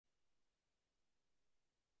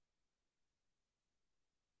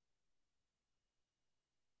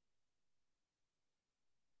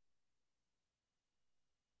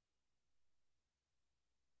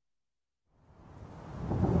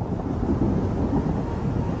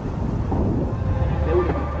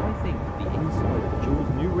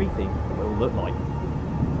look like.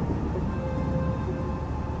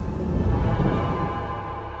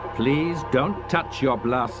 Please don't touch your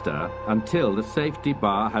blaster until the safety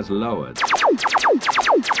bar has lowered.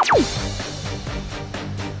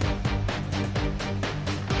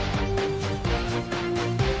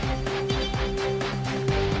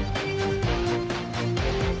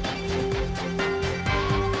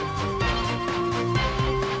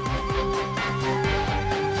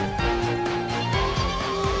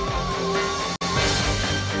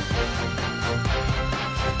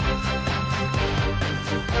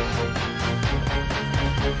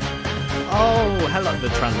 Oh, hello. The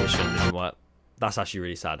transition didn't work. That's actually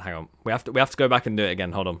really sad. Hang on. We have to go back and do it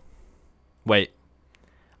again. Hold on. Wait.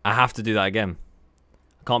 I have to do that again.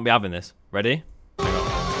 I can't be having this. Ready? Hang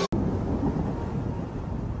on.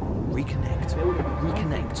 Reconnect.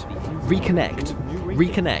 Reconnect. Reconnect.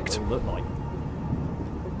 Reconnect.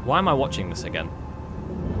 Why am I watching this again?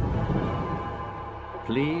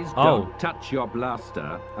 Please don't touch your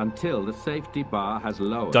blaster until the safety bar has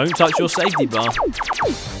lowered. Don't touch your safety bar.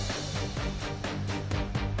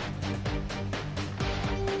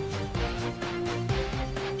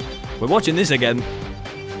 We're watching this again.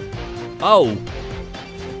 Oh.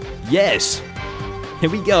 Yes. Here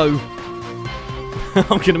we go. I'm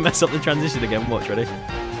going to mess up the transition again. Watch, ready?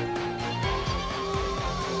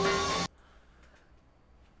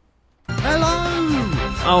 Hello.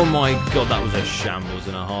 Oh my god, that was a shambles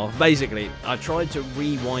and a half. Basically, I tried to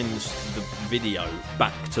rewind the video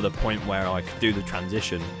back to the point where I could do the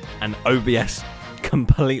transition, and OBS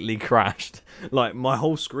completely crashed. Like, my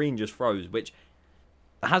whole screen just froze, which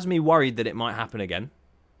has me worried that it might happen again.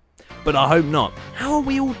 But I hope not. How are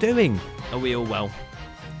we all doing? Are we all well?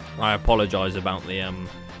 I apologise about the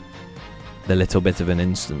little bit of an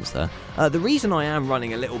instance there. The reason I am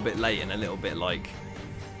running a little bit late and a little bit, like,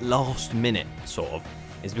 last minute, sort of,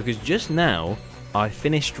 is because just now I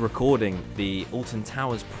finished recording the Alton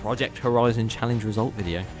Towers Project Horizon Challenge result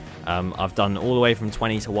video. I've done all the way from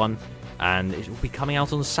 20 to 1, and it will be coming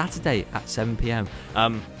out on Saturday at 7 PM.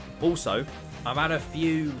 Also, I've had a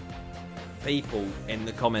few people in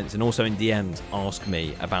the comments and also in DMs ask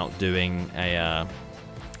me about doing a...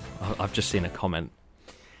 I've just seen a comment.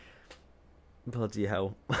 Bloody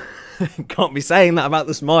hell. Can't be saying that about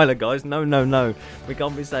the smiler, guys. No, no, no. We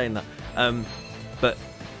can't be saying that. But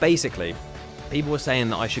basically, people were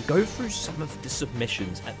saying that I should go through some of the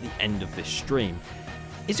submissions at the end of this stream.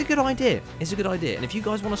 It's a good idea. It's a good idea. And if you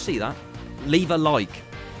guys want to see that, leave a like.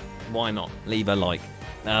 Why not? Leave a like.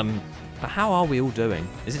 But how are we all doing?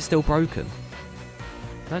 Is it still broken?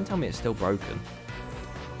 Don't tell me it's still broken.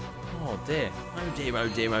 Oh dear. Oh dear, oh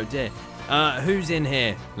dear, oh dear. Who's in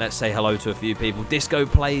here? Let's say hello to a few people. Disco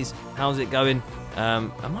Plays. How's it going?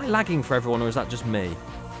 Am I lagging for everyone, or is that just me?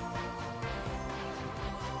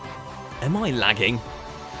 Am I lagging?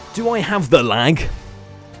 Do I have the lag?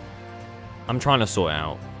 I'm trying to sort it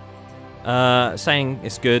out. Saying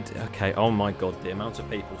it's good. Okay. Oh my god, the amount of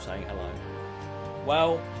people saying hello.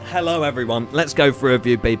 Well, hello everyone. Let's go through a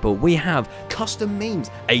few people. We have Custom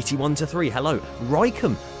Memes, 81 to 3. Hello.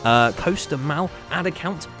 Rycom, Coaster Mal, Add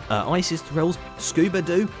Account, Isis Thrills, Scuba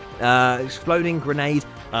Doo, Exploding Grenade,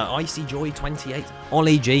 Icy Joy 28,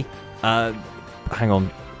 Ollie G. Hang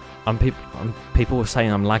on. People were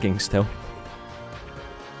saying I'm lagging still.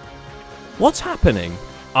 What's happening?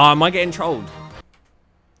 Am I getting trolled?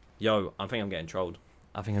 Yo, I think I'm getting trolled.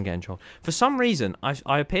 I think I'm getting trolled. For some reason,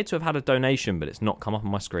 I appear to have had a donation, but it's not come up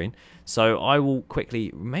on my screen. So I will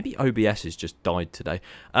quickly... Maybe OBS has just died today.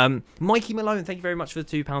 Mikey Malone, thank you very much for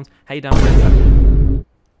the £2. Hey, Dan.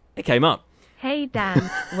 It came up. Hey,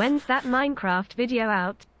 Dan. When's that Minecraft video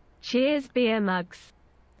out? Cheers, beer mugs.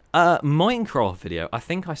 Minecraft video. I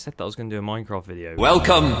think I said that I was going to do a Minecraft video.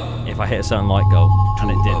 Welcome. If I hit a certain like goal,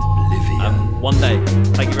 and it did. One day.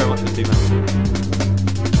 Thank you very much for the £2.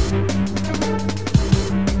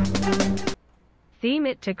 Theme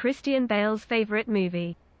it to Christian Bale's favourite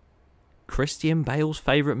movie. Christian Bale's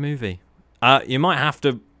favourite movie? You might have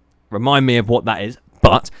to remind me of what that is,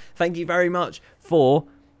 but thank you very much for...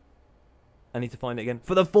 I need to find it again.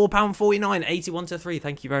 For the £4.49, 81 to 3.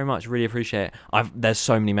 Thank you very much. Really appreciate it. There's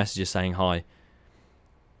so many messages saying hi.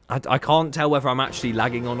 I can't tell whether I'm actually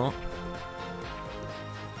lagging or not.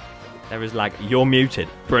 There is lag. You're muted.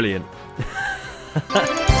 Brilliant.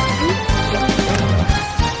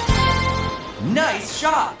 Nice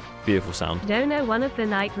shot. Beautiful sound. Dono one of the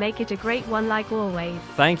night. Make it a great one like always.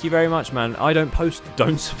 Thank you very much, man. I don't post.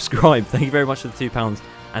 Don't subscribe. Thank you very much for the £2.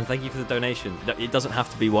 And thank you for the donation. It doesn't have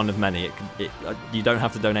to be one of many. You don't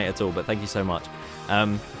have to donate at all, but thank you so much.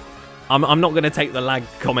 I'm not going to take the lag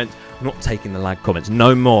comment. I'm not taking the lag comments.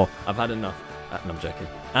 No more. I've had enough. No, I'm joking.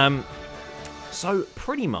 So,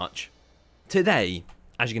 pretty much, today,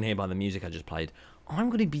 as you can hear by the music I just played, I'm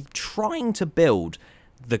going to be trying to build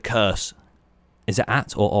the curse. Is it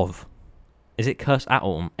at or of? Is it curse at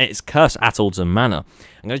Alton? It's curse at Alton Manor.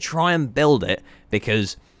 I'm going to try and build it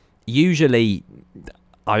because usually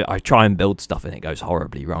I try and build stuff and it goes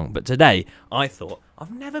horribly wrong. But today, I thought,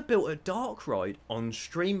 I've never built a dark ride on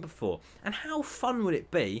stream before. And how fun would it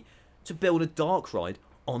be to build a dark ride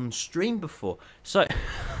on stream before? So, I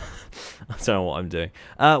don't know what I'm doing.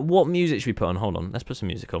 What music should we put on? Hold on, let's put some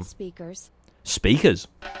music on. Speakers. Speakers?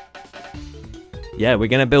 Yeah, we're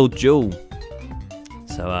going to build Duel.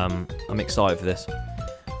 So, I'm excited for this.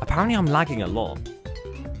 Apparently, I'm lagging a lot.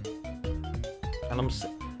 And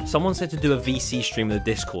someone said to do a VC stream with a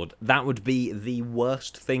Discord. That would be the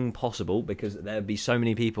worst thing possible because there'd be so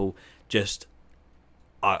many people just...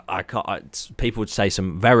 people would say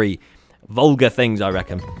some very vulgar things, I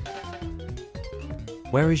reckon.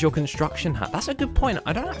 Where is your construction hat? That's a good point.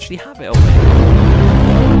 I don't actually have it on me.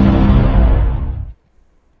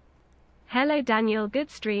 Hello Daniel, good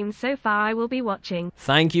stream so far, I will be watching.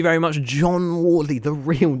 Thank you very much, John Wardley, the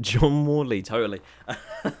real John Wardley, totally.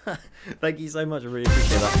 Thank you so much, I really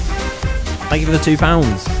appreciate that. Thank you for the £2.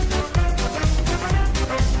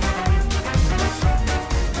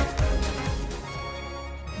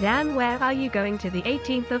 Dan, where are you going to the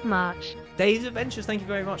 18th of March? Days Adventures, thank you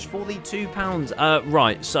very much for the £2.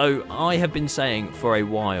 Right, so I have been saying for a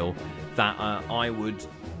while that I would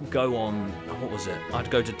go on, what was it? I'd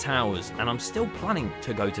go to Towers, and I'm still planning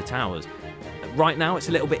to go to Towers. Right now, it's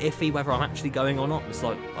a little bit iffy whether I'm actually going or not. It's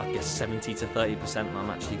like, I guess 70 to 30% and I'm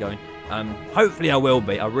actually going. Hopefully I will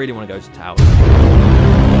be. I really want to go to Towers.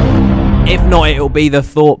 If not, it'll be the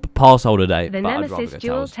Thorpe pass holder day. The Nemesis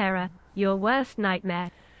Duel Terror, your worst nightmare.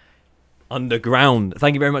 Underground.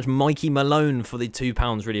 Thank you very much, Mikey Malone, for the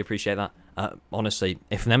 £2. Really appreciate that. Honestly,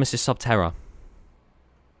 if Nemesis Subterra...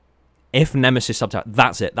 If Nemesis Subterra...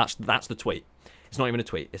 That's it. That's the tweet. It's not even a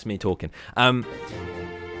tweet. It's me talking. But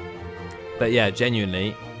yeah,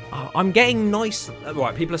 genuinely... I'm getting nice...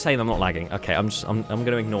 Right, people are saying I'm not lagging. Okay, I'm going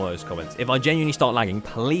to ignore those comments. If I genuinely start lagging,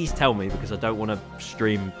 please tell me, because I don't want to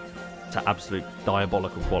stream to absolute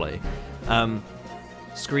diabolical quality.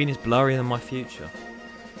 Screen is blurrier than my future.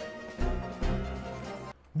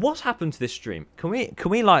 What's happened to this stream? Can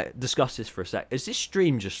we like discuss this for a sec? Is this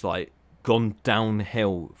stream just like gone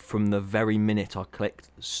downhill from the very minute I clicked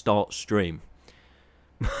start stream?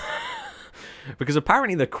 Because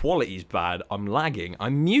apparently the quality's bad. I'm lagging.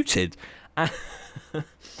 I'm muted.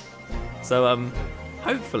 So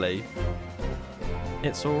hopefully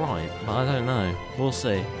it's all right. But I don't know. We'll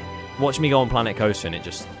see. Watch me go on Planet Coaster and it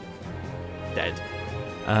just dead.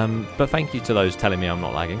 But thank you to those telling me I'm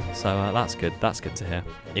not lagging, so that's good. That's good to hear.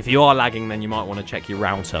 If you are lagging, then you might want to check your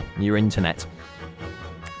router, your internet.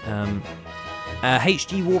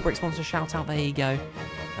 HG Warbrick sponsor shout out. There you go.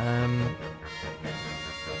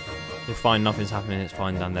 You're fine. Nothing's happening. It's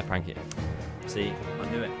fine. Dan, they're pranking. See, I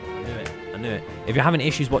knew it. I knew it. I knew it. If you're having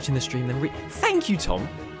issues watching the stream, then thank you, Tom.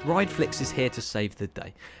 Rideflix is here to save the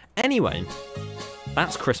day. Anyway,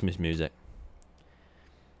 that's Christmas music.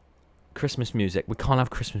 Christmas music. We can't have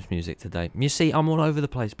Christmas music today. You see, I'm all over the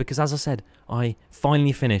place because, as I said, I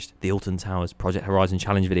finally finished the Alton Towers Project Horizon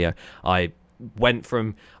Challenge video. I went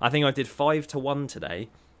from, I think I did 5 to 1 today,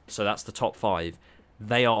 so that's the top 5.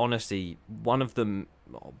 They are honestly, one of them,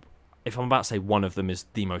 if I'm about to say one of them is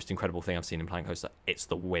the most incredible thing I've seen in Planet Coaster, it's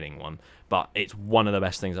the winning one. But it's one of the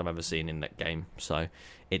best things I've ever seen in that game, so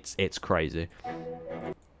it's crazy.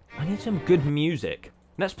 I need some good music.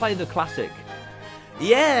 Let's play the classic.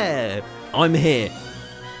 Yeah, I'm here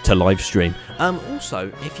to live stream.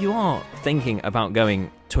 Also, if you are thinking about going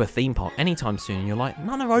to a theme park anytime soon and you're like,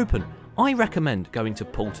 none are open, I recommend going to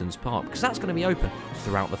Paulton's Park because that's going to be open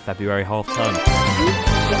throughout the February half term.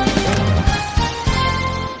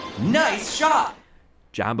 Nice shot!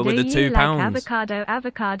 Jabba with the £2. Like avocado,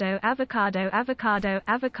 avocado, avocado, avocado,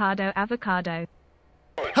 avocado, avocado.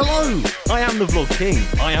 Hello, I am the Vlog King.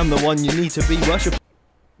 I am the one you need to be worshipped.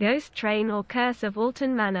 Ghost Train or Curse of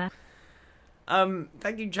Alton Manor.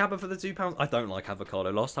 Thank you, Jabba, for the £2. I don't like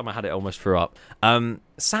avocado. Last time I had it, I almost threw up.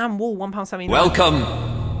 Sam Wall, £1.79. Welcome to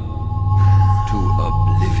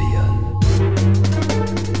oblivion.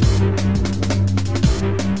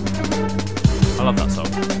 I love that song.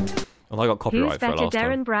 Although I got copyright for it last Who's better,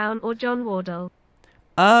 Darren time. Brown or John Wardle?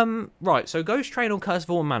 Right, so Ghost Train or Curse of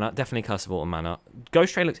Alton Manor? Definitely Curse of Alton Manor.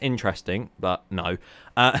 Ghost Train looks interesting, but no.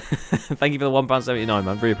 Thank you for the £1.79,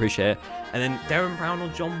 man. Really appreciate it. And then Darren Brown or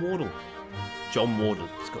John Wardle? John Wardle.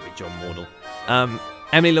 It's got to be John Wardle.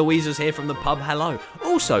 Emily Louisa's here from the pub. Hello.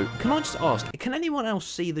 Also, can I just ask, can anyone else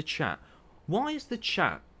see the chat? Why is the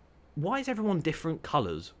chat why is everyone different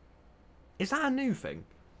colours? Is that a new thing?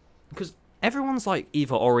 Because everyone's like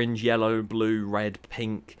either orange, yellow, blue, red,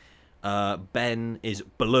 pink. Ben is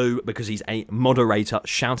blue because he's a moderator.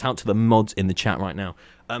 Shout out to the mods in the chat right now.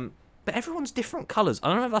 But everyone's different colours. I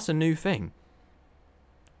don't know if that's a new thing.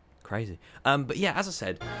 Crazy. But yeah, as I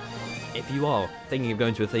said, if you are thinking of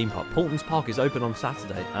going to a theme park, Portland's Park is open on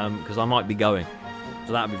Saturday, because I might be going.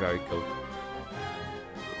 So that would be very cool.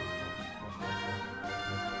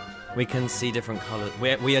 We can see different colours.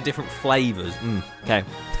 We are different flavours. Okay.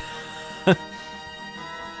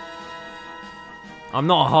 I'm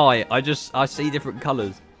not high. I see different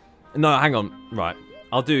colours. No, hang on. Right.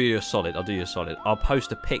 I'll do you a solid. I'll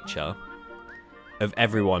post a picture of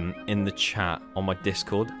everyone in the chat on my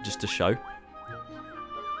Discord just to show.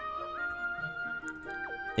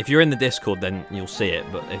 If you're in the Discord, then you'll see it.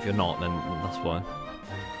 But if you're not, then that's fine.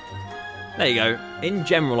 There you go. In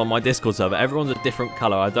general, on my Discord server, everyone's a different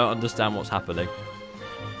colour. I don't understand what's happening.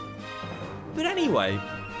 But anyway,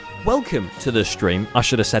 welcome to the stream. I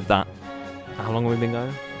should have said that. How long have we been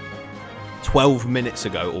going? 12 minutes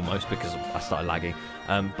ago, almost, because I started lagging.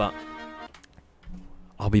 But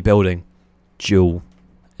I'll be building Duel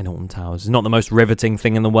in Alton Towers. It's not the most riveting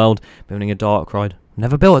thing in the world, building a dark ride.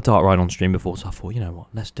 Never built a dark ride on stream before, so I thought, you know what,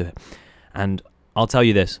 let's do it. And I'll tell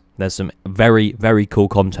you this, there's some very, very cool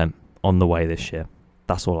content on the way this year.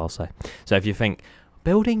 That's all I'll say. So if you think,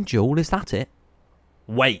 building Duel, is that it?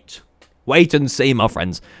 Wait and see, my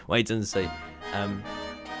friends. Wait and see.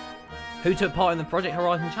 Who took part in the Project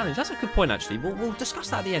Horizon Challenge? That's a good point, actually. We'll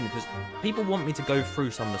discuss that at the end, because people want me to go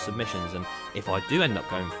through some of the submissions, and if I do end up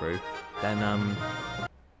going through, then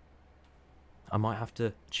I might have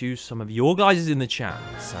to choose some of your guys in the chat.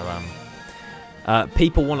 So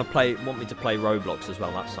people want me to play Roblox as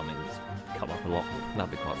well. That's something that's come up a lot.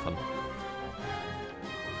 That'd be quite fun.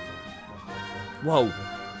 Whoa.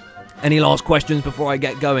 Any last questions before I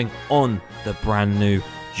get going on the brand new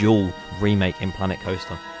Duel remake in Planet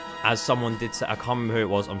Coaster? As someone did say, I can't remember who it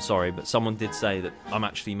was, I'm sorry, but someone did say that I'm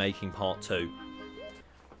actually making part 2.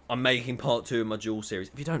 I'm making part 2 of my Duel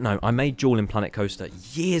series. If you don't know, I made Duel in Planet Coaster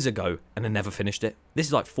years ago, and I never finished it. This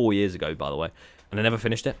is like 4 years ago, by the way, and I never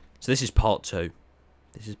finished it. So this is part 2.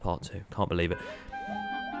 This is part 2. Can't believe it.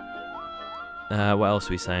 What else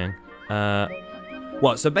are we saying?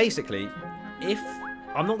 Well, so basically, if...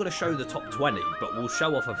 I'm not going to show the top 20, but we'll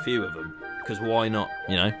show off a few of them, because why not,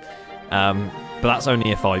 you know? But that's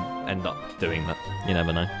only if I end up doing that. You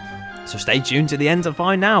never know. So stay tuned to the end to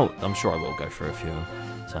find out. I'm sure I will go through a few of them.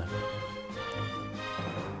 So.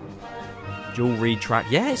 Duel retrack.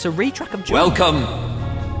 Yeah, it's a retrack of Duel. Welcome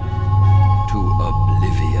to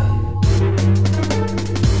Oblivion.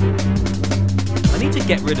 I need to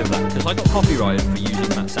get rid of that, because I got copyrighted for using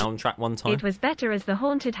that soundtrack one time. It was better as the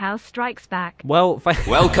Haunted House Strikes Back. Well,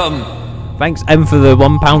 welcome. Thanks, M, for the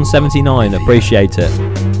 £1.79. Appreciate it.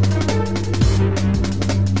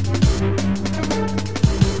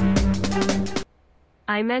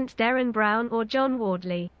 I meant Darren Brown or John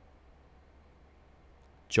Wardley.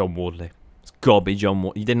 John Wardley. It's gotta be John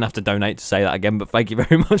Wardley. You didn't have to donate to say that again, but thank you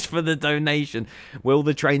very much for the donation. Will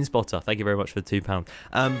the Train Spotter. Thank you very much for the £2.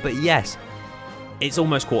 But yes, it's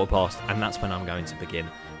almost 15:15, and that's when I'm going to begin.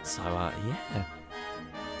 So, yeah.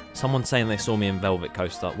 Someone's saying they saw me in Velvet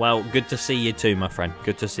Coaster. Well, good to see you too, my friend.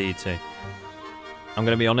 Good to see you too. I'm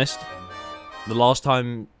going to be honest. The last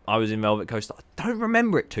time I was in Velvet Coaster, I don't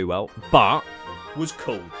remember it too well, but was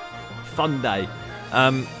cool. Fun day.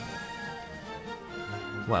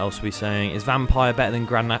 What else are we saying? Is Vampire better than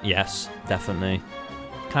Grand Nat? Yes, definitely.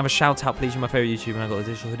 Can I have a shout out, please? You're my favourite YouTuber, and I got a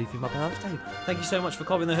digital hoodie for my birthday. Thank you so much for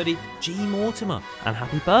copying the hoodie, G Mortimer, and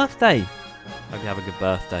happy birthday. Hope you have a good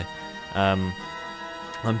birthday.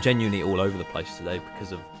 I'm genuinely all over the place today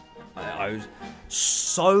because of I was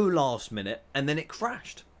so last minute, and then it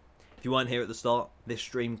crashed. If you weren't here at the start, this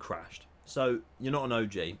stream crashed. So you're not an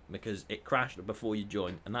OG because it crashed before you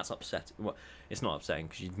joined, and that's upsetting. Well, it's not upsetting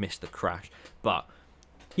because you missed the crash, but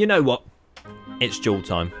you know what? It's Duel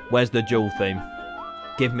time. Where's the Duel theme?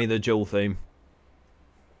 Give me the Duel theme.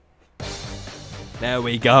 There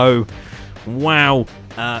we go. Wow.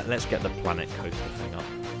 Let's get the Planet Coaster thing up.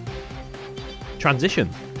 Transition.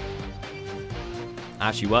 I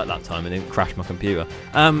actually worked that time and didn't crash my computer.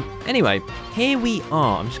 Anyway, here we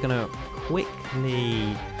are. I'm just going to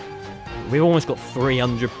quickly... We've almost got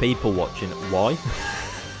 300 people watching. Why?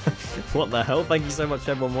 What the hell? Thank you so much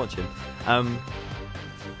to everyone watching.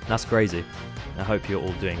 That's crazy. I hope you're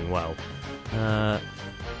all doing well.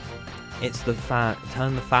 It's the fan.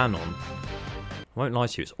 Turn the fan on. I won't lie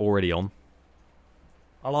to you, it's already on.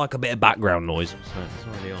 I like a bit of background noise, so it's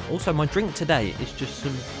already on. Also, my drink today is just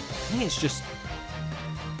some... I think it's just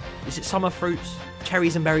Is it summer fruits?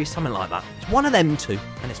 Cherries and berries, something like that. It's one of them two,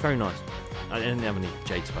 and it's very nice. I didn't have any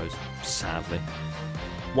J2Os, sadly.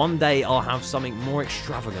 One day I'll have something more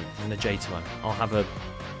extravagant than a J2O. I'll have a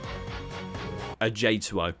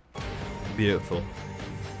J2O. Beautiful.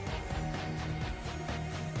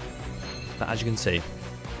 But as you can see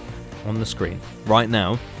on the screen right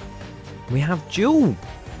now, we have Duel.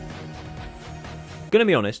 Gonna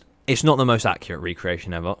be honest, it's not the most accurate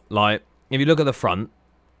recreation ever. Like, if you look at the front,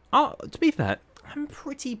 to be fair, I'm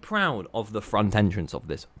pretty proud of the front entrance of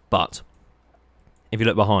this. But if you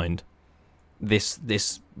look behind, this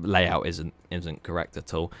layout isn't correct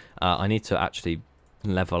at all. I need to actually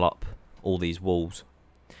level up all these walls,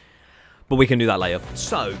 but we can do that later.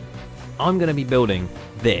 So I'm going to be building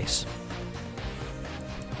this.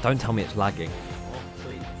 Don't tell me it's lagging. Oh,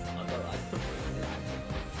 please.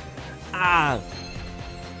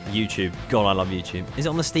 YouTube. God, I love YouTube. Is it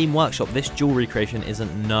on the Steam Workshop? This Duel recreation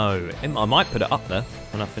isn't. No. I might put it up there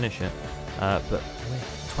when I finish it. But we're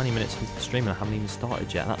 20 minutes into the stream and I haven't even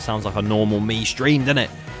started yet. That sounds like a normal me stream, doesn't it?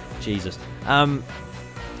 Jesus.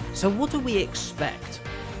 So what do we expect?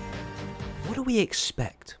 What do we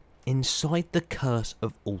expect inside the Curse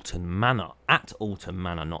of Alton Manor? At Alton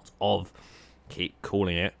Manor, not of. Keep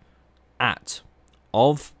calling it at.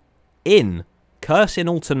 Of. In. Curse in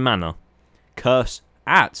Alton Manor. Curse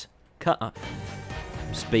at. I'm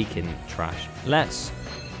speaking trash. Let's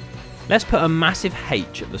put a massive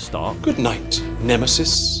H at the start. Good night,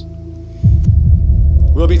 Nemesis.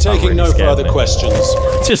 We'll be taking no further questions.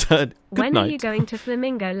 Just heard. When are you going to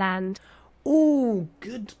Flamingo Land? Oh,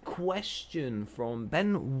 good question from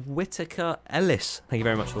Ben Whitaker Ellis. Thank you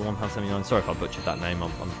very much for the £1.79. Sorry if I butchered that name.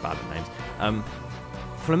 I'm bad at names.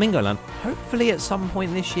 Flamingo Land, hopefully at some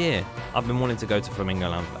point this year. I've been wanting to go to Flamingo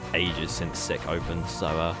Land for ages since Sick opened,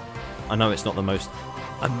 so I know it's not the most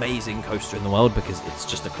amazing coaster in the world because it's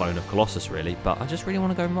just a clone of Colossus really, but I just really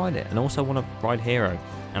want to go and ride it, and also want to ride Hero.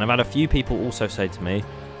 And I've had a few people also say to me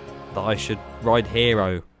that I should ride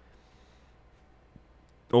Hero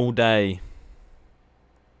all day.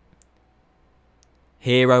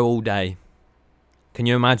 Hero all day. Can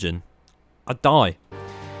you imagine? I'd die.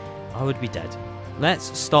 I would be dead.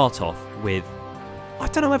 Let's start off with... I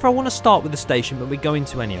don't know whether I want to start with the station, but we're going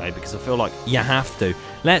to anyway because I feel like you have to.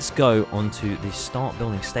 Let's go on to the start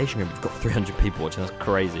building station room. We've got 300 people watching. That's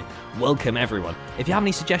crazy. Welcome, everyone. If you have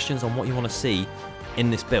any suggestions on what you want to see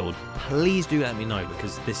in this build, please do let me know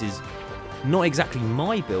because this is not exactly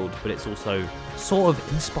my build, but it's also sort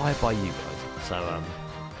of inspired by you guys. So,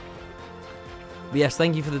 but yes,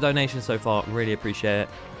 thank you for the donation so far. Really appreciate it.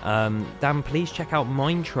 Dan, please check out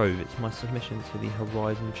Mine Trove. It's my submission to the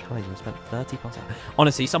Horizon Challenge. I spent 30+ hours.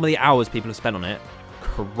 Honestly, some of the hours people have spent on it,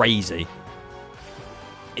 crazy.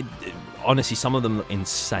 Honestly, some of them look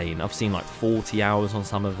insane. I've seen like 40 hours on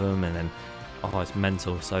some of them, and then, oh, it's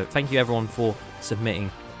mental. So thank you everyone for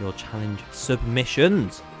submitting your challenge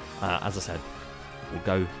submissions. As I said, we'll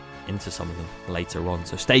go into some of them later on,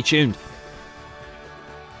 so stay tuned.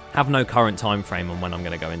 Have no current time frame on when I'm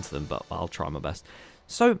going to go into them, but I'll try my best.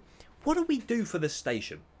 So, what do we do for this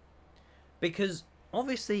station? Because,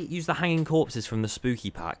 obviously, use the hanging corpses from the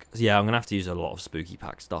spooky pack. Yeah, I'm going to have to use a lot of spooky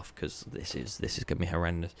pack stuff, because this is going to be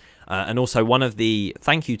horrendous. And also, one of the...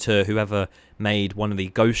 Thank you to whoever made one of the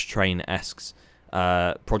Ghost Train-esque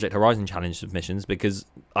Project Horizon Challenge submissions, because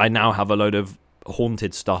I now have a load of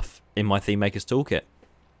haunted stuff in my Theme Maker's Toolkit.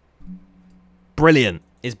 Brilliant.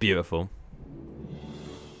 It's beautiful.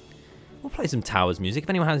 We'll play some Towers music.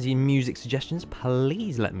 If anyone has any music suggestions,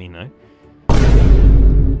 please let me know.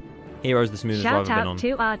 Hero's the smoothest ride I've been on.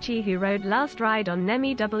 Shout out to Archie who rode last ride on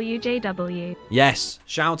Nemi WJW. Yes,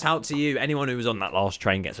 shout out to you. Anyone who was on that last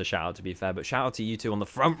train gets a shout out, to be fair. But shout out to you two on the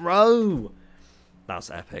front row.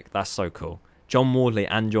 That's epic. That's so cool. John Wardley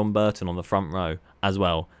and John Burton on the front row as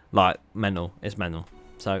well. Like, mental. It's mental.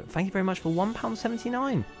 So, thank you very much for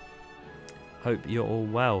 £1.79. Hope you're all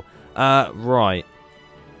well. Right.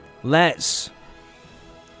 Let's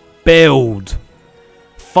build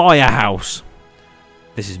Firehouse.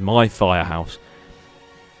 This is my firehouse.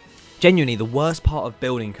 Genuinely, the worst part of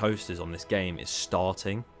building coasters on this game is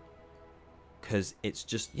starting. Because it's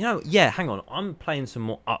just, you know, yeah, hang on. I'm playing some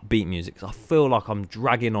more upbeat music. I feel like I'm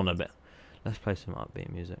dragging on a bit. Let's play some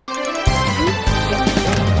upbeat music. That's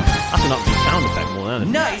an upbeat sound effect more than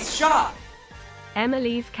anything. Nice shot!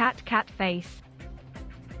 Emily's cat face.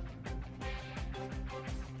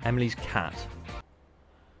 Emily's cat.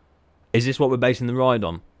 Is this what we're basing the ride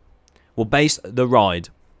on? We'll base the ride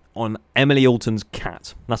on Emily Alton's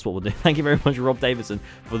cat. That's what we'll do. Thank you very much, Rob Davidson,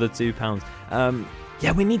 for the £2.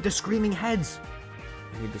 Yeah, we need the screaming heads.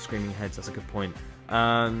 We need the screaming heads. That's a good point.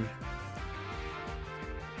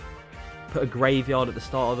 put a graveyard at the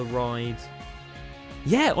start of the ride.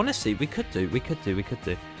 Yeah, honestly, we could do.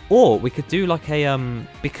 Or we could do like a,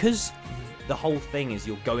 because the whole thing is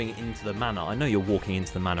you're going into the manor. I know you're walking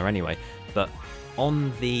into the manor anyway, but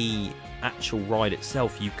on the actual ride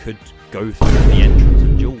itself, you could go through the entrance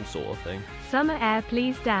of Duel sort of thing. Summer air,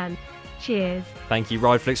 please, Dan. Cheers. Thank you,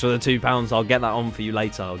 Rideflix, for the £2. I'll get that on for you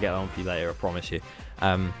later. I promise you.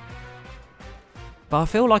 But I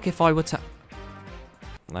feel like if I were to...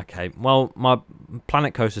 Okay, well, my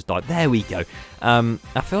Planet Coaster's died. There we go. I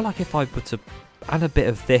feel like if I were to add a bit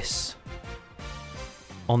of this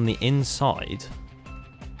on the inside,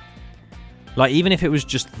 like even if it was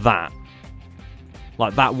just that,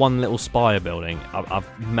 like that one little spire building, I've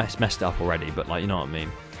messed it up already, but like, you know what I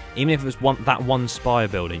mean. Even if it was that one spire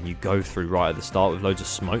building you go through right at the start with loads of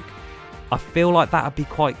smoke, I feel like that would be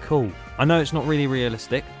quite cool. I know it's not really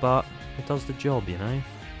realistic, but it does the job, you know.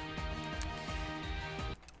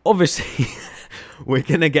 Obviously, we're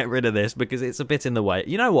going to get rid of this because it's a bit in the way.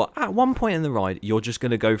 You know what? At one point in the ride, you're just going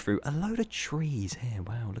to go through a load of trees here.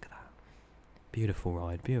 Wow, look at that. Beautiful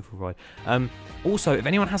ride, beautiful ride. Also, if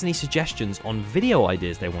anyone has any suggestions on video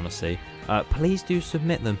ideas they want to see, please do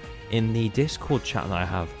submit them in the Discord chat that I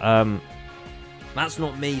have. That's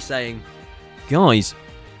not me saying, guys,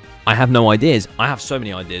 I have no ideas. I have so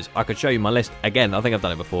many ideas. I could show you my list. Again, I think I've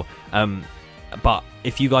done it before. But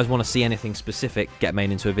if you guys want to see anything specific get made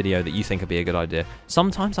into a video that you think would be a good idea,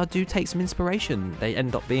 sometimes I do take some inspiration. They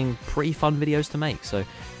end up being pretty fun videos to make. So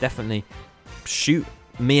definitely shoot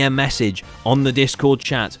me a message on the Discord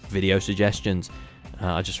chat. Video suggestions.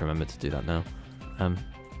 I just remembered to do that now.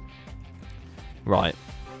 Right.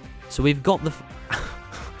 So we've got the...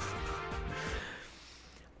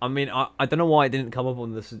 I mean, I don't know why it didn't come up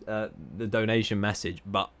on this, the donation message,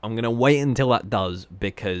 but I'm going to wait until that does,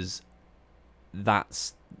 because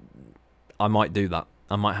that's... I might do that.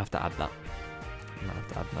 I might have to add that.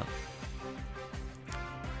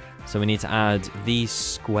 So we need to add these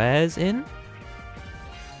squares in.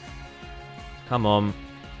 Come on.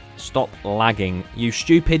 Stop lagging, you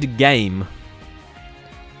stupid game.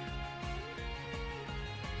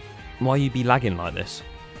 Why you be lagging like this?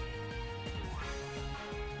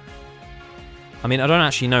 I mean, I don't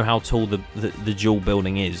actually know how tall the Duel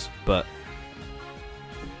building is, but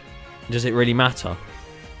does it really matter?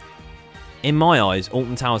 In my eyes,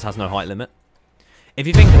 Alton Towers has no height limit. If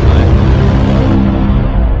you think about it...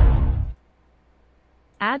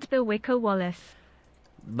 Add the Wicker Wallace.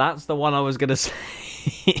 That's the one I was going to say.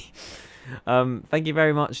 Thank you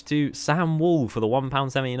very much to Sam Wall for the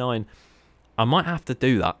 £1.79. I might have to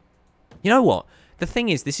do that. You know what? The thing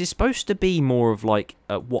is, this is supposed to be more of like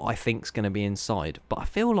what I think's going to be inside, but I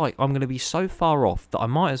feel like I'm going to be so far off that I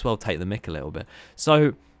might as well take the mick a little bit.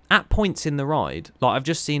 So at points in the ride, like I've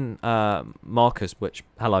just seen Marcus, which,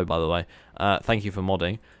 hello by the way, thank you for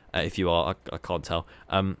modding, if you are, I can't tell.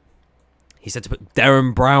 He said to put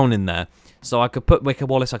Darren Brown in there, so I could put Wicker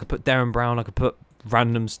Wallace, I could put Darren Brown, I could put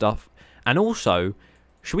random stuff, and also,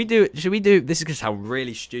 should we do, this is going to sound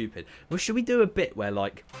really stupid, but should we do a bit where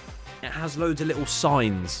like, it has loads of little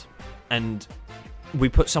signs, and we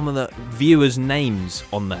put some of the viewers' names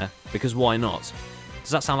on there, because why not? Does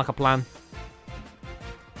that sound like a plan?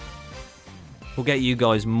 We'll get you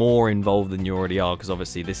guys more involved than you already are, because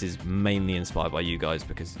obviously this is mainly inspired by you guys,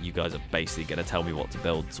 because you guys are basically going to tell me what to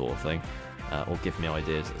build, sort of thing, or give me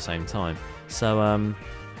ideas at the same time. So,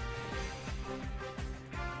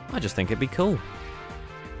 I just think it'd be cool.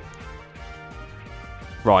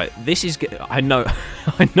 Right, this is... I know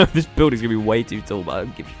I know this building's going to be way too tall, but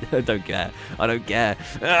I don't care. I don't care.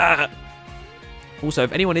 Ah! Also,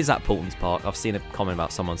 if anyone is at Paulton's Park, I've seen a comment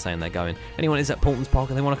about someone saying they're going. Anyone is at Paulton's Park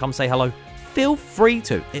and they want to come say hello, feel free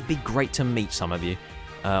to. It'd be great to meet some of you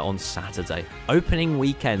on Saturday. Opening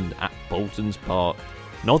weekend at Paulton's Park.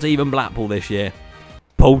 Not even Blackpool this year.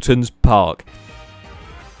 Paulton's Park.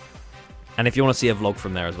 And if you want to see a vlog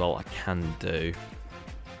from there as well, I can do.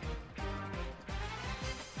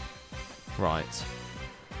 Right,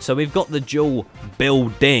 so we've got the Duel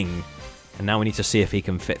building, and now we need to see if he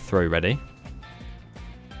can fit through. Ready?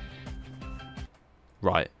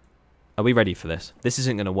 Right, are we ready for this? This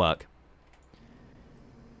isn't going to work.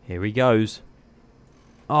 Here he goes.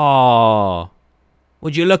 Oh,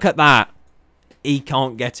 would you look at that? He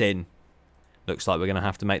can't get in. Looks like we're going to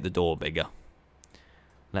have to make the door bigger.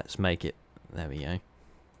 Let's make it. There we go.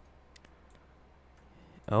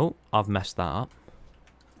 Oh, I've messed that up.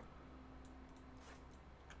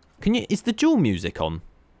 Can you? Is the Duel music on?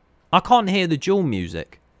 I can't hear the Duel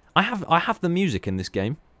music. I have the music in this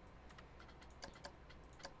game.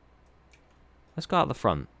 Let's go out the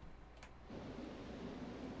front.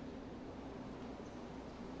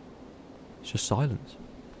 Just silence.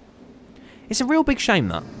 It's a real big shame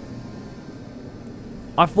that.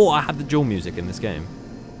 I thought I had the duel music in this game.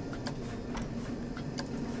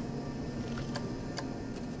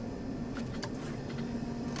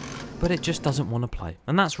 But it just doesn't want to play.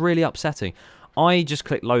 And that's really upsetting. I just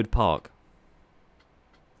clicked load park.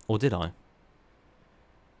 Or did I?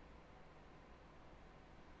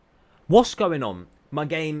 What's going on? My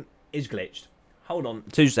game is glitched. Hold on.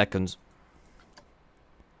 2 seconds.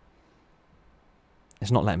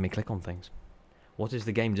 It's not letting me click on things. What is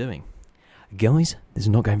the game doing? Guys, this is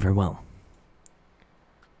not going very well.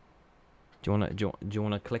 Do you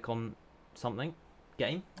want to click on something?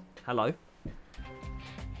 Game? Hello?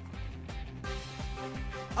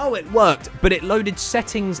 Oh, it worked, but it loaded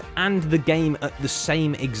settings and the game at the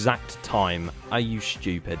same exact time. Are you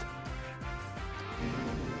stupid?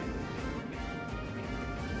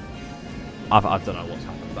 I don't know what's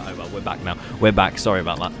happened, but oh well, we're back now. We're back, sorry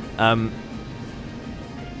about that.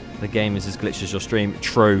 The game is as glitched as your stream.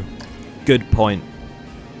 True. Good point.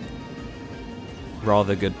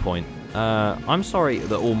 Rather good point. I'm sorry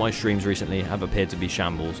that all my streams recently have appeared to be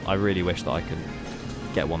shambles. I really wish that I could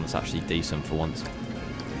get one that's actually decent for once.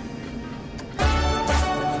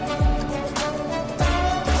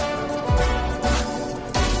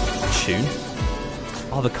 Tune.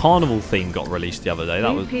 Oh, the carnival theme got released the other day.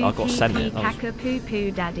 That was I got sent it.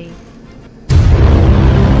 Poo daddy.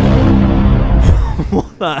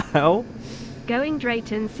 What the hell? Going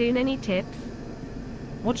Drayton soon. Any tips?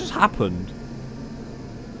 What just happened?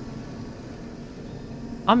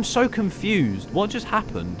 I'm so confused. What just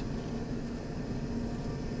happened?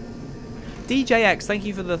 DJX, thank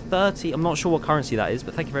you for the 30. I'm not sure what currency that is,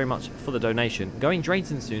 but thank you very much for the donation. Going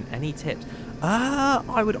Drayton soon. Any tips?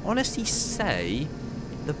 I would honestly say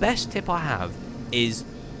the best tip I have is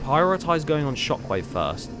prioritize going on Shockwave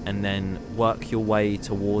first and then work your way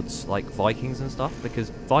towards like Vikings and stuff, because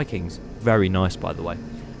Vikings, very nice by the way.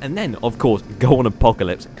 And then of course go on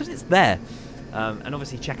Apocalypse because it's there. And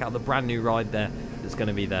obviously check out the brand new ride there that's going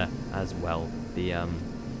to be there as well. The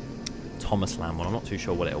Thomas Land one. I'm not too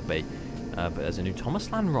sure what it'll be. But there's a new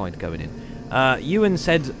Thomas Land ride going in. Ewan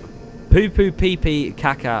said poo poo pee pee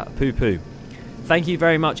caca poo poo. Thank you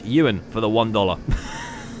very much, Ewan, for the $1.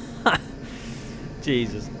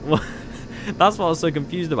 Jesus. That's what I was so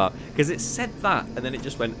confused about. Because it said that, and then it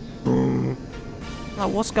just went boom.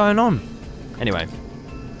 Like, what's going on? Anyway.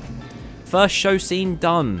 First show scene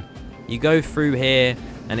done. You go through here,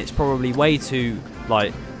 and it's probably way too,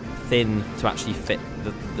 like, thin to actually fit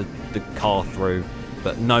the car through.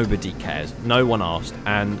 But nobody cares. No one asked,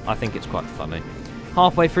 and I think it's quite funny.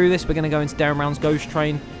 Halfway through this, we're going to go into Darren Brown's Ghost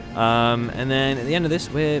Train. And then at the end of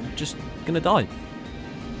this, we're just going to die.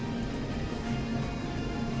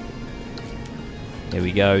 Here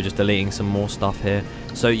we go, just deleting some more stuff here.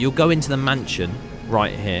 So you'll go into the mansion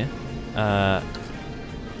right here. That's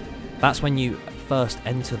when you first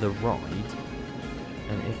enter the ride.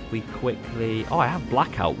 And if we quickly... Oh, I have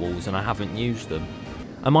blackout walls and I haven't used them.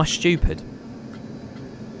 Am I stupid?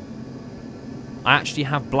 I actually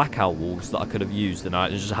have blackout walls that I could have used and I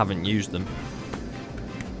just haven't used them.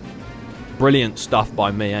 Brilliant stuff by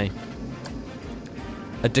me, eh?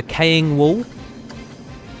 A decaying wall.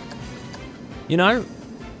 You know?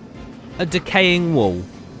 A decaying wall.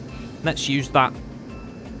 Let's use that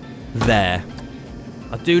there.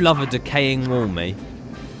 I do love a decaying wall, me.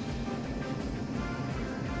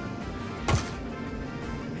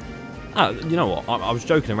 Oh, you know what? I was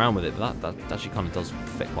joking around with it, but that actually kind of does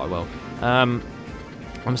fit quite well.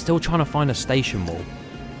 I'm still trying to find a station wall.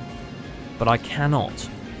 But I cannot.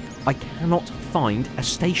 I cannot find a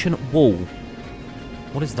station wall.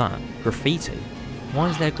 What is that? Graffiti? Why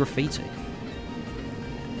is there graffiti?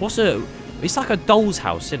 What's a... It's like a doll's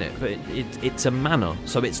house, isn't it? But it's a manor,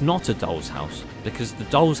 so it's not a doll's house. Because the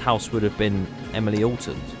doll's house would have been Emily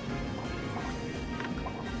Alton's.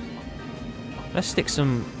 Let's stick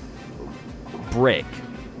some brick.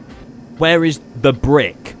 Where is the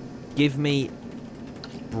brick? Give me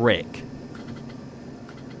brick.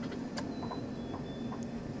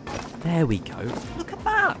 There we go. Look at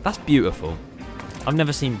that. That's beautiful. I've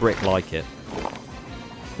never seen brick like it.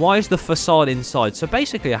 Why is the facade inside? So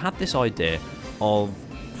basically I had this idea of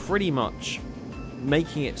pretty much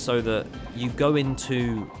making it so that you go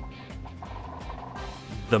into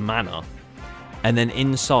the manor and then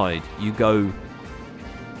inside you go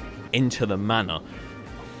into the manor.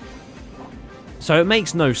 So it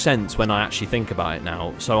makes no sense when I actually think about it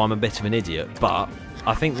now, so I'm a bit of an idiot, but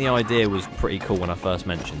I think the idea was pretty cool when I first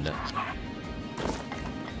mentioned it.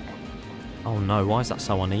 Oh no, why is that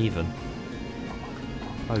so uneven?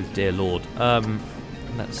 Oh dear lord.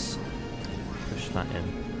 Let's push that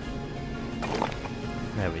in.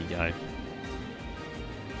 There we go.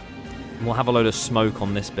 And we'll have a load of smoke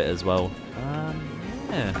on this bit as well.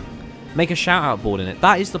 Yeah. Make a shout-out board in it.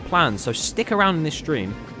 That is the plan. So stick around in this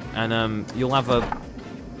stream, and you'll have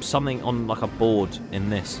something on like a board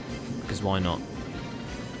in this. Because why not?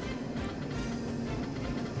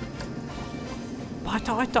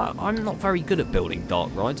 I'm not very good at building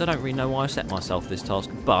dark rides. I don't really know why I set myself this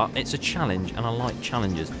task, but it's a challenge, and I like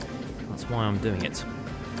challenges. That's why I'm doing it.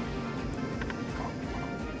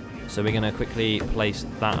 So we're going to quickly place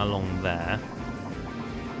that along there.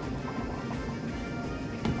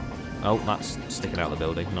 Oh, that's sticking out of the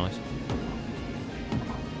building. Nice.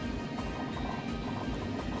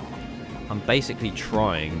 I'm basically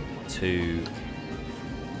trying to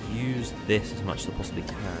use this as much as I possibly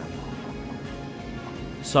can.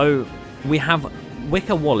 So, we have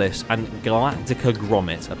Wicker Wallace and Galactica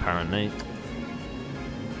Gromit, apparently.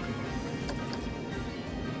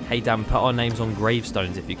 Hey, Dan, put our names on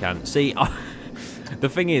gravestones if you can. See, the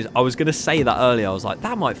thing is, I was going to say that earlier. I was like,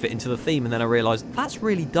 that might fit into the theme, and then I realised that's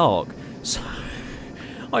really dark. So,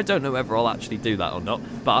 I don't know whether I'll actually do that or not.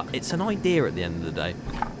 But it's an idea at the end of the day.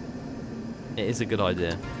 It is a good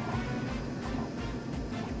idea.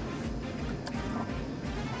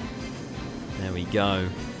 There we go.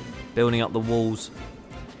 Building up the walls.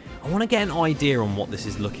 I want to get an idea on what this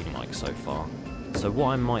is looking like so far. So what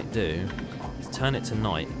I might do is turn it to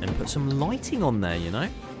night and put some lighting on there, you know?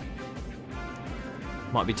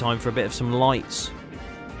 Might be time for a bit of some lights.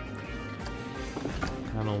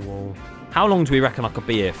 Panel wall. How long do we reckon I could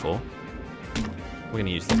be here for? We're going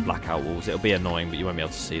to use the blackout walls. It'll be annoying, but you won't be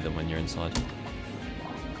able to see them when you're inside.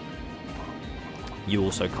 You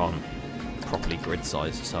also can't properly grid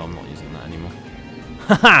size, so I'm not using that anymore.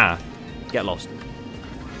 Haha! Get lost.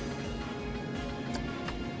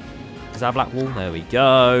 Is that a black wall? There we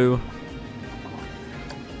go.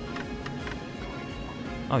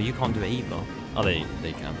 Oh, you can't do it either. Oh, they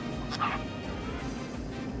can.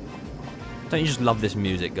 Don't you just love this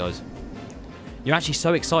music, guys? You're actually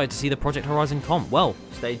so excited to see the Project Horizon comp. Well,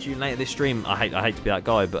 stay tuned later this stream. I hate to be that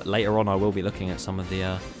guy, but later on I will be looking at some of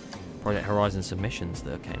the Project Horizon submissions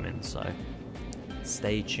that came in, so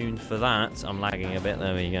stay tuned for that. I'm lagging a bit.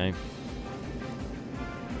 There we go.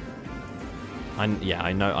 Yeah,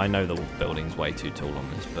 I know the building's way too tall on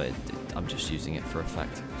this, but I'm just using it for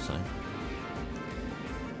effect, so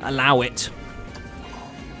allow it.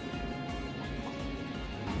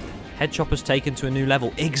 Head chopper's taken to a new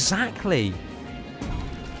level. Exactly.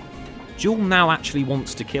 Duel now actually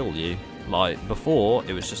wants to kill you. Like, before,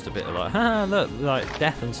 it was just a bit of like, ah, look, like,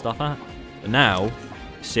 death and stuff, huh? But now,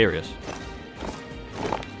 it's serious.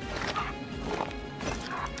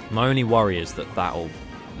 My only worry is that that'll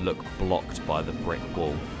look blocked by the brick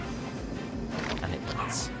wall. And it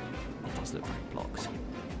does. It does look very blocked.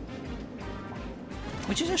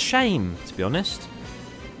 Which is a shame, to be honest.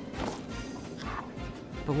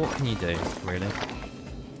 But what can you do, really?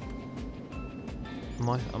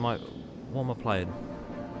 What am I playing?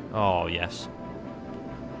 Oh, yes.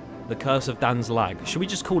 The Curse of Dan's Lag. Should we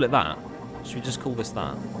just call it that? Should we just call this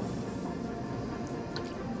that?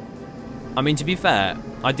 I mean, to be fair,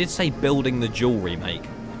 I did say building the Duel remake.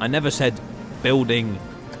 I never said building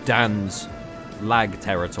Dan's Lag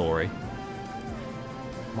territory.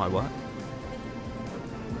 Might work.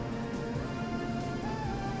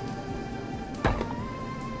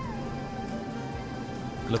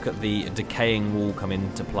 Look at the decaying wall come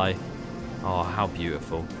into play. Oh, how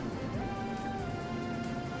beautiful.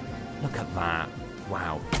 Look at that.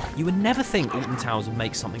 Wow. You would never think Alton Towers would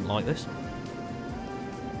make something like this.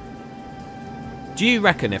 Do you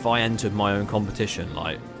reckon if I entered my own competition,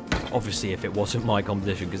 like, obviously if it wasn't my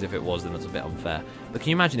competition, because if it was, then that's a bit unfair. But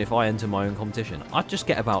can you imagine if I entered my own competition? I'd just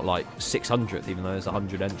get about, like, 600th, even though there's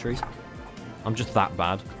 100 entries. I'm just that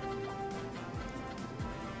bad.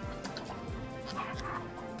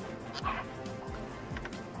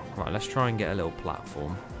 Right, let's try and get a little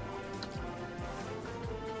platform.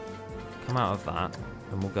 Come out of that,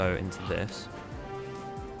 and we'll go into this.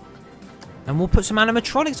 And we'll put some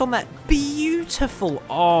animatronics on that. Beautiful!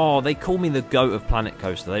 Oh, they call me the GOAT of Planet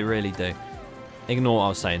Coaster. They really do. Ignore what I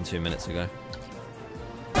was saying 2 minutes ago.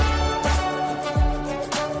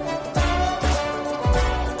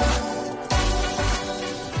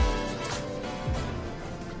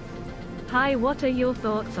 Hi, what are your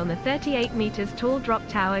thoughts on the 38 meters tall drop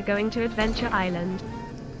tower going to Adventure Island?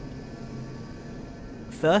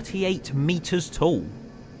 38 meters tall.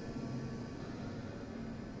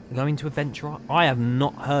 Going to Adventure. I have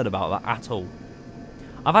not heard about that at all.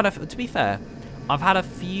 To be fair, I've had a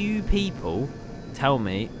few people tell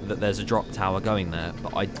me that there's a drop tower going there,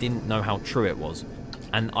 but I didn't know how true it was.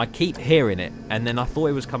 And I keep hearing it, and then I thought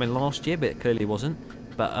it was coming last year, but it clearly wasn't.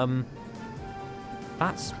 But,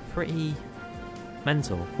 that's pretty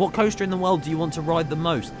mental. What coaster in the world do you want to ride the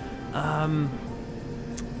most?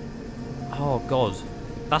 Oh, God.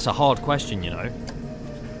 That's a hard question, you know.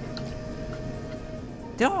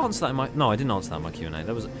 Did I answer that in my... No, I didn't answer that in my Q&A.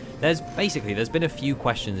 There's been a few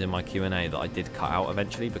questions in my Q&A that I did cut out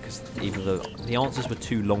eventually because either the answers were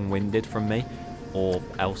too long-winded from me or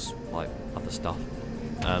else, like, other stuff.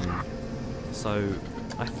 So,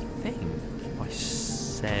 I think I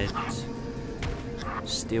said...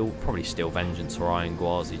 Probably Steel Vengeance or Iron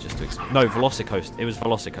Gwazi just to... No, Velocicoaster. It was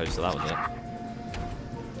Velocicoaster, that was it.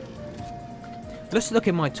 Let's look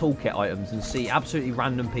in my toolkit items and see absolutely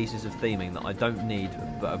random pieces of theming that I don't need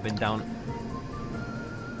but have been down...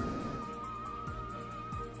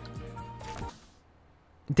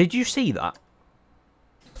 Did you see that?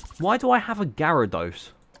 Why do I have a Gyarados?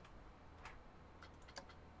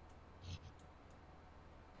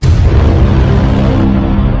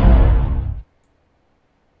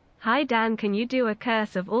 Hi Dan, can you do a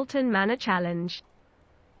Curse of Alton Manor challenge?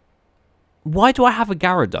 Why do I have a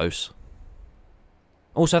Gyarados?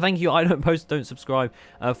 Also, thank you, I don't post, don't subscribe,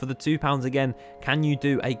 for the £2 again. Can you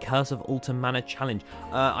do a Curse of Alton Manor challenge?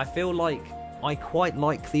 I feel like I quite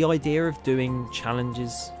like the idea of doing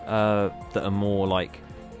challenges that are more like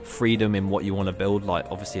freedom in what you want to build. Like,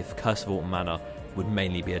 obviously, if Curse of Alton Manor would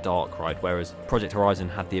mainly be a dark ride, whereas Project Horizon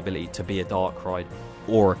had the ability to be a dark ride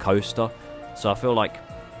or a coaster. So I feel like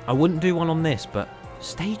I wouldn't do one on this, but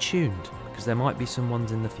stay tuned, because there might be some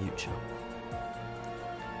ones in the future.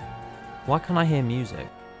 Why can't I hear music?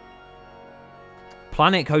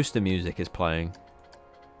 Planet Coaster music is playing.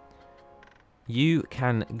 You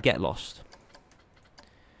can get lost.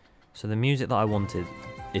 So the music that I wanted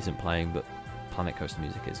isn't playing, but Planet Coaster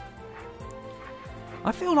music is.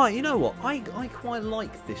 I feel like, you know what, I quite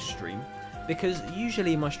like this stream, because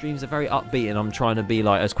usually my streams are very upbeat and I'm trying to be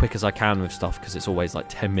like as quick as I can with stuff, because it's always like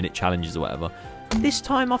 10-minute challenges or whatever. This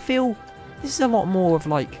time I feel this is a lot more of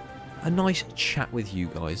like a nice chat with you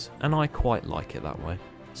guys, and I quite like it that way.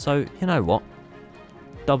 So, you know what?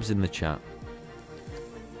 Dubs in the chat.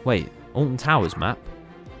 Wait, Alton Towers map?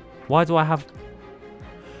 Why do I have...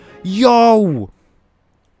 Yo!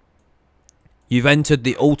 You've entered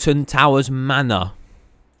the Alton Towers Manor.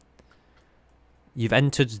 You've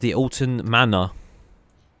entered the Alton Manor.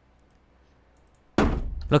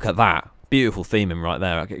 Look at that. Beautiful theming right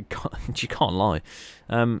there. You can't lie.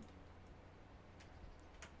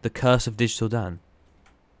 The Curse of DigitalDan.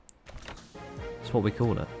 That's what we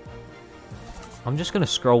call it. I'm just going to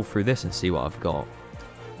scroll through this and see what I've got.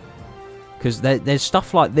 Because there's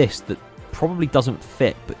stuff like this that probably doesn't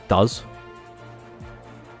fit, but does.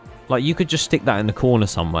 Like, you could just stick that in the corner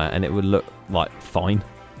somewhere and it would look, like, fine.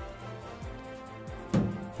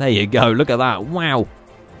 There you go. Look at that. Wow.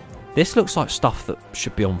 This looks like stuff that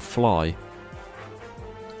should be on Fly.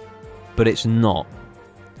 But it's not.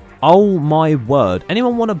 Oh my word.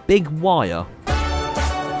 Anyone want a big wire?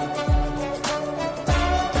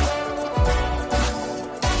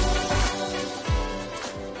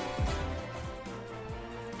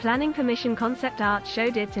 Planning permission concept art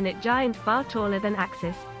showed it and it giant far taller than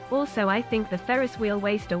Axis. Also, I think the Ferris wheel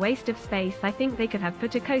waste a waste of space. I think they could have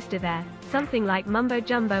put a coaster there. Something like Mumbo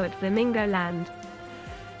Jumbo at Flamingo Land.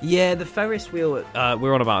 Yeah, the Ferris wheel...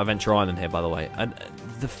 we're on about Adventure Island here, by the way. And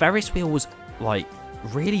the Ferris wheel was, like,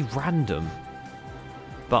 really random.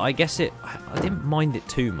 But I guess I didn't mind it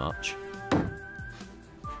too much.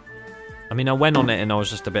 I mean, I went on it and I was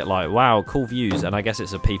just a bit like, wow, cool views. And I guess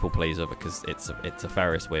it's a people pleaser because it's a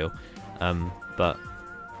Ferris wheel. But...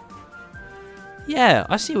 yeah,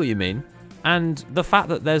 I see what you mean. And the fact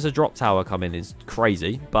that there's a drop tower coming is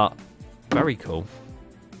crazy, but very cool.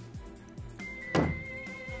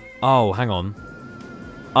 Oh, hang on.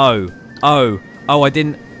 Oh, I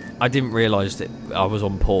didn't realise that I was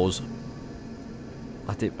on pause.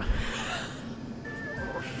 I did.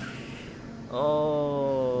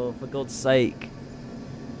 Oh, for God's sake.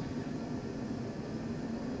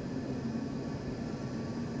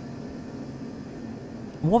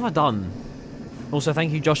 What have I done? Also,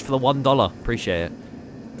 thank you, Josh, for the $1. Appreciate it.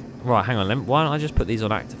 Right, hang on. Why don't I just put these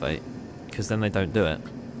on activate? Because then they don't do it.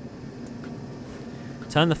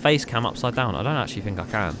 Turn the face cam upside down. I don't actually think I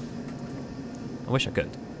can. I wish I could.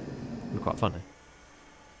 It'd be quite funny.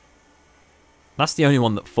 That's the only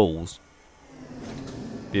one that falls.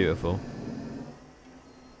 Beautiful.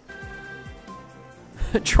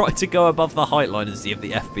 Try to go above the height line and see if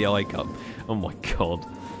the FBI come. Oh my god.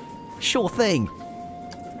 Sure thing.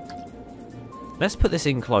 Let's put this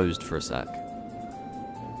in closed for a sec.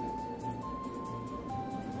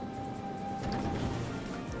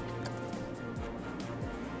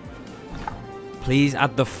 Please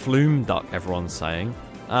add the flume duck, everyone's saying.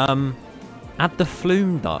 Add the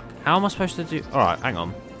flume duck. How am I supposed to do... Alright, hang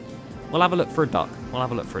on. We'll have a look for a duck. We'll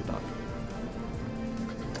have a look for a duck.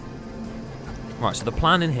 Right, so the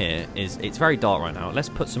plan in here is... It's very dark right now. Let's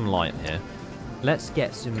put some light in here. Let's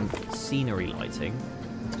get some scenery lighting.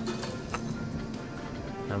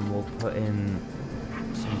 And we'll put in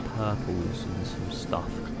some purples and some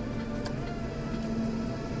stuff.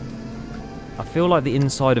 I feel like the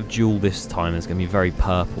inside of Duel this time is going to be very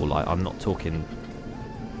purple. Like, I'm not talking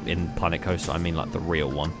in Planet Coaster, I mean like the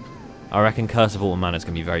real one. I reckon Curse of Alton Manor is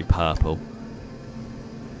going to be very purple.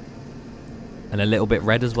 And a little bit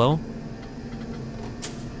red as well.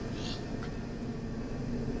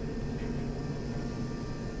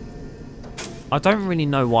 I don't really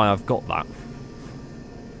know why I've got that.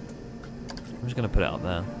 I'm just going to put it up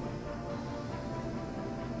there.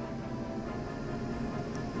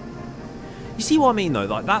 You see what I mean though?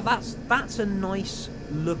 Like that's a nice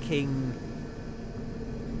looking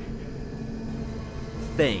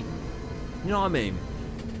thing. You know what I mean?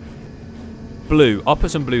 Blue. I'll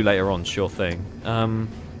put some blue later on, sure thing.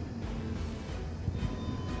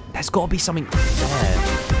 There's got to be something there.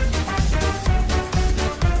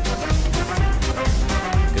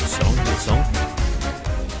 Good song, good song.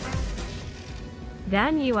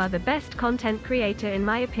 Dan, you are the best content creator in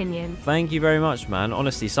my opinion. Thank you very much, man.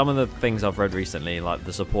 Honestly, some of the things I've read recently, like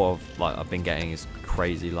the support I've been getting is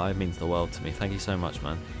crazy. Like, it means the world to me. Thank you so much,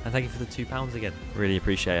 man. And thank you for the £2 again. Really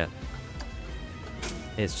appreciate it.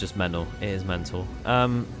 It's just mental. It is mental.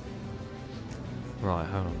 Right,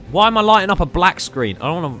 hold on. Why am I lighting up a black screen? I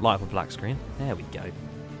don't want to light up a black screen. There we go.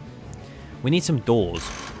 We need some doors.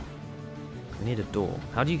 We need a door.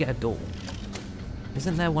 How do you get a door?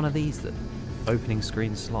 Isn't there one of these that... Opening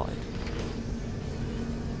screen slide.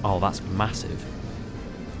 Oh, that's massive.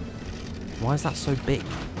 Why is that so big?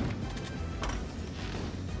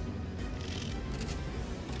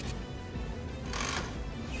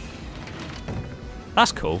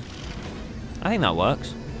 That's cool. I think that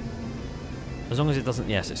works. As long as it doesn't...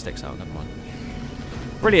 Yes, it sticks out. Never mind.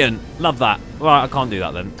 Brilliant. Love that. Right, I can't do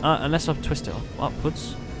that then. Unless I twist it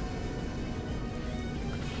upwards.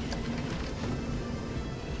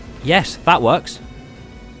 Yes, that works.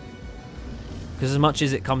 Because as much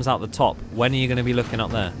as it comes out the top, when are you going to be looking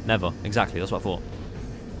up there? Never. Exactly, that's what I thought.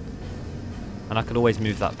 And I could always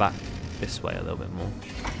move that back this way a little bit more.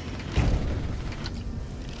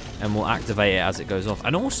 And we'll activate it as it goes off.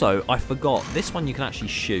 And also, I forgot, this one you can actually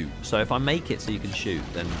shoot. So if I make it so you can shoot,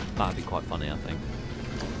 then that'd be quite funny, I think.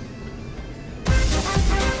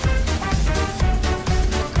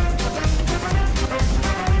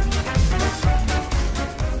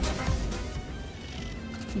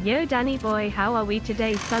 Yo Danny boy, how are we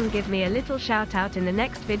today son? Give me a little shout out in the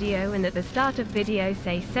next video, and at the start of video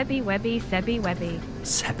say Sebi Webby, Sebi Webby.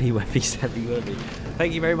 Sebi Webby, Sebi Webby.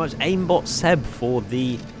 Thank you very much Aimbot Seb for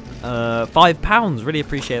the £5. Really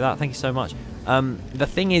appreciate that. Thank you so much. The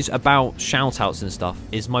thing is about shout outs and stuff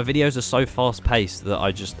is my videos are so fast paced that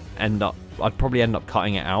I'd probably end up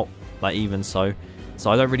cutting it out, like even so. So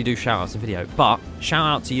I don't really do shout-outs in video. But,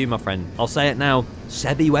 shout-out to you, my friend. I'll say it now.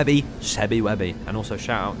 Sebi Webby, Sebi Webby. And also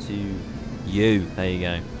shout-out to you. There you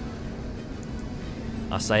go.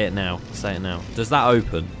 I'll say it now. I'll say it now. Does that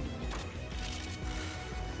open?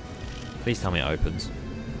 Please tell me it opens.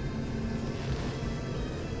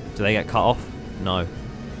 Do they get cut off? No.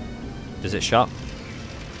 Does it shut?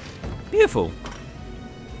 Beautiful.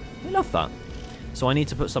 I love that. So I need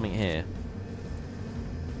to put something here.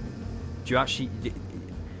 Do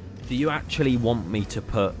you actually want me to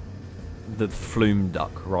put the flume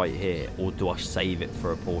duck right here, or do I save it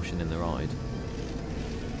for a portion in the ride?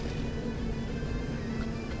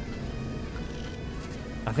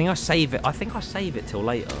 I think I save it. I think I save it till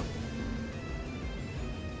later.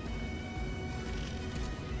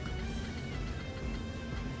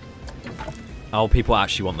 Oh, people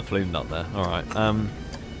actually want the flume duck there. All right.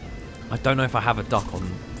 I don't know if I have a duck on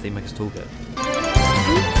Theme Maker's Toolkit.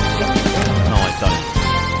 No, I don't.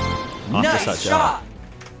 Nice shot!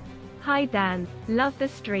 Hi Dan, love the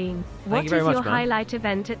stream. What is your highlight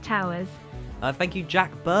event at Towers? Thank you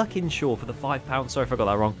Jack Birkinshaw for the £5. Sorry if I got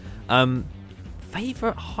that wrong.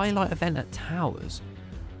 Favourite highlight event at Towers?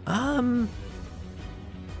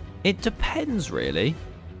 It depends really.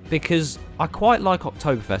 Because I quite like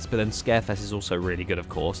Oktoberfest, but then Scarefest is also really good, of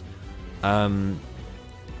course. And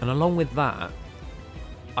along with that,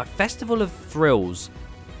 Festival of Thrills,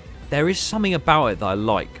 there is something about it that I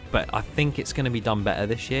like, but I think it's going to be done better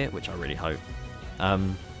this year, which I really hope.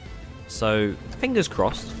 So, fingers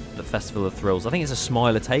crossed, the Festival of Thrills. I think it's a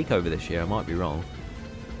Smiler takeover this year, I might be wrong.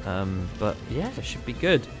 But yeah, it should be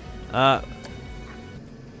good.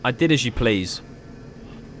 I did as you please.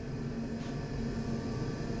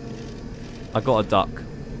 I got a duck.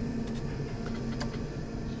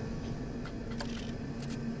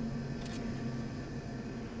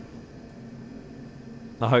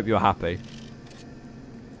 I hope you're happy.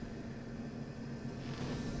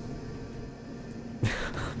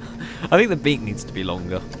 I think the beak needs to be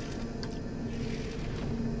longer.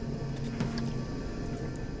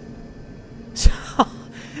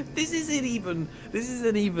 This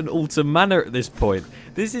isn't even Alton Manor at this point.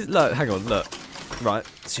 This is, look, hang on, look. Right,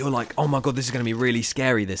 so you're like, oh my god, this is going to be really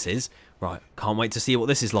scary, this is. Right, can't wait to see what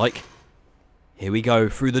this is like. Here we go,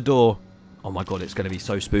 through the door. Oh my god, it's going to be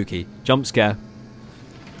so spooky. Jump scare.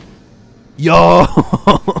 Yo!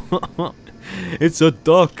 It's a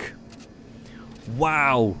duck.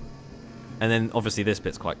 Wow. And then, obviously, this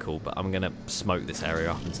bit's quite cool, but I'm going to smoke this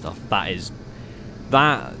area up and stuff.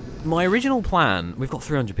 My original plan... We've got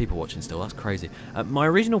 300 people watching still, that's crazy. My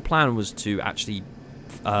original plan was to actually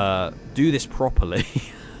do this properly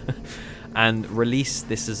and release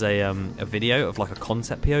this as a video of like a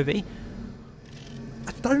concept POV.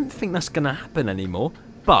 I don't think that's going to happen anymore,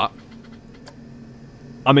 but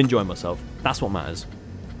I'm enjoying myself. That's what matters.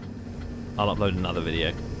 I'll upload another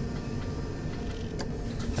video.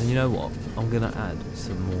 And you know what? I'm going to add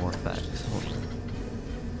some more effects.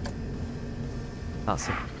 That's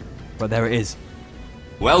it. But there it is.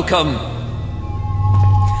 Welcome to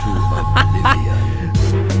Oblivion.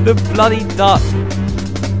 The bloody duck.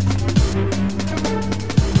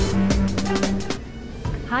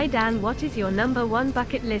 Hi Dan, what is your #1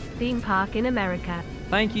 bucket list theme park in America?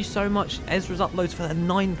 Thank you so much, Ezra's uploads, for the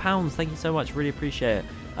 £9. Thank you so much, really appreciate it.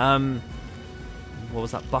 What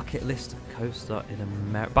was that? Bucket list coaster in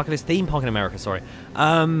America? Bucket list theme park in America, sorry.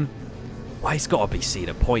 Well, it's got to be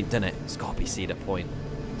Cedar Point, doesn't it? It's got to be Cedar Point.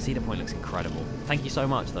 Cedar Point looks incredible. Thank you so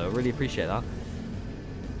much, though. I really appreciate that.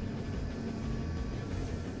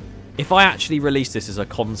 If I actually release this as a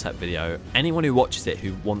concept video, anyone who watches it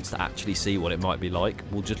who wants to actually see what it might be like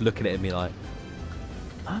will just look at it and be like,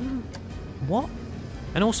 what?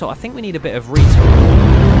 And also, I think we need a bit of retail.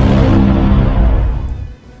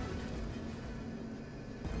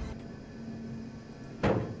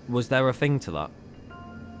 Was there a thing to that?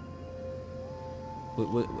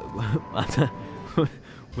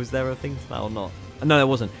 Was there a thing to that or not? No, there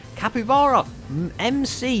wasn't. Capybara!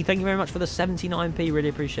 MC, thank you very much for the 79p. Really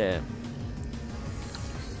appreciate it.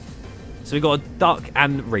 So we got a duck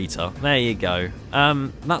and Rita. There you go.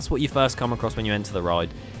 That's what you first come across when you enter the ride.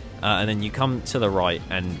 And then you come to the right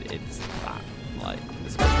and it's that. Like,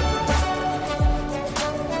 this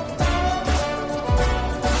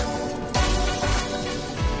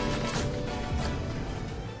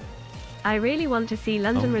I really want to see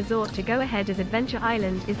London Resort to go ahead, as Adventure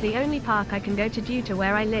Island is the only park I can go to due to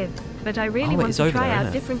where I live, but I really want to try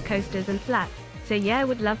out different coasters and flats, so yeah,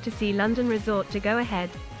 would love to see London Resort to go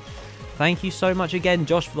ahead. Thank you so much again,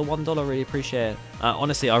 Josh, for the $1. Really appreciate it.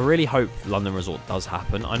 Honestly, I really hope London Resort does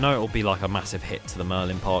happen. I know it'll be like a massive hit to the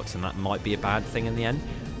Merlin parks, and that might be a bad thing in the end,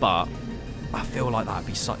 but I feel like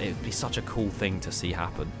it'd be such a cool thing to see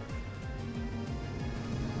happen.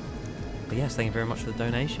 But yes, thank you very much for the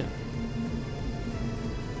donation.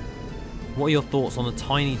 What are your thoughts on the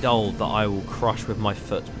tiny doll that I will crush with my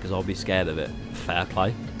foot because I'll be scared of it? Fair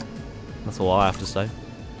play. That's all I have to say.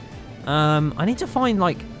 I need to find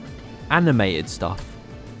like animated stuff.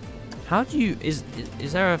 How do you... Is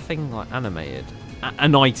there a thing like animated?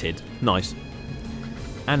 Animated. Nice.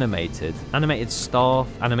 Animated. Animated staff.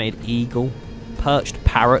 Animated eagle. Perched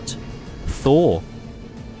parrot. Thor.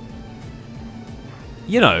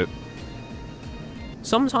 You know,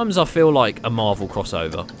 sometimes I feel like a Marvel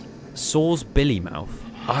crossover. Saw's Billy Mouth.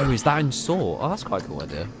 Oh, is that in Saw? Oh, that's quite a cool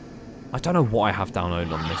idea. I don't know what I have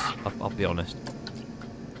downloaded on this. I'll be honest.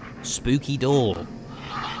 Spooky door.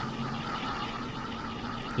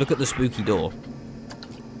 Look at the spooky door.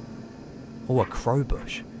 Oh, a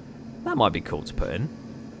crowbush. That might be cool to put in.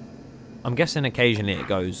 I'm guessing occasionally it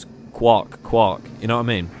goes quark, quark. You know what I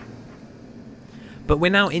mean? But we're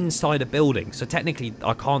now inside a building, so technically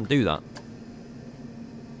I can't do that.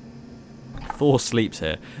 Thor sleeps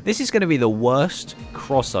here. This is going to be the worst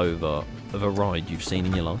crossover of a ride you've seen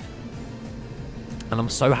in your life. And I'm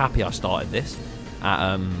so happy I started this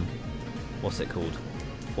at, what's it called?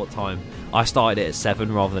 What time? I started it at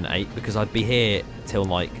 7 rather than 8 because I'd be here till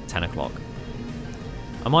like 10 o'clock.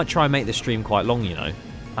 I might try and make this stream quite long, you know.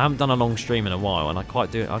 I haven't done a long stream in a while, and I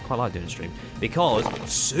quite like doing stream because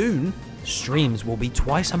soon streams will be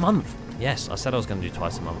twice a month. Yes, I said I was going to do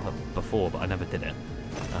twice a month before, but I never did it.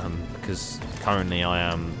 Because currently I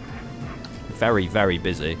am very, very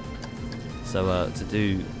busy. So to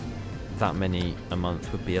do that many a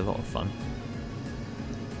month would be a lot of fun.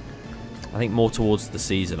 I think more towards the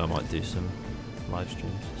season I might do some live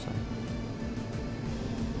streams. So.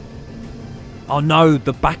 Oh no,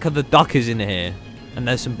 the back of the duck is in here. And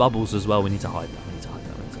there's some bubbles as well. We need to hide that.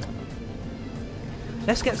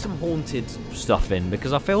 Let's get some haunted stuff in,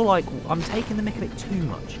 because I feel like I'm taking the mick of it too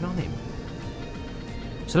much, you know what I mean?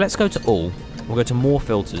 So let's go to all. We'll go to more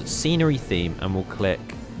filters, scenery theme, and we'll click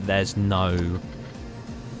there's no...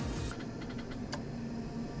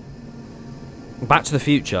 Back to the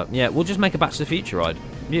Future. Yeah, we'll just make a Back to the Future ride.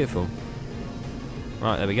 Beautiful.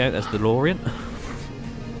 Right, there we go. There's DeLorean.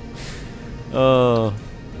 Oh,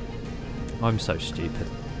 I'm so stupid.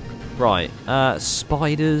 Right,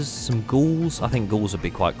 spiders, some ghouls. I think ghouls would be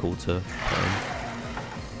quite cool to...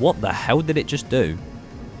 What the hell did it just do?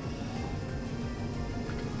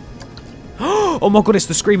 Oh my god, it's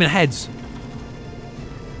the screaming heads.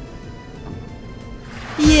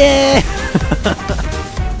 Yeah!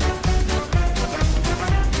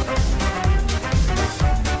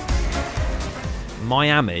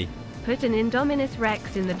 Miami. Put an Indominus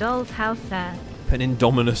Rex in the doll's house, sir. Put an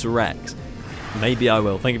Indominus Rex. Maybe I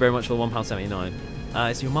will. Thank you very much for the £1.79.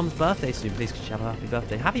 It's your mum's birthday soon. Please could you have a happy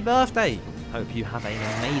birthday. Happy birthday! Hope you have an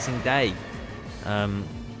amazing day.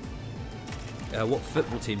 What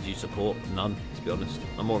football team do you support? None, to be honest.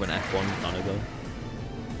 I'm more of an F1 kind of guy.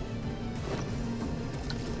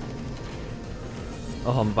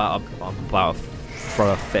 Oh, I'm about to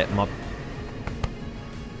throw a fit.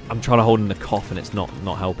 I'm trying to hold in the cough and it's not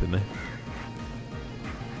helping me.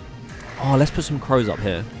 Oh, let's put some crows up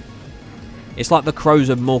here. It's like the crows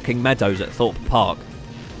of Morking Meadows at Thorpe Park.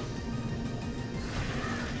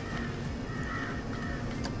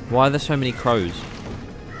 Why are there so many crows?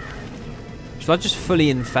 Should I just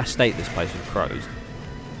fully infestate this place with crows?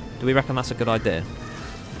 Do we reckon that's a good idea?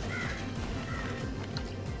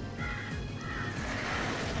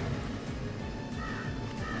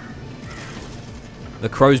 The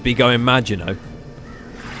crows be going mad, you know.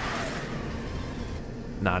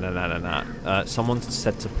 Nah. Someone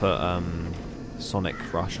said to put Sonic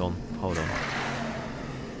Rush on. Hold on.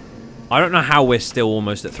 I don't know how we're still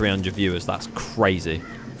almost at 300 viewers. That's crazy.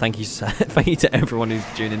 Thank you to everyone who's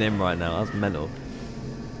tuning in right now. That's mental.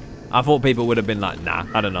 I thought people would have been like, nah,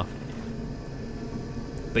 I don't know.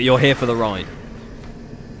 But you're here for the ride.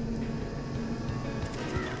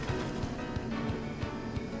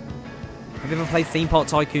 Have you ever played Theme Park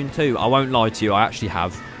Tycoon 2? I won't lie to you, I actually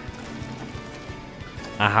have.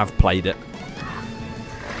 I have played it.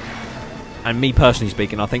 And me personally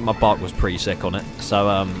speaking, I think my bark was pretty sick on it. So,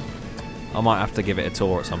 I might have to give it a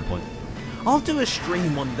tour at some point. I'll do a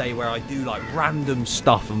stream one day where I do, like, random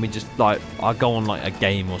stuff and we just, like, I go on, like, a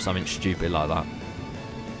game or something stupid like that.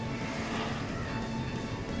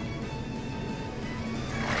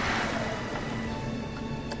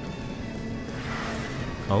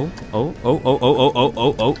 Oh.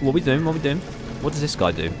 What are we doing? What does this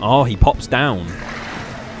guy do? Oh, he pops down.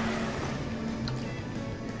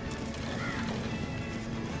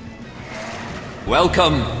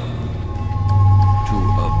 Welcome to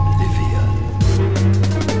Oblivion.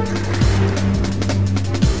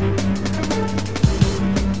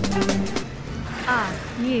 Are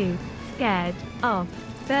you scared of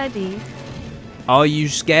birdies? Are you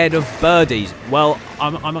scared of birdies? Well,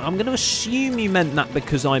 I'm going to assume you meant that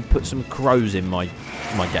because I put some crows in my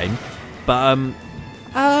game. But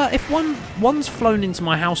if one's flown into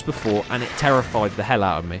my house before and it terrified the hell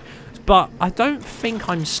out of me. But I don't think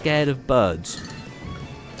I'm scared of birds.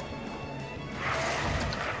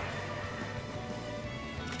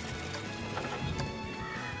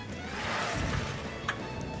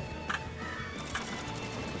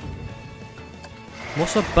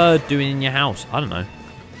 What's a bird doing in your house? I don't know.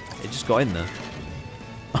 It just got in there.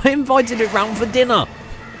 I invited it round for dinner.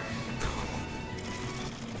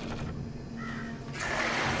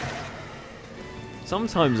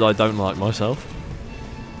 Sometimes I don't like myself.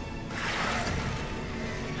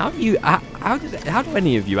 How do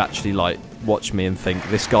any of you actually like watch me and think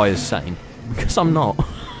this guy is sane? Because I'm not.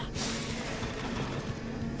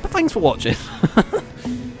 But thanks for watching.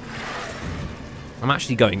 I'm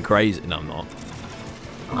actually going crazy. No, I'm not.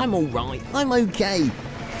 I'm alright. I'm okay.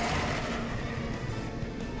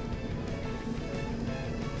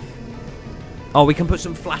 Oh, we can put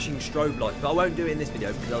some flashing strobe lights, but I won't do it in this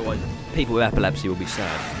video because otherwise people with epilepsy will be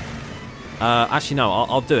sad. Actually, no,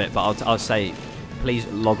 I'll do it, but I'll say, please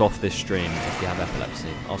log off this stream if you have epilepsy.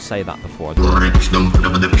 I'll say that before I do it.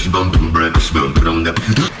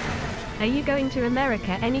 Are you going to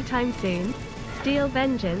America anytime soon? Steel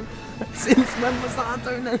Vengeance? Since when was that a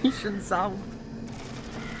donation, Sal?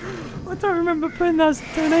 I don't remember putting that as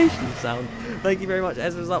a donation sound. Thank you very much,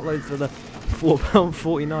 Ezra's Uploads, for the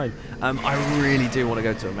 £4.49. I really do want to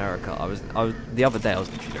go to America. I was the other day I was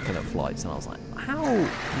actually looking at flights and I was like, how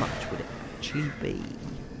much would it actually be?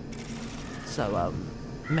 So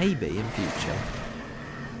maybe in future.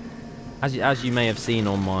 As you may have seen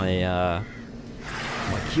on my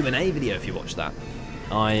my Q&A video, if you watched that,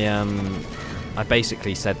 I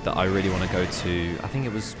basically said that I really want to go to, I think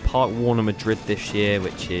it was Park Warner Madrid this year,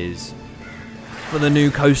 which is for the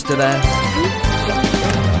new coaster there.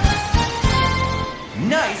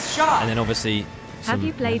 Nice shot! And then obviously... Have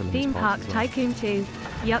you played Theme Park Tycoon 2?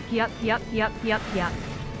 Yup, yup, yup, yup, yup, yup.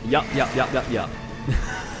 Yup, yup, yup, yup, yup.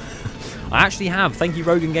 I actually have. Thank you,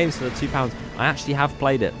 Rogan Games, for the £2. I actually have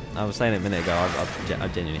played it. I was saying it a minute ago. I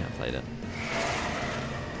genuinely have played it.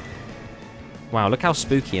 Wow, look how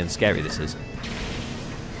spooky and scary this is.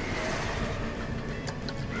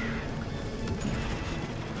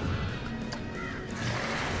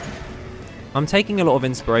 I'm taking a lot of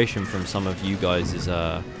inspiration from some of you guys'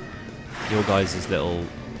 your guys' little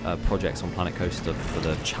projects on Planet Coaster for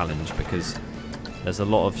the challenge, because there's a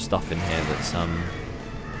lot of stuff in here that's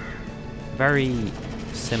very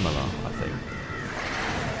similar, I think.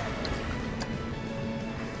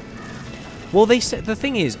 Well, they said the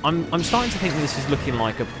thing is, I'm starting to think this is looking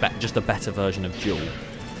like just a better version of Duel,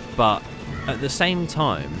 but at the same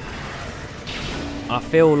time, I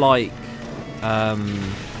feel like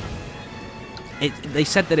they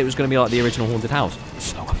said that it was going to be like the original Haunted House,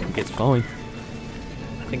 so I think it's fine.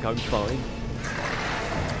 I think I'm fine.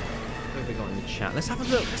 What have we got in the chat? Let's have a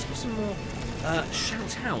look. Let's get some more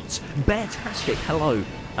shout-outs. Beartastic, hello.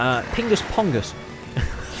 Pingus Pongus.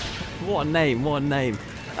 What a name, what a name.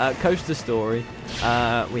 Coaster Story.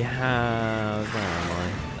 We have... Where am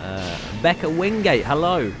I? Becca Wingate,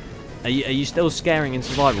 hello. Are you still scaring in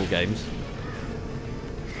survival games?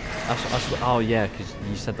 Oh, yeah, because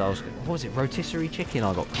you said that I was... What was it? Rotisserie Chicken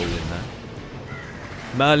I got called in there.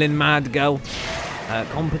 Merlin Mad Girl.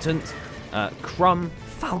 Competent. Crumb.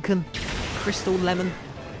 Falcon. Crystal Lemon.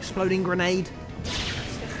 Exploding Grenade.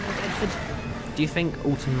 Do you think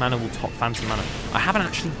Alton Manor will top Phantom Manor? I haven't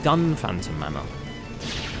actually done Phantom Manor,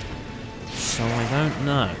 so I don't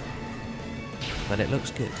know. But it looks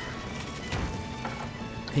good.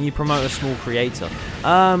 Can you promote a small creator?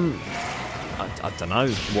 I don't know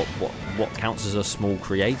what counts as a small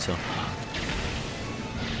creator.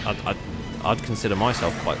 I'd consider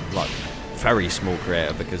myself quite like very small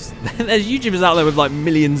creator, because there's YouTubers out there with like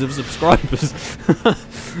millions of subscribers.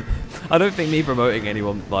 I don't think me promoting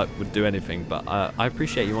anyone like would do anything, but I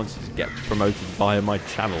appreciate you wanting to get promoted via my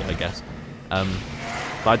channel, I guess.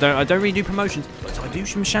 But I don't really do promotions, but I do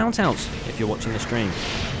some shout outs if you're watching the stream.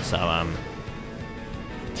 So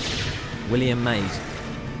William Mays,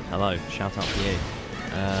 hello, shout out to you.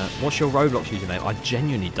 What's your Roblox username? I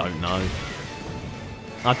genuinely don't know.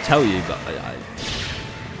 I'd tell you, but I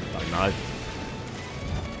don't know.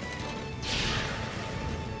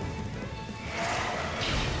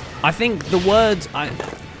 I think the words I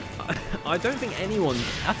don't think anyone.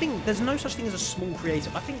 I think there's no such thing as a small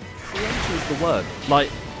creator. I think creator is the word.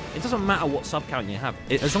 Like, it doesn't matter what sub count you have.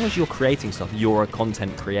 As long as you're creating stuff, you're a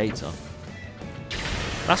content creator.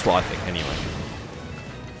 That's what I think, anyway.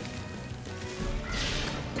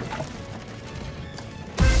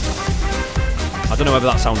 I don't know whether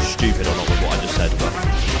that sounds stupid or not with what I just said, but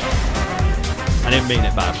I didn't mean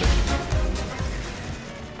it badly.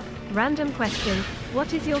 Random question.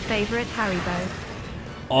 What is your favourite Haribo?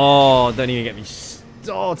 Oh, don't even get me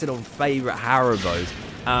started on favourite Haribos.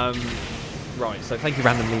 Right, so thank you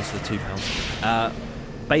Random Leads for the £2.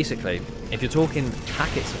 Basically, if you're talking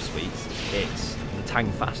packets of sweets, it's the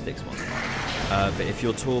Tangfastics one. But if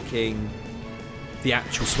you're talking the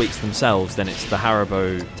actual sweets themselves, then it's the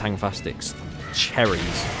Haribo Tangfastics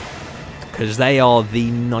cherries, because they are the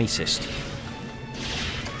nicest.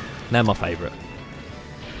 They're my favourite.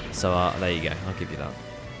 So there you go, I'll give you that.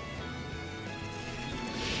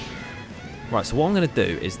 Right, so what I'm going to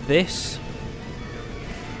do is this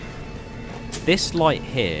light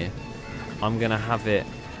here, I'm going to have it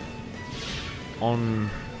on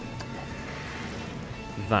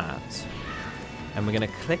that, and we're going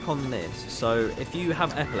to click on this. So if you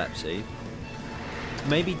have epilepsy,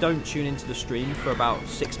 maybe don't tune into the stream for about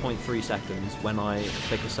 6.3 seconds when I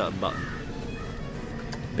click a certain button,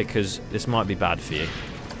 because this might be bad for you.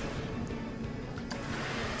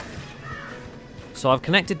 So I've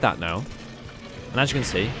connected that now, and as you can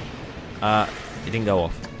see, it didn't go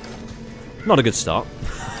off. Not a good start.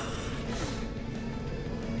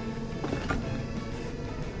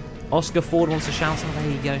 Oscar Ford wants a shout out.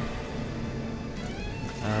 There you go.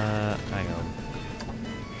 Hang on.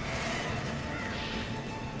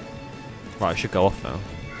 Right, it should go off now.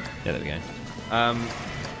 Yeah, there we go.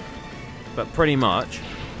 But pretty much,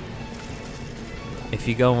 if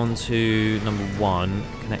you go on to number 1,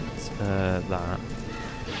 connect that.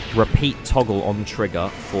 Repeat toggle on trigger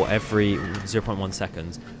for every 0.1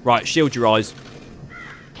 seconds. Right, shield your eyes.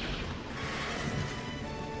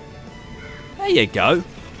 There you go.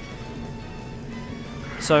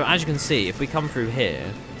 So as you can see, if we come through here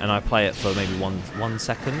and I play it for maybe one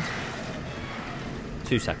second,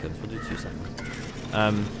 2 seconds. We'll do 2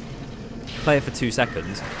 seconds. Play it for 2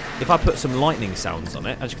 seconds. If I put some lightning sounds on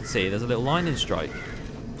it, as you can see, there's a little lightning strike.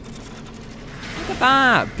 Look at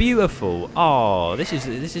that, beautiful. Oh, this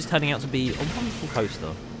is turning out to be a wonderful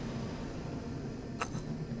coaster.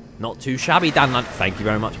 Not too shabby, Dan. Thank you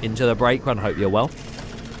very much. Into the break run. Hope you're well.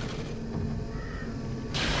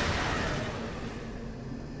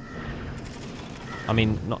 I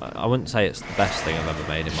mean, I wouldn't say it's the best thing I've ever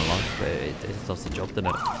made in my life, but it does the job, doesn't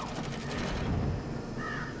it?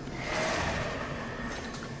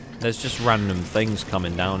 There's just random things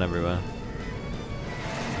coming down everywhere.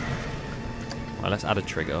 Right, let's add a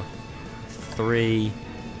trigger. 3.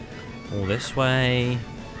 All this way.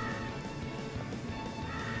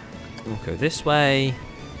 We'll go this way.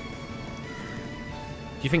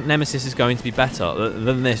 Do you think Nemesis is going to be better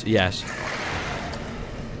than this? Yes.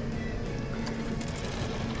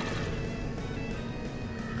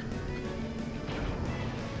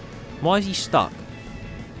 Why is he stuck?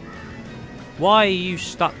 Why are you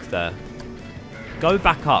stuck there? Go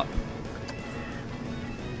back up.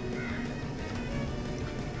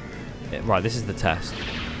 Right, this is the test.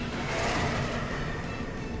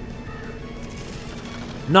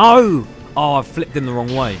 No! Oh, I've flipped him the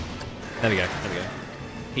wrong way. There we go, there we go.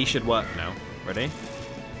 He should work now. Ready?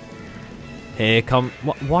 Here come...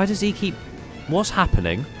 Why does he keep... What's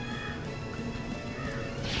happening?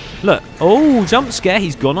 Look. Oh, jump scare.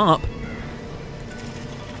 He's gone up.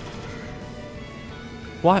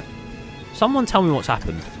 What? Someone tell me what's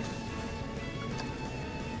happened.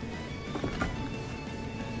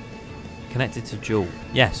 Connected to Duel.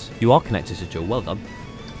 Yes, you are connected to Duel. Well done.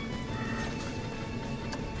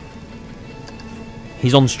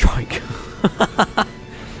 He's on strike.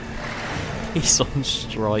 He's on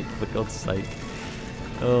strike, for God's sake.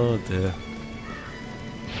 Oh dear.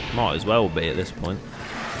 Might as well be at this point.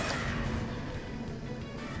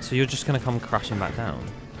 So you're just going to come crashing back down?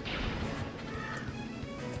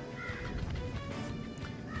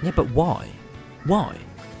 Yeah, but why? Why?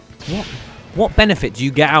 What benefit do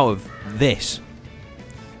you get out of this?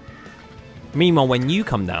 Meanwhile, when you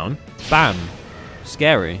come down, bam,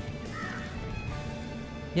 scary.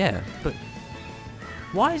 Yeah, but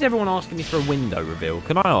why is everyone asking me for a window reveal?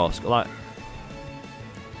 Can I ask, like,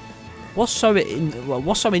 what's so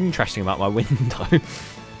interesting about my window?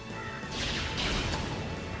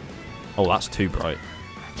 Oh, that's too bright.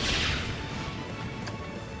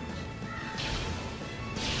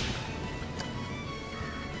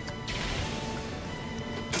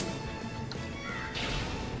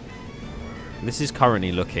 This is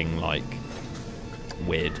currently looking like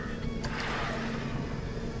weird.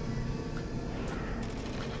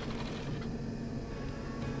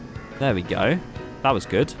 There we go. That was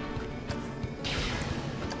good.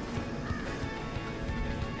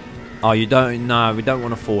 Oh, you don't... No, we don't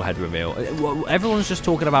want a forehead reveal. Everyone's just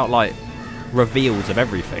talking about, like, reveals of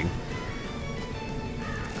everything.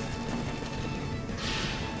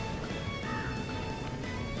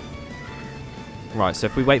 Right, so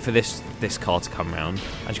if we wait for this car to come round,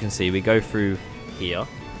 as you can see, we go through here.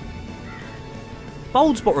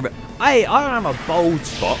 Bold spot reveal. Hey, I don't have a bold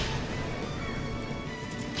spot.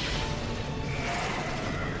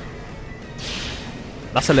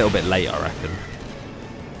 That's a little bit late, I reckon.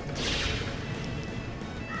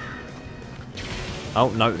 Oh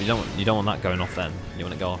no, you don't want that going off then. You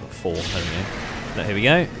want to go off at 4, don't you? No, here we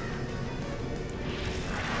go.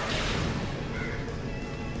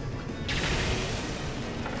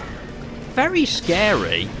 Very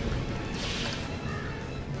scary.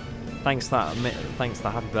 Thanks for that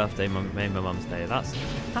happy birthday, made my mum's day.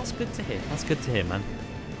 That's good to hear. That's good to hear, man.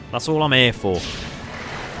 That's all I'm here for.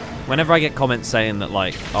 Whenever I get comments saying that,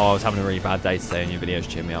 like, oh, I was having a really bad day today and your videos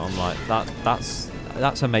cheer me up, I'm like, that's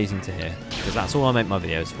amazing to hear, because that's all I make my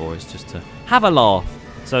videos for, is just to have a laugh.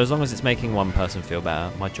 So as long as it's making one person feel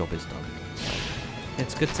better, my job is done. So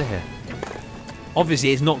it's good to hear.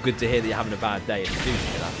 Obviously, it's not good to hear that you're having a bad day if you do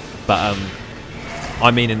hear that. But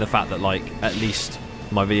I mean in the fact that, like, at least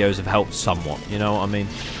my videos have helped somewhat. You know what I mean?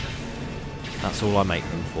 That's all I make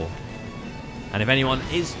them for. And if anyone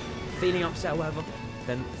is feeling upset or whatever,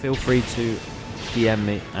 then feel free to DM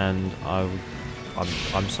me, and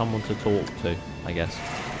I'm someone to talk to, I guess.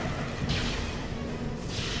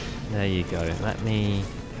 There you go. Let me...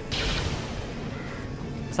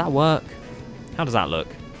 Does that work? How does that look?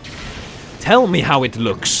 Tell me how it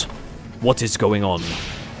looks. What is going on?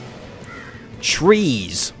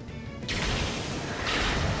 Trees.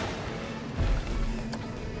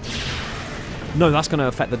 No, that's going to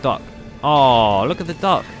affect the duck. Oh, look at the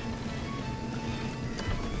duck.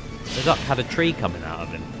 The duck had a tree coming out of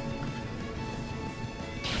him.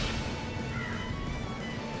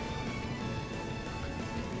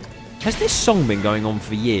 Has this song been going on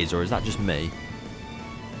for years, or is that just me?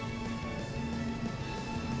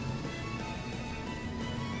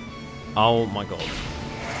 Oh my god.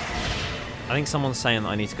 I think someone's saying that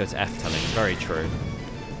I need to go to F-telling. Very true.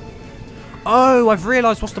 Oh, I've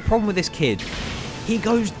realised what's the problem with this kid. He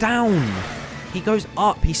goes down. He goes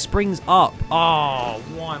up. He springs up. Oh,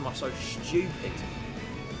 why am I so stupid?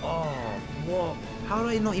 Oh, what? How did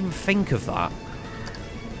I not even think of that?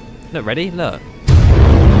 Look, ready? Look.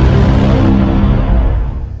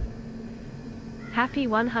 Happy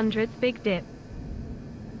 100th Big Dip.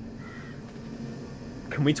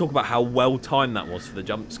 Can we talk about how well timed that was for the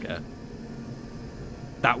jump scare?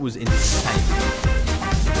 That was insane.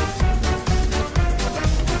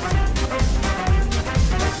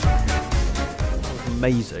 That was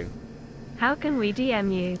amazing. How can we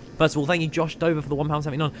DM you? First of all, thank you Josh Dover for the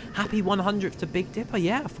 £1.79. Happy 100th to Big Dipper.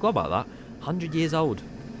 Yeah, I forgot about that. 100 years old.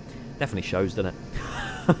 Definitely shows, doesn't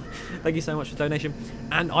it? Thank you so much for the donation.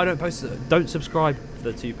 And I don't subscribe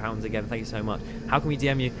for the £2 again. Thank you so much. How can we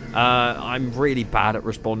DM you? I'm really bad at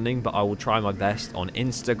responding, but I will try my best on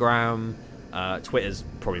Instagram. Twitter's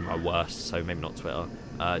probably my worst, so maybe not Twitter.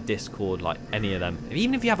 Discord, like any of them.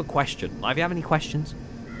 Even if you have a question, like if you have any questions,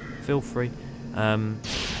 feel free. There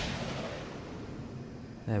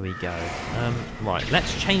we go. Right,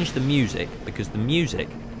 let's change the music, because the music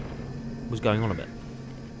was going on a bit.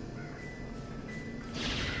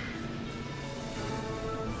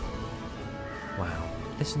 Wow,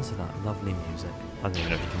 listen to that lovely music. I don't even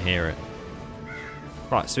know if you can hear it.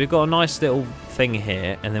 Right, so we've got a nice little thing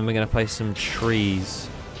here, and then we're going to place some trees.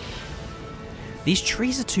 These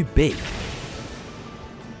trees are too big.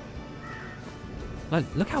 Like,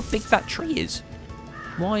 look how big that tree is.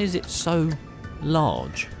 Why is it so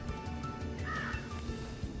large?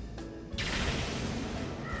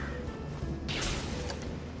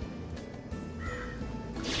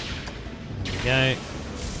 There we go.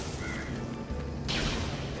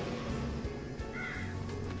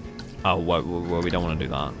 Oh, well, we don't want to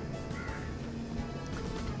do that.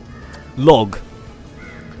 Log.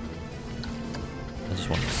 I just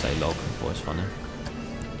wanted to say log. I thought it was funny.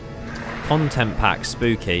 Content pack,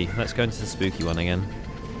 spooky. Let's go into the spooky one again.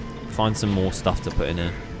 Find some more stuff to put in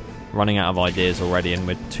here. Running out of ideas already, and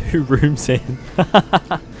we're 2 rooms in.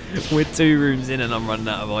 We're 2 rooms in, and I'm running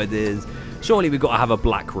out of ideas. Surely we've got to have a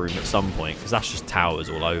black room at some point, because that's just towers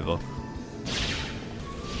all over.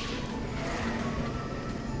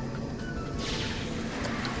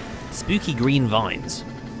 Spooky green vines.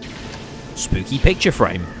 Spooky picture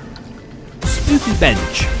frame. Spooky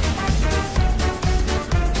bench.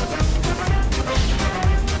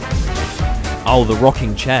 Oh, the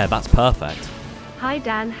rocking chair. That's perfect. Hi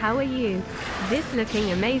Dan, how are you? This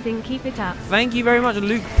looking amazing, keep it up. Thank you very much,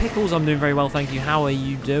 Luke Pickles. I'm doing very well, thank you. How are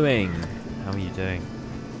you doing? How are you doing?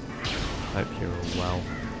 Hope you're all well.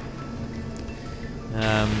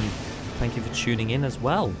 Thank you for tuning in as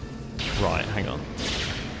well. Right, hang on.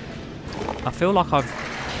 I feel like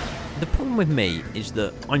the problem with me is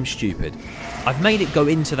that I'm stupid. I've made it go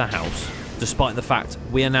into the house, despite the fact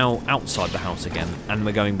we are now outside the house again, and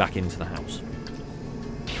we're going back into the house.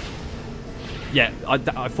 Yeah, I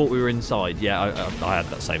thought we were inside. Yeah, I had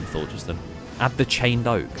that same thought just then. Add the chained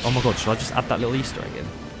oak. Oh my god, should I just add that little Easter egg in?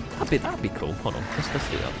 That'd be cool. Hold on, let's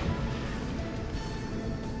do that.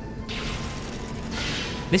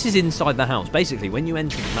 This is inside the house. Basically, when you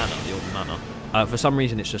enter the manor, the old manor, for some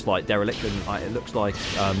reason it's just like derelict and it looks like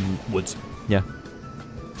woods. Yeah.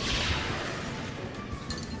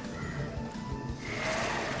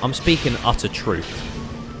 I'm speaking utter truth.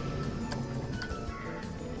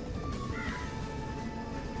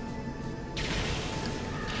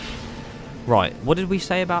 Right, what did we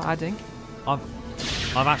say about adding? I've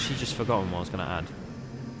actually just forgotten what I was going to add.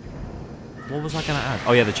 What was I going to add?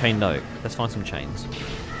 Oh yeah, the chained oak. Let's find some chains.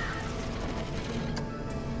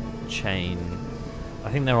 Chain. I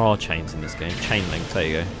think there are chains in this game. Chain link, there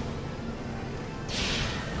you go.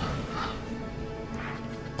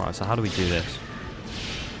 Right, so how do we do this?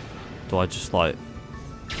 Do I just like...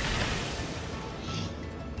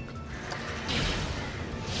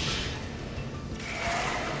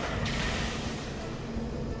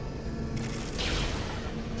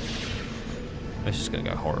 This is going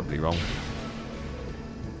to go horribly wrong.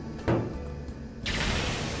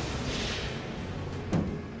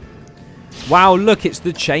 Wow, look, it's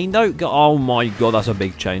the chain though. Oh my god, that's a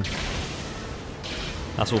big chain.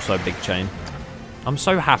 That's also a big chain. I'm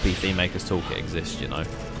so happy Theme Maker's Toolkit exists, you know.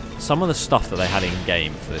 Some of the stuff that they had in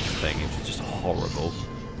game for this thing is just horrible.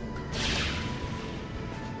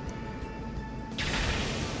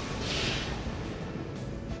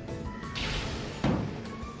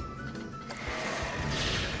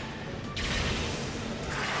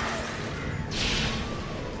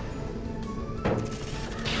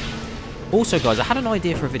 Also, guys, I had an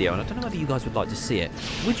idea for a video, and I don't know whether you guys would like to see it.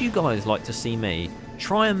 Would you guys like to see me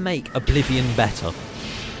try and make Oblivion better?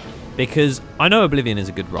 Because I know Oblivion is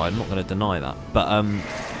a good ride, I'm not going to deny that, but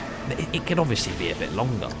it could obviously be a bit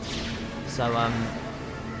longer. So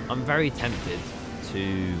I'm very tempted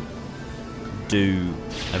to do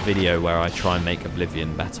a video where I try and make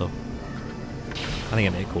Oblivion better. I think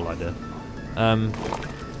it'd be a cool idea.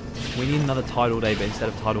 We need another Tidal Day, but instead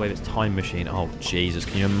of Tidal Wave, it's Time Machine. Oh, Jesus,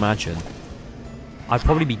 can you imagine? I'd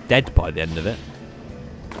probably be dead by the end of it.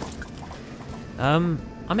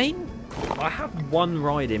 I mean, I have one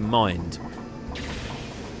ride in mind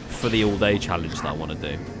for the all-day challenge that I want to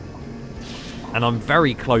do. And I'm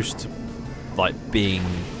very close to, like, being,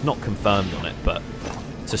 not confirmed on it, but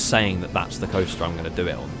to saying that that's the coaster I'm going to do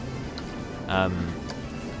it on.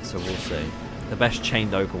 So we'll see. The best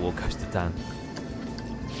chained ochre wall coaster, Dan.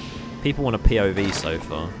 People want a POV so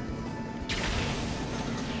far.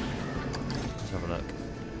 Let's have a look.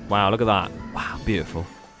 Wow, look at that. Wow, beautiful.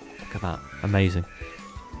 Look at that. Amazing.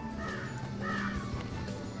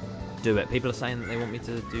 Do it. People are saying that they want me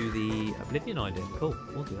to do the Oblivion idea. Cool.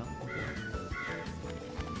 We'll do that.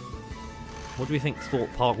 What do we think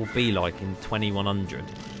Thorpe Park will be like in 2100?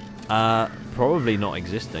 Probably not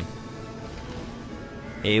existing.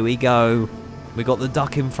 Here we go. We got the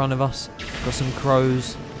duck in front of us. Got some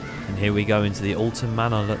crows. And here we go into the Alton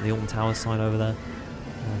Manor. Look, the Alton Towers sign over there.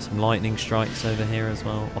 Some lightning strikes over here as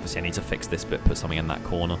well. Obviously, I need to fix this bit, put something in that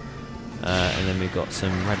corner. And then we've got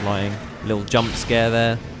some red lighting. Little jump scare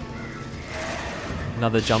there.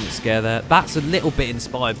 Another jump scare there. That's a little bit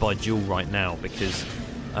inspired by Duel right now because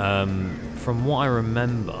from what I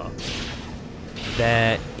remember,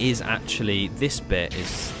 there is actually, this bit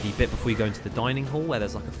is the bit before you go into the dining hall where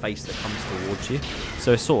there's like a face that comes towards you.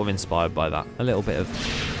 So it's sort of inspired by that. A little bit of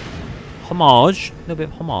homage. A little bit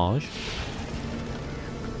of homage.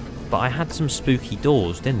 But I had some spooky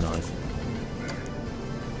doors, didn't I?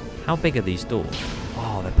 How big are these doors?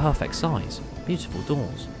 Oh, they're perfect size. Beautiful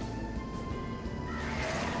doors.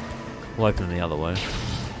 We'll open them the other way.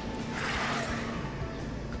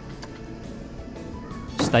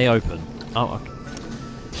 Stay open. Oh, okay.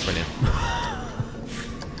 Brilliant.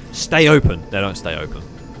 Stay open. They don't stay open.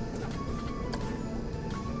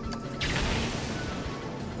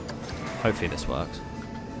 Hopefully this works.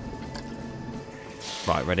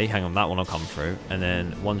 Right, ready? Hang on, that one will come through. And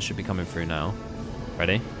then one should be coming through now.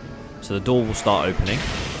 Ready? So the door will start opening.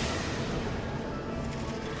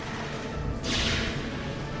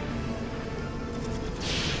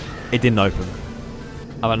 It didn't open.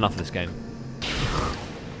 I've had enough of this game.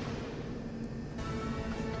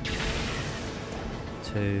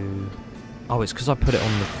 Two. Oh, it's because I put it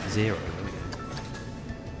on the 0.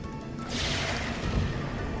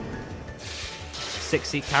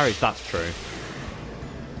 6-seat carriage, that's true.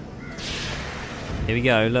 Here we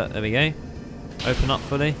go, look, there we go. Open up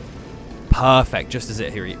fully. Perfect, just as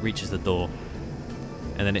it reaches the door.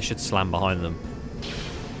 And then it should slam behind them.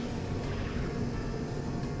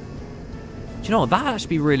 Do you know what, that'd actually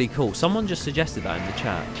be really cool. Someone just suggested that in the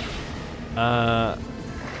chat. Are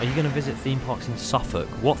you going to visit theme parks in Suffolk?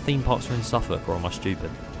 What theme parks are in Suffolk, or am I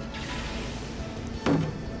stupid?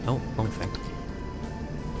 Oh, wrong thing.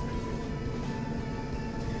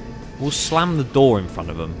 We'll slam the door in front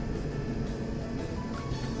of them.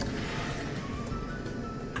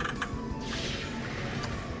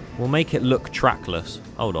 We'll make it look trackless.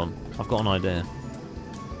 Hold on, I've got an idea.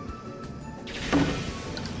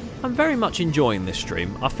 I'm very much enjoying this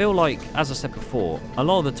stream. I feel like, as I said before, a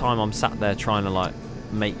lot of the time I'm sat there trying to like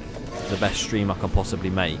make the best stream I can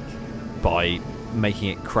possibly make by making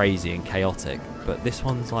it crazy and chaotic. But this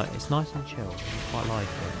one's like, it's nice and chill. I quite like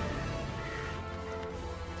it.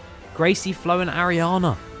 Gracie, Flo and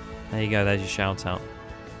Ariana. There you go, there's your shout out.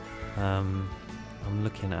 I'm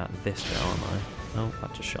looking at this bit, aren't I? Oh,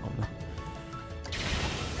 that just shut on me.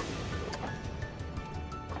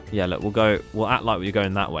 Yeah, look, we'll act like we're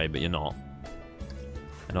going that way, but you're not.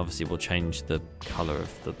 And obviously we'll change the colour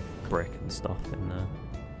of the brick and stuff in there.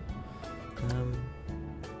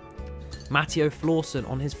 Matteo Flawson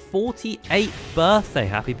on his 48th birthday.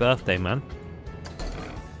 Happy birthday, man.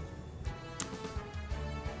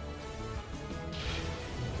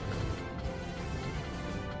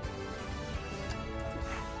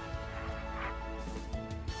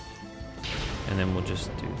 And then we'll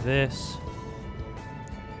just do this.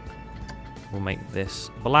 We'll make this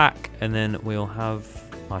black, and then we'll have...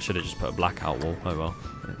 I should have just put a blackout wall. Oh well,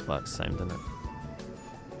 it works the same, doesn't it?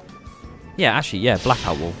 Yeah, actually, yeah,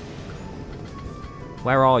 blackout wall.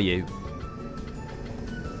 Where are you?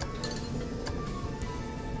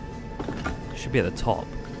 Should be at the top.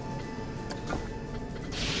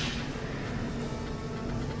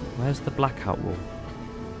 Where's the blackout wall?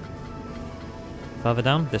 Further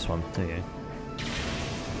down? This one. There you go.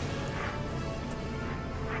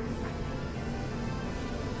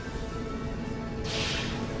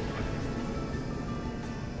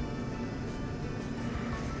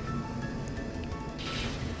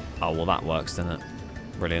 Oh, well, that works, doesn't it?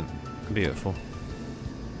 Brilliant. Beautiful.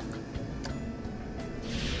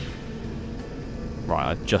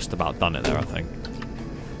 Right, I've just about done it there, I think.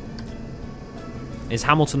 Is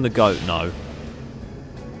Hamilton the GOAT? No.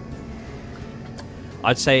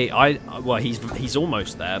 I'd say well, he's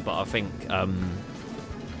almost there, but I think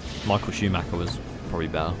Michael Schumacher was probably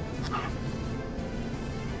better.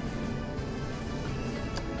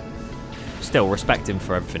 Still, respect him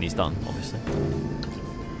for everything he's done, obviously.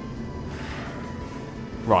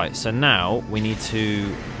 Right, so now we need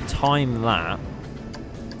to time that.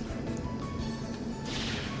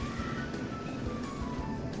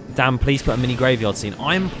 Dan, please put a mini graveyard scene.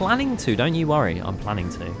 I'm planning to, don't you worry. I'm planning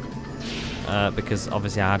to. Because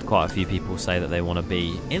obviously I had quite a few people say that they want to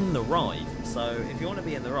be in the ride. So if you want to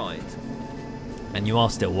be in the ride, and you are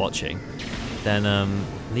still watching, then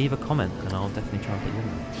leave a comment and I'll definitely try and put you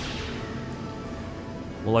in there.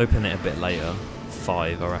 We'll open it a bit later.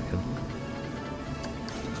 5, I reckon.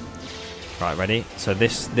 Right, ready? So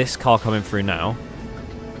this car coming through now.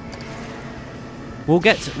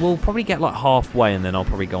 We'll probably get like halfway, and then I'll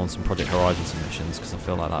probably go on some Project Horizon submissions because I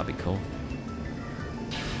feel like that'd be cool.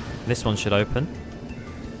 This one should open.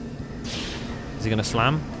 Is he gonna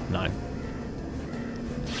slam? No.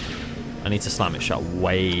 I need to slam it shut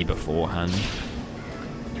way beforehand.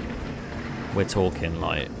 We're talking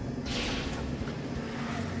like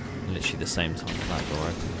literally the same time as that door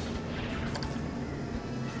opens.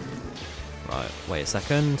 Right, wait a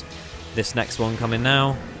second. This next one coming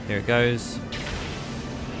now. Here it goes.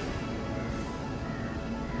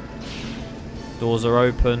 Doors are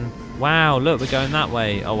open. Wow, look, we're going that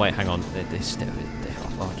way. Oh wait, hang on. I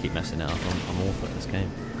keep messing up. I'm awful at this game.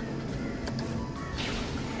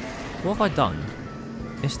 What have I done?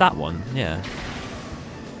 It's that one, yeah.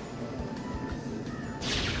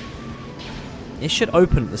 It should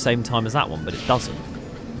open at the same time as that one, but it doesn't.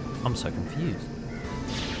 I'm so confused.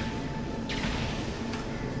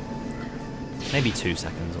 Maybe 2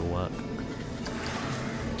 seconds will work.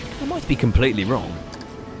 I might be completely wrong.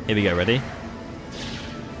 Here we go, ready?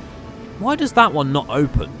 Why does that one not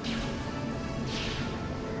open?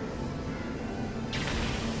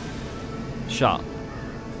 Shut.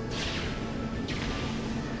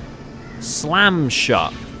 Slam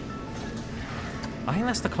shut. I think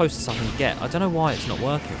that's the closest I can get. I don't know why it's not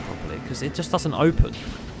working properly, because it just doesn't open.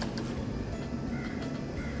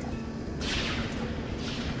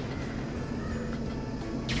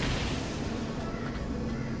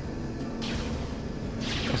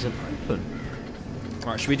 Doesn't open.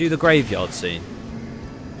 Right, should we do the graveyard scene?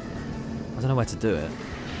 I don't know where to do it.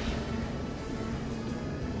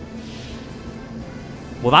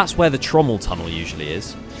 Well, that's where the trommel tunnel usually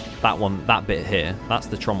is. That one, that bit here, that's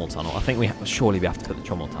the trommel tunnel. I think surely we have to put the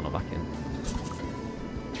trommel tunnel back in.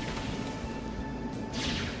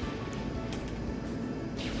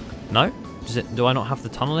 No? Do I not have the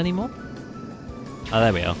tunnel anymore? Oh,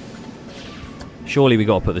 there we are. Surely we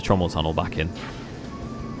got to put the trommel tunnel back in.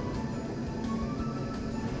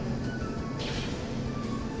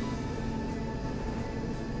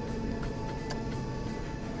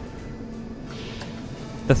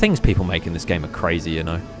 The things people make in this game are crazy, you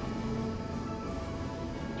know.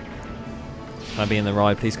 Can I be in the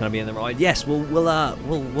ride? Please, can I be in the ride? Yes,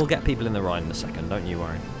 we'll get people in the ride in a second. Don't you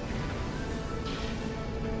worry.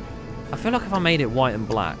 I feel like if I made it white and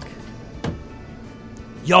black.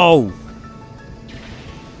 Yo!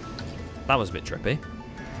 That was a bit trippy.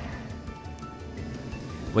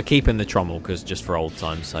 We're keeping the trommel because just for old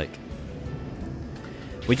time's sake.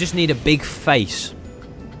 We just need a big face.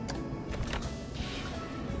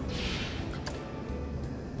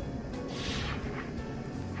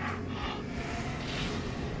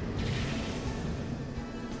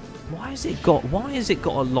 Why has it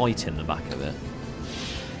got a light in the back of it?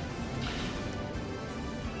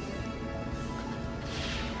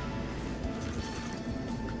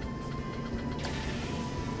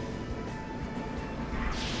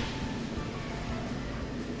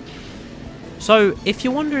 So, if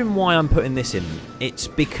you're wondering why I'm putting this in, it's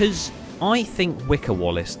because I think Wicker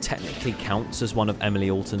Wallace technically counts as one of Emily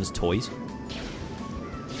Alton's toys.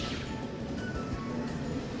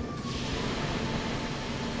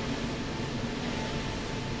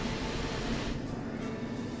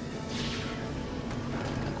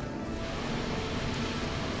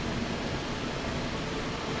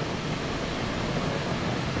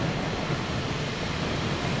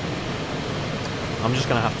 I'm just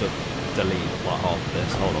going to have to delete like half of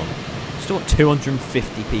this. Hold on. Still got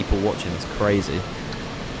 250 people watching. That's crazy.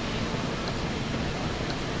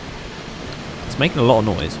 It's making a lot of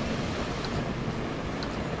noise.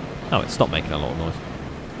 Oh, it stopped making a lot of noise.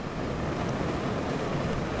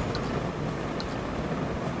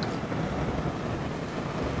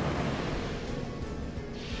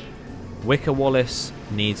 Wicker Wallace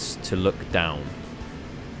needs to look down.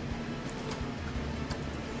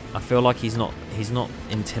 I feel like he's not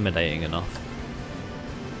intimidating enough.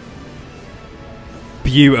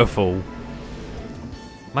 Beautiful.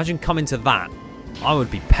 Imagine coming to that. I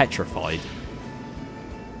would be petrified.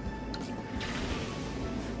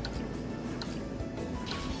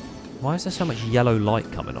 Why is there so much yellow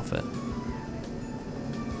light coming off it?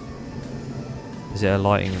 Is it a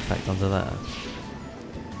lighting effect under there?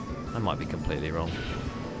 I might be completely wrong.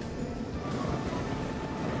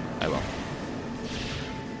 Oh well.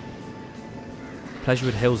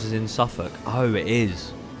 Pleasurewood Hills is in Suffolk. Oh, it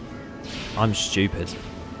is. I'm stupid.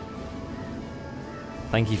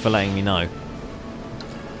 Thank you for letting me know.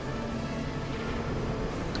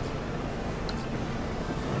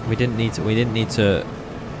 We didn't need to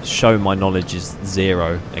show my knowledge is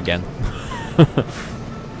 0 again.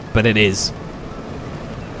 But it is.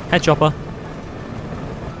 Head chopper.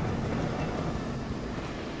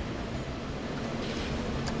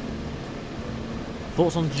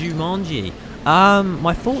 Thoughts on Jumanji?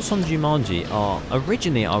 My thoughts on Jumanji are,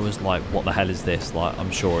 originally I was like, what the hell is this? Like,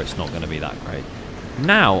 I'm sure it's not going to be that great.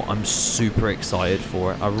 Now, I'm super excited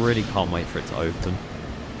for it. I really can't wait for it to open.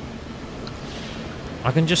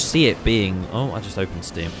 I can just see it being... Oh, I just opened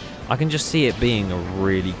Steam. I can just see it being a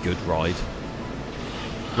really good ride.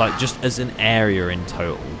 Like, just as an area in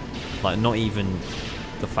total. Like, not even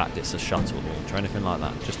the fact it's a shuttle launch or anything like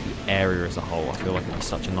that. Just the area as a whole. I feel like it'd be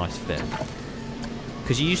such a nice fit.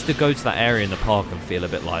 Because you used to go to that area in the park and feel a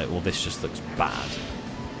bit like, well, this just looks bad.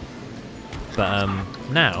 But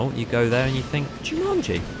now you go there and you think,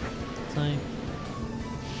 Jumanji. So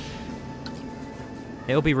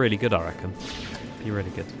it'll be really good, I reckon. Be really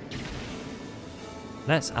good.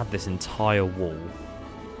 Let's add this entire wall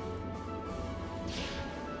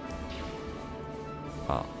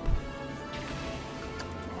up.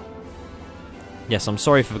 Yes, I'm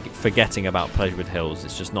sorry for forgetting about Pleasurewood Hills.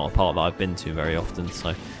 It's just not a part that I've been to very often.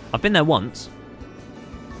 So I've been there once.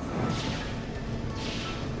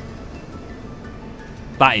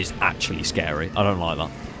 That is actually scary. I don't like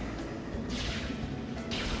that.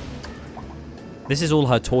 This is all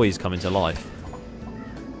her toys coming to life.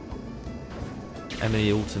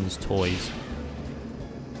 Emily Alton's toys.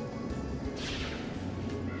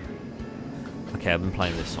 Okay, I've been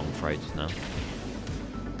playing this song for ages now.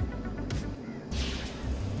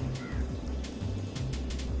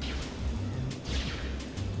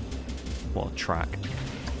 What a track.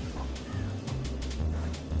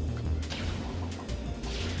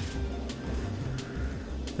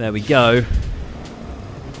 There we go.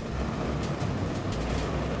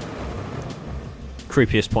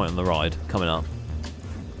 Creepiest point on the ride coming up.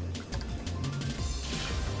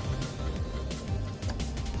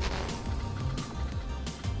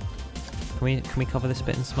 Can we cover this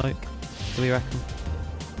bit in smoke? Do we reckon?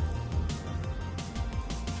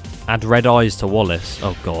 Add red eyes to Wallace.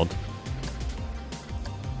 Oh god.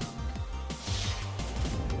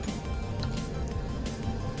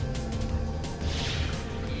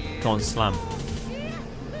 Go on, slam.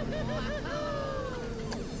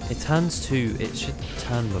 It turns to... It should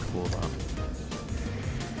turn before that.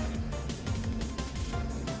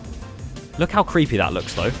 Look how creepy that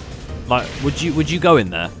looks, though. Like, would you go in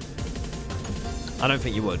there? I don't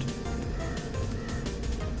think you would.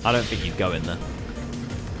 I don't think you'd go in there.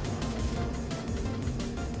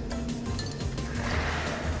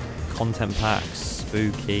 Content packs,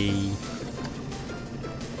 spooky.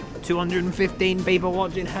 215 people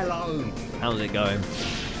watching. Hello. How's it going?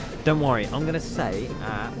 Don't worry. I'm gonna say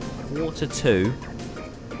at 1:45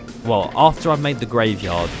 Well, after I've made the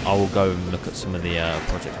graveyard, I will go and look at some of the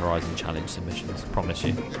Project Horizon Challenge submissions. I promise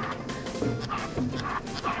you.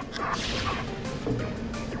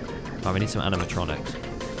 Right, we need some animatronics.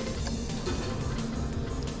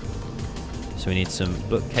 So we need some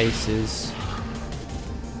bookcases.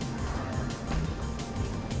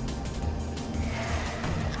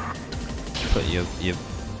 Put your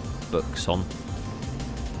books on.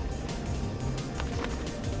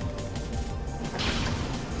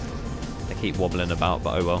 They keep wobbling about,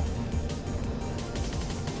 but oh well.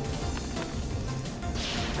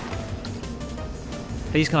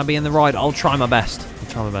 Please can I be in the ride? I'll try my best.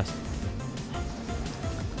 I'll try my best.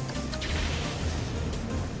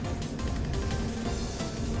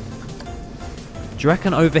 Do you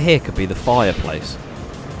reckon over here could be the fireplace?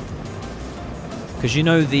 Because you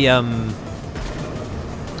know the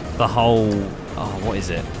whole, oh, what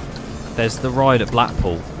is it? There's the ride at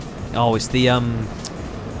Blackpool. Oh, it's the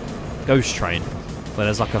ghost train where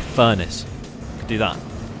there's like a furnace. Could do that.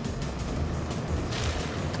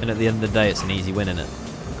 And at the end of the day, it's an easy win, isn't it?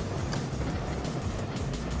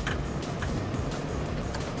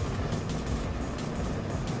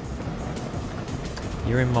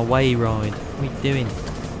 You're in my way, ride. What are you doing?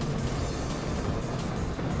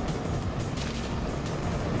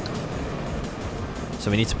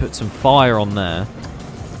 So we need to put some fire on there.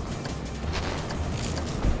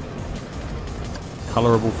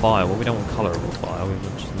 Colourable fire. Well, we don't want colourable fire. We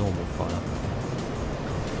want just normal fire.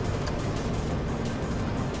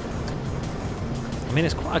 I mean,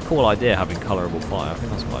 it's quite a cool idea having colourable fire. I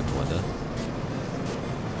think that's quite a cool idea.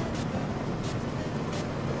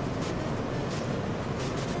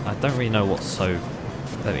 I don't really know what's so...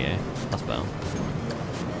 There we go. That's better.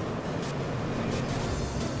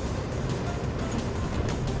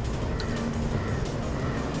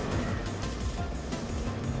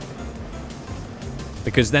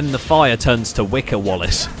 Because then the fire turns to Wicker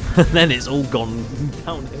Wallace. And then it's all gone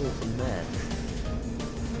downhill from there.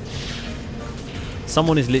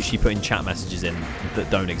 Someone is literally putting chat messages in that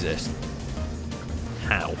don't exist.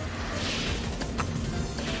 How?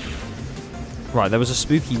 Right, there was a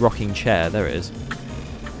spooky rocking chair. There it is.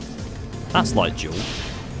 That's like Duel.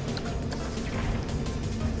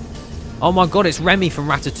 Oh my god, it's Remy from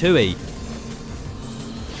Ratatouille.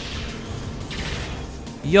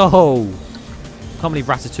 Yo! I can't believe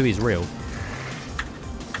Ratatouille is real.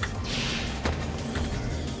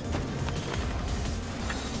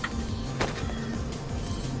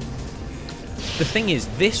 The thing is,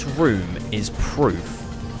 this room is proof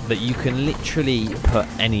that you can literally put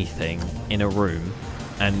anything in a room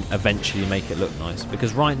and eventually make it look nice.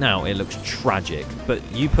 Because right now it looks tragic, but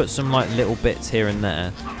you put some like little bits here and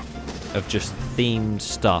there of just themed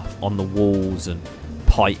stuff on the walls and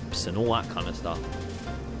pipes and all that kind of stuff,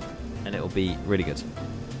 and it'll be really good.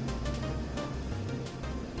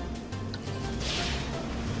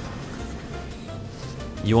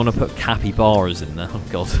 You want to put capybaras in there? Oh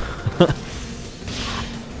god.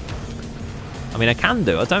 I mean, I can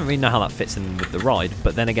do. I don't really know how that fits in with the ride,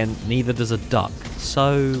 but then again, neither does a duck.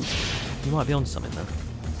 So, you might be on something there.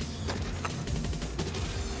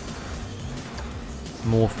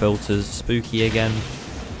 More filters. Spooky again.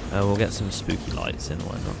 We'll get some spooky lights in,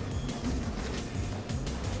 why not?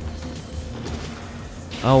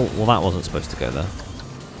 Oh, well that wasn't supposed to go there.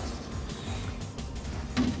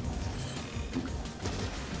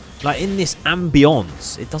 Like, in this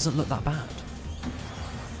ambience, it doesn't look that bad.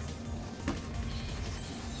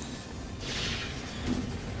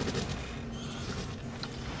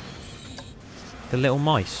 The little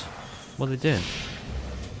mice. What are they doing?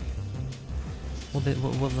 What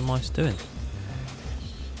are the mice doing?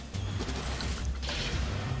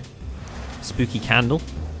 Spooky candle.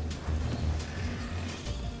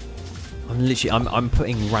 I'm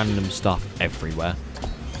putting random stuff everywhere.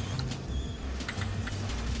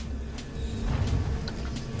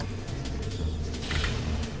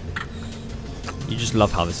 You just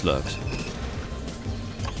love how this looks.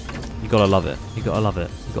 You gotta love it. You gotta love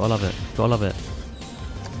it. You gotta love it. You gotta love it.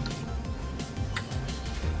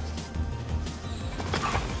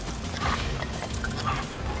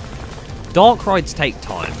 Dark rides take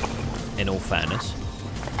time, in all fairness.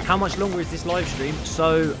 How much longer is this live stream?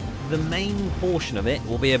 So, the main portion of it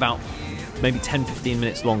will be about maybe 10-15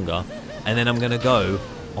 minutes longer, and then I'm going to go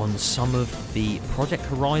on some of the Project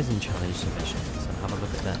Horizon Challenge submissions and have a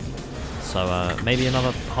look at them. So, maybe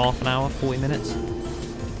another half an hour, 40 minutes.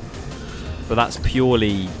 But that's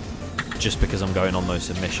purely just because I'm going on those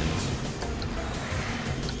submissions.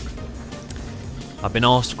 I've been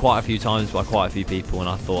asked quite a few times by quite a few people, and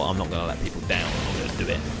I thought I'm not going to let people down. I'm going to do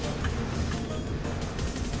it.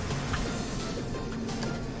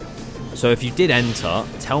 So if you did enter,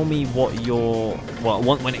 tell me what your... Well,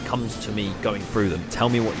 when it comes to me going through them, tell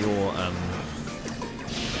me what your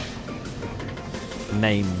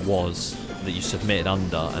name was that you submitted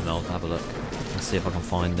under, and I'll have a look and see if I can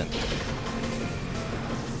find it.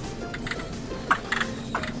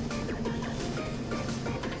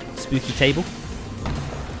 Spooky table.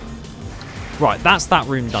 Right, that's that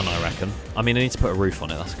room done, I reckon. I mean, I need to put a roof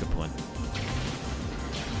on it. That's a good point.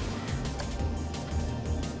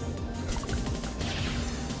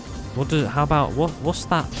 How about what's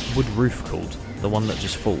that wood roof called? The one that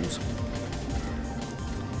just falls.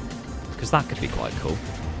 Because that could be quite cool.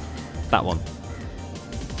 That one.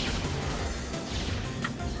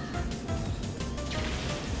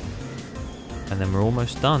 And then we're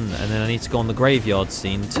almost done. And then I need to go on the graveyard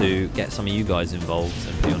scene to get some of you guys involved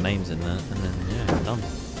and put your names in there. And then, yeah, we're done.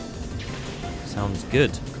 Sounds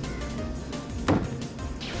good.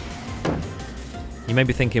 You may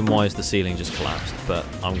be thinking, why is the ceiling just collapsed? But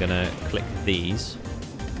I'm going to click these.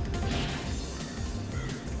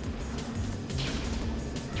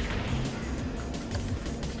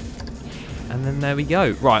 And then there we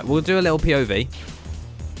go. Right, we'll do a little POV.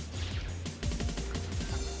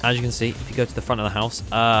 As you can see, if you go to the front of the house,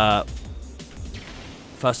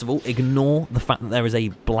 first of all, ignore the fact that there is a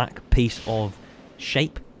black piece of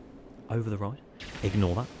shape over the ride.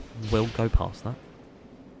 Ignore that. We'll go past that.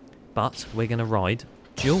 But we're going to ride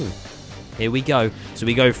Duel. Here we go. So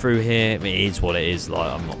we go through here. It is what it is. Like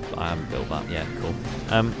I haven't built that. Yeah, cool.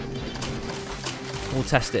 We'll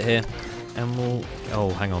test it here, and we'll.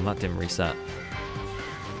 Oh, hang on, that didn't reset.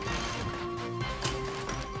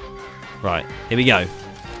 Right, here we go.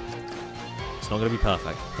 It's not going to be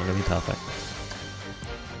perfect. Not going to be perfect.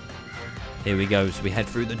 Here we go. So we head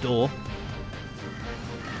through the door.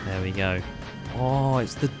 There we go. Oh,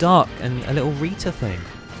 it's the duck and a little Rita thing.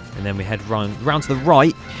 And then we head round to the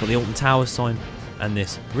right, got the Alton Towers sign, and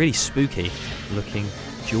this really spooky looking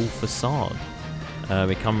dual facade.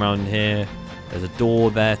 We come round here, there's a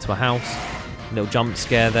door there to a house, a little jump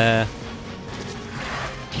scare there,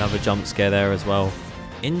 another jump scare there as well.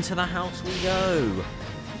 Into the house we go.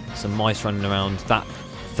 Some mice running around, that,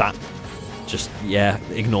 just, yeah,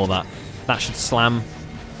 ignore that. That should slam.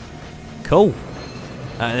 Cool.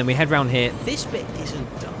 And then we head round here. This bit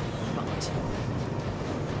isn't done.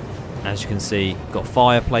 As you can see, got a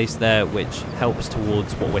fireplace there, which helps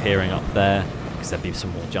towards what we're hearing up there, because there'll be some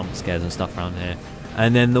more jump scares and stuff around here.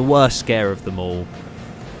 And then the worst scare of them all.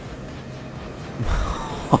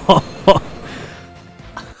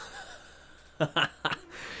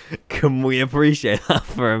 Can we appreciate that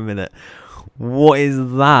for a minute? What is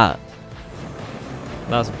that?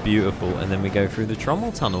 That's beautiful. And then we go through the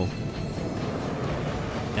trommel tunnel.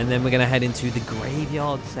 And then we're going to head into the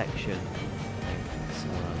graveyard section.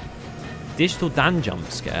 DigitalDan jump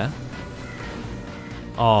scare.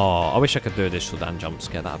 Oh, I wish I could do a DigitalDan jump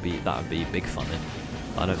scare. That'd be big fun.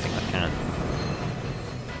 I don't think I can.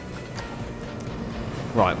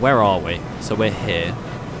 Right, where are we? So we're here.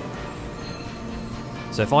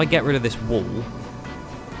 So if I get rid of this wall,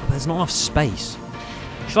 there's not enough space.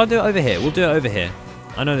 Should I do it over here? We'll do it over here.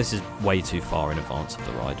 I know this is way too far in advance of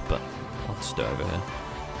the ride, but I'll just do it over here.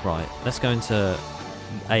 Right, let's go into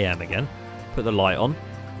AM again. Put the light on.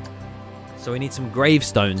 So we need some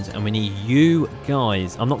gravestones, and we need you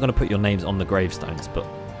guys. I'm not going to put your names on the gravestones, but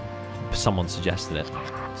someone suggested it.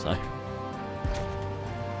 So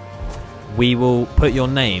we will put your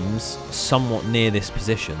names somewhat near this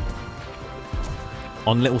position.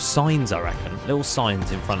 On little signs, I reckon. Little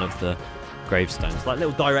signs in front of the gravestones. Like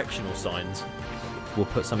little directional signs. We'll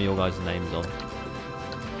put some of your guys' names on.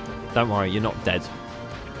 Don't worry, you're not dead.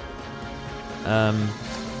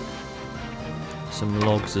 Some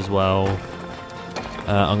logs as well.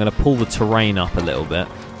 I'm going to pull the terrain up a little bit.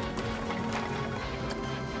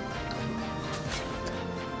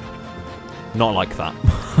 Not like that.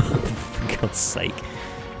 For God's sake.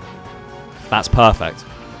 That's perfect.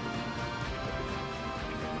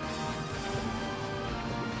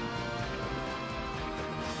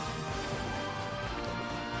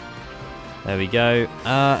 There we go.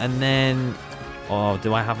 And then... Oh,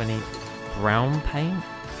 do I have any brown paint?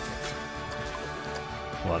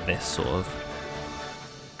 Well, this sort of.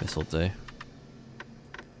 This will do.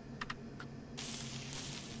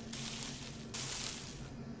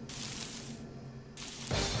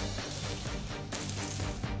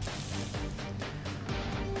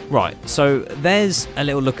 Right, so there's a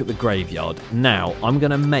little look at the graveyard. Now, I'm going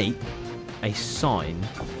to make a sign.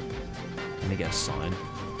 Let me get a sign.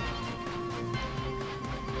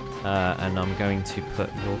 And I'm going to put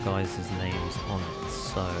your guys' names on it.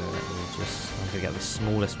 So let me just, I'm going to get the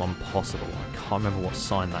smallest one possible. I can't remember what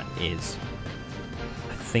sign that is.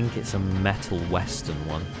 I think it's a metal western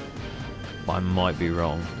one, but I might be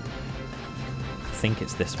wrong. I think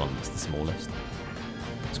it's this one that's the smallest.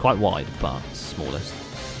 It's quite wide, but smallest.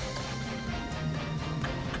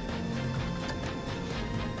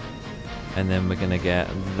 And then we're going to get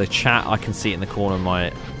the chat. I can see it in the corner of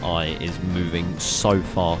my eye is moving so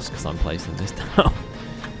fast because I'm placing this down.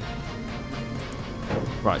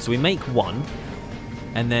 Right, so we make one.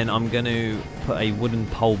 And then I'm going to put a wooden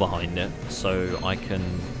pole behind it so I can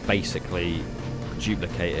basically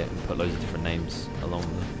duplicate it and put loads of different names along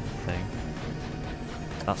the thing.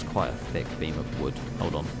 That's quite a thick beam of wood.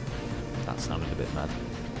 Hold on. That sounded a bit mad.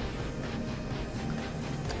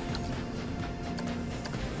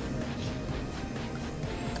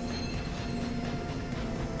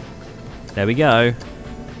 There we go. I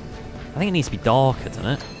think it needs to be darker, doesn't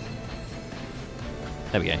it?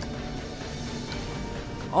 There we go.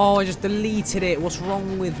 Oh, I just deleted it. What's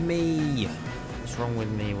wrong with me? What's wrong with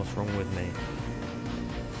me? What's wrong with me?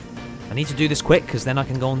 I need to do this quick because then I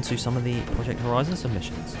can go on to some of the Project Horizon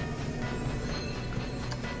submissions.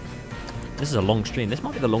 This is a long stream. This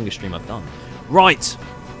might be the longest stream I've done. Right.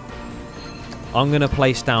 I'm going to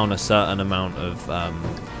place down a certain amount of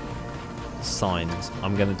signs.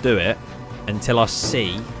 I'm going to do it until I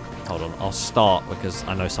see... Hold on. I'll start because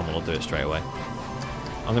I know someone will do it straight away.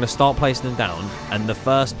 I'm going to start placing them down, and the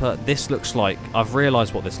first this looks like... I've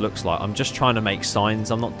realised what this looks like. I'm just trying to make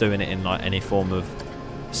signs. I'm not doing it in like any form of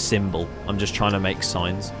symbol. I'm just trying to make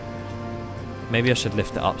signs. Maybe I should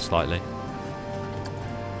lift it up slightly.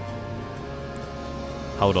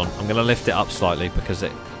 Hold on. I'm going to lift it up slightly because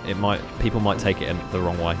it might... People might take it in the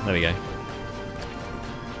wrong way. There we go.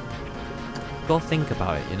 Gotta think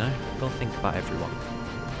about it, you know? Gotta think about everyone.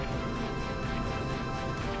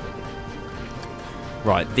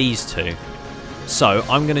 Right, these two. So,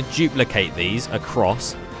 I'm going to duplicate these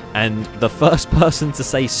across, and the first person to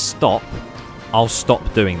say stop, I'll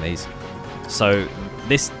stop doing these. So,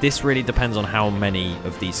 this really depends on how many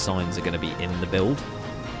of these signs are going to be in the build.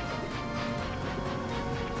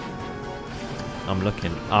 I'm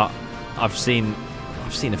looking. I've seen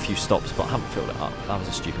a few stops, but I haven't filled it up. That was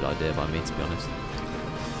a stupid idea by me, to be honest.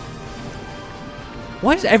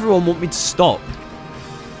 Why does everyone want me to stop?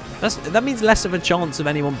 That means less of a chance of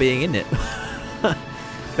anyone being in it. But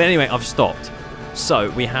anyway, I've stopped.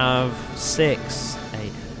 So we have 6,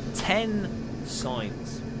 8, 10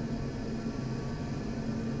 signs.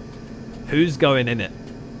 Who's going in it?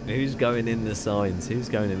 Who's going in the signs? Who's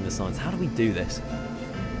going in the signs? How do we do this?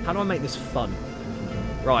 How do I make this fun?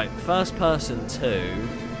 Right, first person to...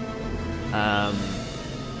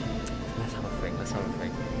 let's have a think, let's have a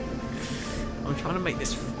think. I'm trying to make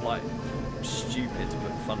this, like, stupid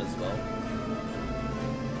but fun as well.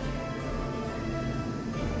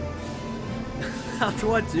 How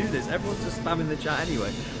do I do this? Everyone's just spamming the chat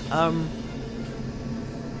anyway.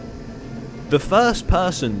 The first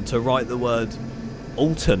person to write the word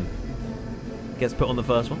Alton gets put on the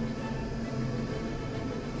first one.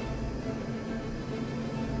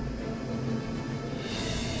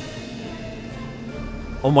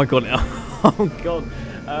 Oh my god. Oh god.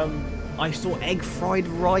 I saw egg fried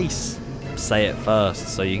rice. Say it first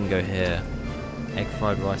so you can go here. Egg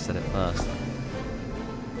fried rice said it first.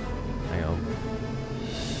 Hang on.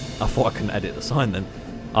 I thought I couldn't edit the sign then.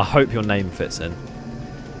 I hope your name fits in.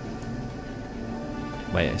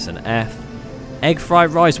 Wait, it's an F. Egg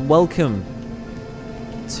fried rice, welcome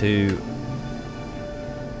to...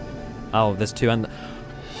 Oh, there's two and...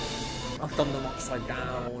 I've done them upside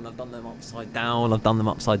down, I've done them upside down, I've done them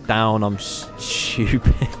upside down, I'm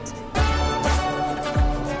stupid.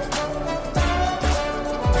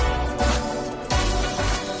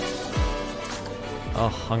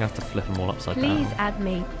 Oh, I'm going to have to flip them all upside down. Please add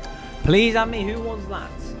me. Please add me. Who was that?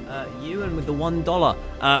 Ewan with the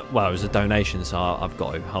 $1. Well, it was a donation, so I've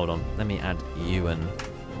got to. Hold on. Let me add Ewan.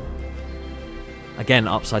 Again,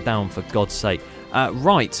 upside down, for God's sake.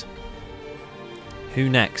 Right. Who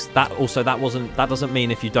next? That doesn't mean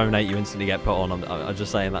if you donate you instantly get put on. I'm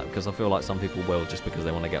just saying that because I feel like some people will just because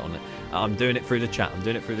they want to get on it. I'm doing it through the chat. I'm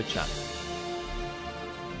doing it through the chat.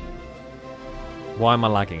 Why am I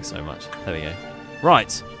lagging so much? There we go.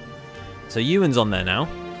 Right. So Ewan's on there now.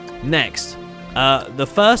 Next. The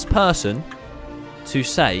first person to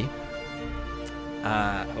say...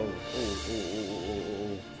 I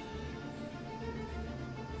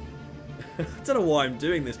don't know why I'm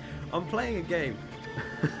doing this. I'm playing a game.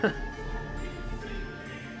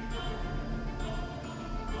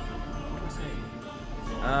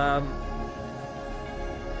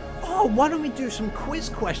 Oh, why don't we do some quiz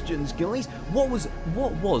questions, guys? What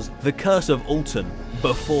was the Curse of Alton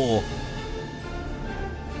before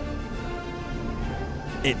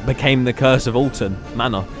it became the Curse of Alton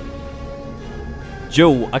Manor?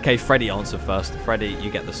 Duel. Okay, Freddy answer first. Freddy, you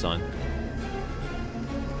get the sign.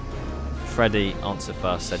 Freddy answer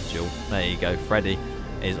first, said Duel. There you go. Freddy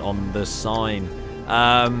is on the sign.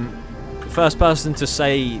 First person to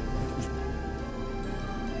say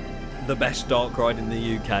the best dark ride in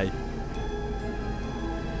the UK.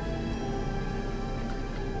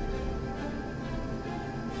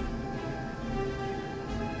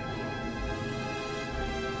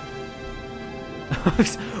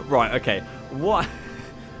 Right, okay. What?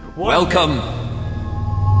 Welcome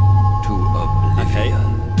to Oblivion.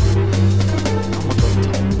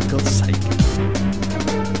 Oh my God's sake.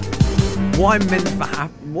 What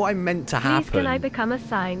I meant to happen. Please can I become a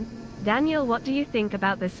sign? Daniel, what do you think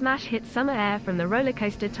about the smash hit Summer Air from the Roller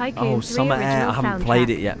Coaster Tycoon 3 Oh, Summer Air, I haven't soundtrack? played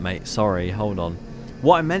it yet, mate. Sorry, hold on.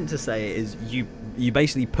 What I meant to say is you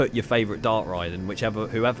basically put your favourite dart ride, and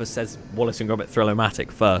whoever says Wallace and Gromit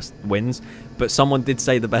Thrill-O-Matic first wins. But someone did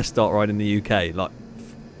say the best dart ride in the UK, like,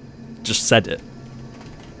 just said it.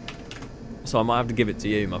 So I might have to give it to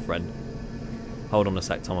you, my friend. Hold on a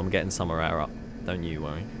sec, Tom. I'm getting Summer Air up. Don't you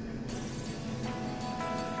worry.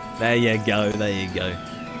 There you go. There you go.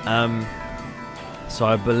 So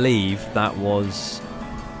I believe that was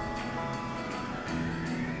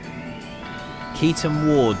Keaton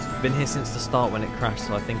Ward. Been here since the start when it crashed,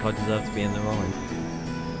 so I think I deserve to be in the ride.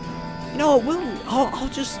 You know what? I'll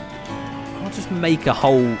just make a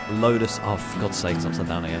whole load of. Oh, for God's sake, it's upside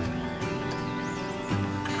down again.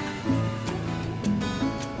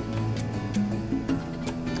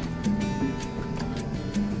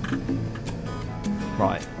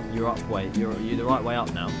 Right, you're up way. You're the right way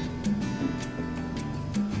up now.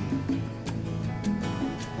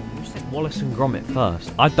 You said Wallace and Gromit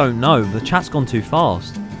first. I don't know. The chat's gone too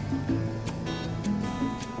fast.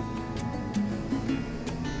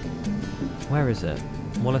 Where is it?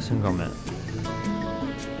 Wallace and Gromit.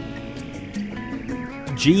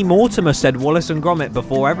 G. Mortimer said Wallace and Gromit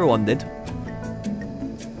before everyone did.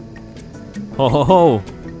 Ho ho ho.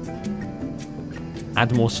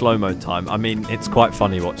 Add more slow-mo time. I mean, it's quite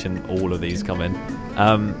funny watching all of these come in.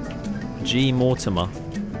 G. Mortimer.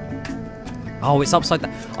 Oh, it's upside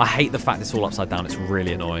down. I hate the fact it's all upside down. It's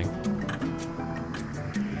really annoying.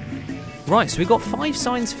 Right, so we got 5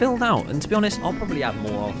 signs filled out. And to be honest, I'll probably add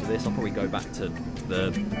more after this. I'll probably go back to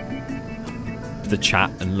the chat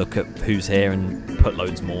and look at who's here and put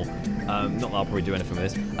loads more. Not that I'll probably do anything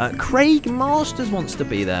with this. Craig Masters wants to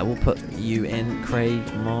be there. We'll put you in, Craig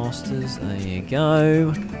Masters. There you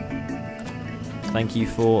go. Thank you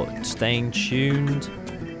for staying tuned.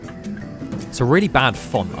 It's a really bad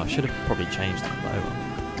font. I should have probably changed that logo.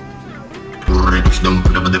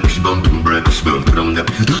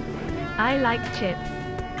 I like chips.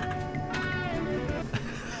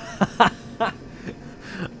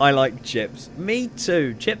 I like chips. Me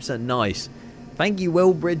too. Chips are nice. Thank you,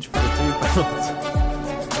 Will Bridge, for the £2.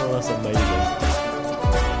 Oh, that's amazing.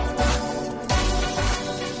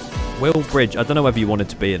 Will Bridge. I don't know whether you wanted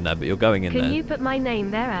to be in there, but you're going in there. Can you put my name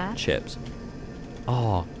there? Chips.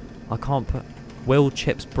 Oh, I can't put... Will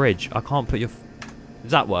Chips Bridge. I can't put your...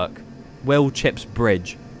 Does that work? Will Chips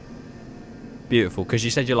Bridge. Beautiful, because you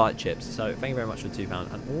said you like chips. So thank you very much for the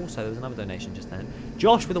 £2. And also, there was another donation just then.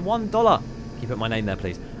 Josh with a $1. Can you put my name there,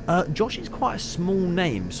 please? Josh is quite a small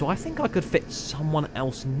name, so I think I could fit someone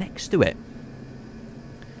else next to it.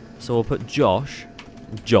 So we'll put Josh.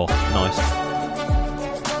 Josh, nice.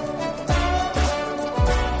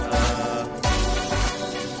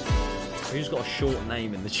 Who's got a short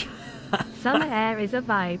name in the chat? Summer Air is a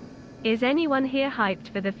vibe. Is anyone here hyped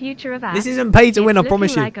for the future of us? This isn't pay to win, I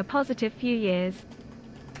promise you. Like a positive few years.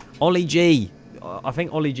 Ollie G. I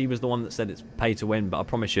think Ollie G was the one that said it's pay to win, but I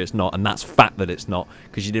promise you it's not, and that's fact that it's not,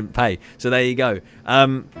 because you didn't pay. So there you go. Oh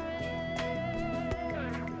my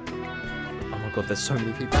god, there's so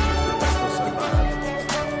many people. That's so bad.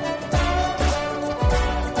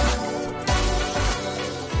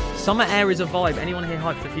 Summer Air is a vibe. Anyone here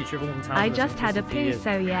hyped for the future of Alton Towers? I just had a poo,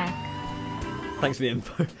 so yeah. Thanks for the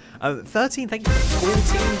info. 13, thank you for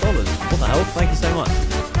 $14. What the hell? Thank you so much.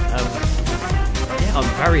 Yeah, I'm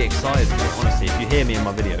very excited, honestly. If you hear me in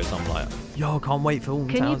my videos, I'm like, yo, I can't wait for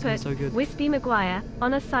Alton Towers. It's so good. Wispy Maguire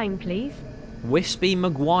on a sign, please? Wispy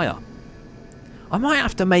Maguire. I might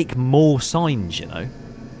have to make more signs, you know.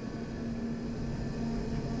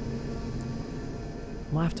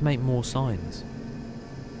 Might have to make more signs.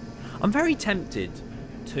 I'm very tempted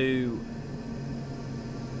to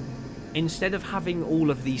instead of having all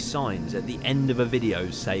of these signs at the end of a video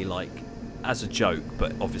say, like, as a joke,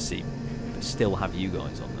 but obviously still have you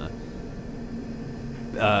guys on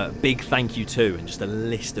there. Big thank you to, and just a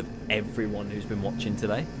list of everyone who's been watching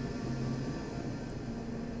today.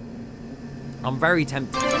 I'm very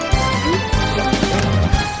tempted.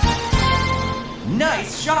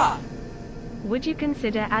 Nice shot! Would you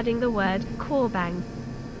consider adding the word core bang?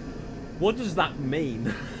 What does that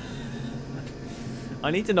mean?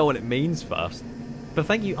 I need to know what it means first. But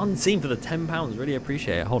thank you, Unseen, for the £10. Really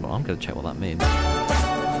appreciate it. Hold on, I'm going to check what that means.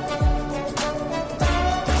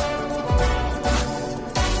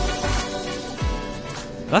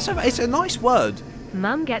 It's a nice word.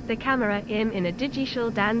 Mum, get the camera in a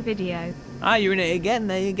DigitalDan video. Ah, you're in it again.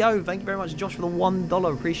 There you go. Thank you very much, Josh, for the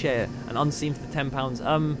 $1. Appreciate it. And Unseen for the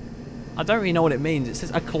 £10. I don't really know what it means. It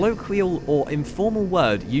says a colloquial or informal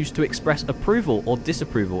word used to express approval or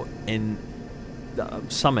disapproval in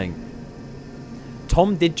something.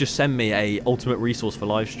 Tom did just send me a ultimate resource for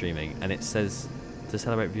live streaming, and it says to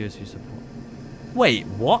celebrate viewers who support. Wait,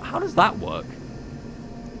 what? How does that work?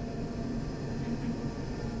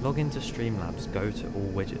 Log into Streamlabs, go to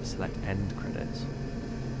all widgets, select end credits.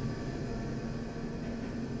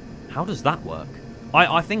 How does that work?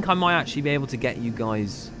 I think I might actually be able to get you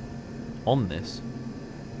guys on this.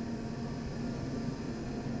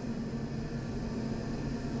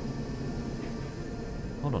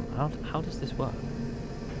 Hold on, how does this work?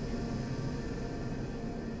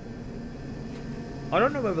 I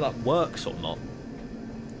don't know whether that works or not.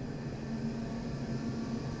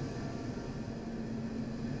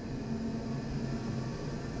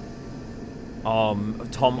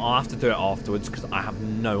 Tom, I'll have to do it afterwards because I have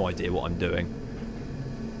no idea what I'm doing.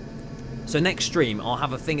 So next stream, I'll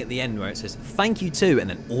have a thing at the end where it says thank you to, and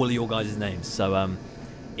then all of your guys' names. So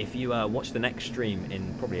if you watch the next stream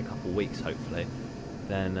in probably a couple of weeks, hopefully,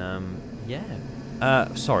 then yeah.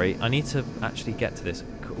 Sorry, I need to actually get to this.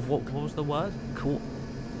 What was the word?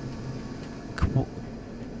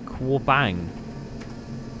 Bang.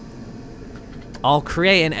 I'll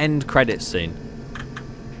create an end credits scene.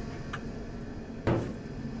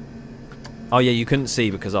 Oh yeah, you couldn't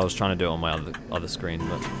see because I was trying to do it on my other screen,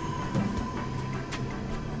 but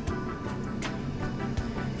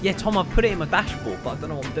yeah, Tom, I've put it in my dashboard, but I don't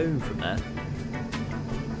know what I'm doing from there.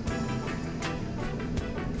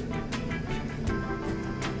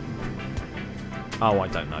 Oh, I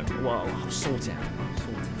don't know. Well, I'll sort it out.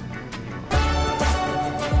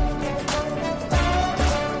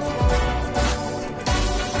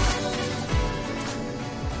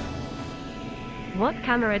 What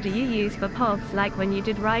camera do you use for pogs, like when you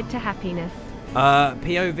did Ride to Happiness?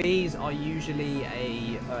 POVs are usually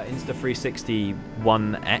a Insta360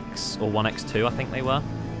 1X or 1X2, I think they were.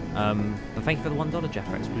 But thank you for the $1, Jeff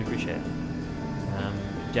Rex. Really appreciate it.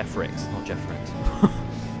 Jeff Rex, not Jeff Rex.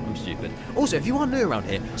 I'm stupid. Also, if you are new around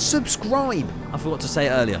here, subscribe. I forgot to say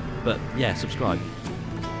it earlier, but yeah, subscribe.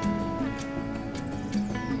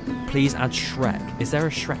 Please add Shrek. Is there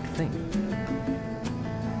a Shrek thing?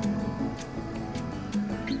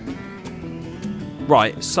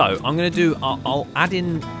 Right, so I'm going to do, I'll add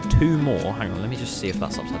in 2 more. Hang on, let me just see if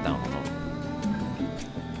that's upside down or not.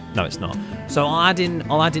 No, it's not. So I'll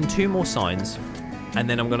add in 2 more signs, and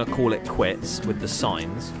then I'm going to call it quits with the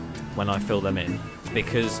signs when I fill them in.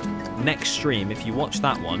 Because next stream, if you watch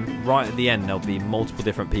that one, right at the end there'll be multiple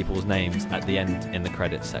different people's names at the end in the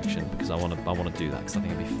credits section, because I want to do that because I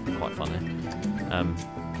think it'd be quite funny.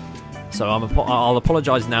 So I'll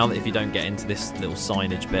apologise now that if you don't get into this little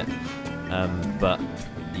signage bit. But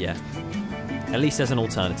yeah, at least there's an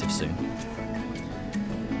alternative soon.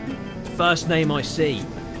 First name I see,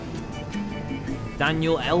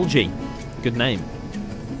 Daniel LG. Good name.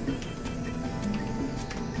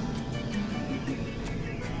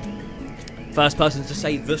 First person to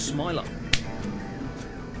say the smiler.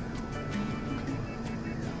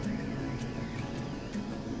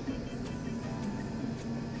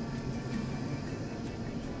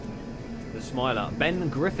 Smiler. Ben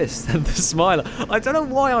Griffiths said the smiler. I don't know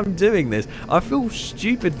why I'm doing this. I feel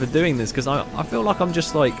stupid for doing this because I feel like I'm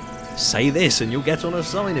just like, say this and you'll get on a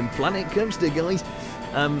sign in Planet Coaster, guys.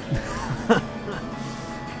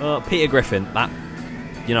 Peter Griffin. That,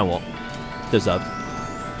 you know what? Deserved.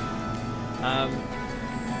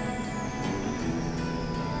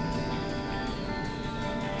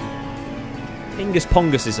 Pingus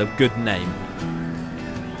Pongus is a good name.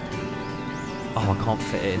 Oh, I can't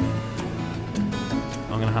fit it in.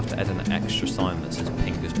 I'm going to have to add an extra sign that says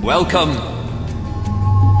Pingus. Welcome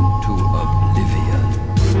to Oblivion.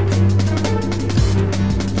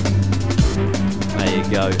 There you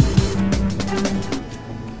go.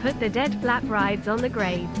 Put the dead flap rides on the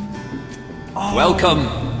grades. Oh, Welcome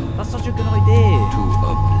that's such a good idea. To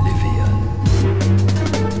oblivion.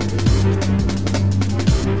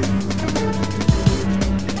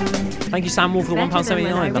 Thank you, Sam Wall, for the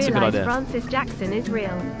 £1.79. That's a good idea. Francis Jackson is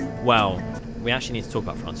real. Well, we actually need to talk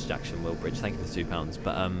about Francis Jackson, Willbridge. Thank you for the £2.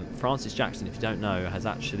 But Francis Jackson, if you don't know, has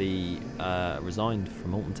actually resigned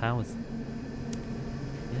from Alton Towers.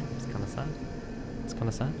 Yeah, it's kind of sad. It's kind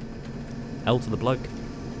of sad. L to the bloke.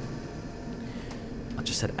 I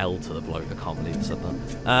just said L to the bloke. I can't believe I said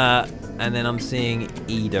that. And then I'm seeing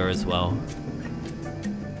Ida as well.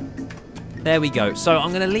 There we go. So I'm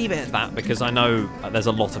going to leave it at that because I know there's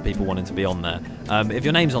a lot of people wanting to be on there. If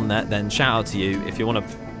your name's on there, then shout out to you. If you want to,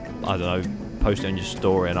 I don't know, post it on your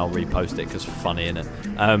story and I'll repost it because funny, innit?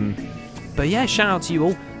 But yeah, shout out to you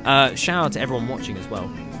all. Shout out to everyone watching as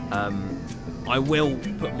well. I will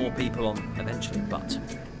put more people on eventually, but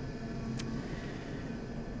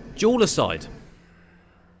Duel aside.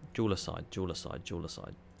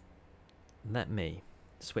 Let me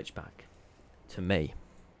switch back to me.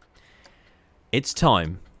 It's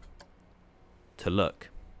time to look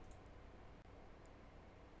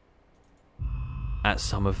at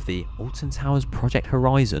some of the Alton Towers Project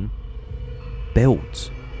Horizon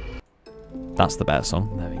builds. That's the better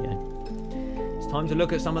song. There we go. It's time to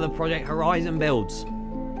look at some of the Project Horizon builds.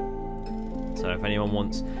 So if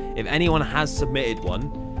anyone has submitted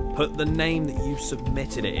one, put the name that you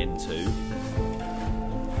submitted it into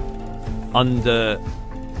under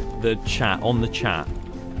the chat, on the chat,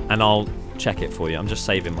 and I'll check it for you. I'm just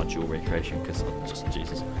saving my jewelry creation because I'm just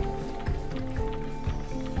Jesus.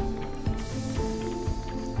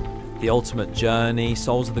 The Ultimate Journey,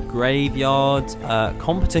 Souls of the Graveyard.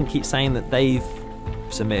 Competent keeps saying that they've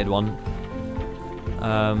submitted one.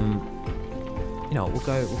 You know, we'll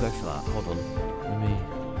go for that. Hold on.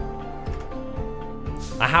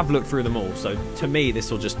 I have looked through them all, so to me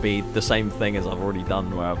this will just be the same thing as I've already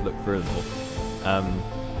done where I've looked through them all.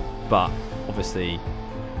 But obviously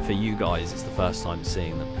for you guys it's the first time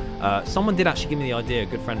seeing them. Someone did actually give me the idea, a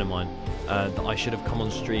good friend of mine, that I should have come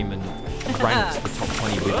on stream and ranked the top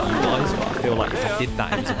 20 with you guys, but I feel like if I did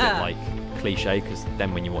that it was a bit like cliche, because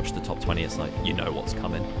then when you watch the top 20 it's like you know what's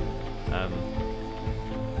coming.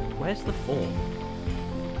 Where's the form?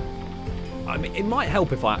 I mean, it might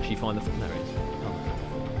help if I actually find the form. There it is.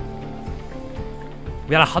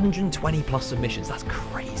 We had 120 plus submissions. That's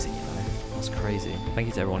crazy, you know. That's crazy. Thank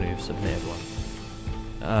you to everyone who submitted one.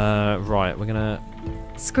 Right, we're gonna...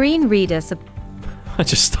 Screen reader. I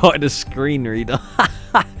just started a screen reader.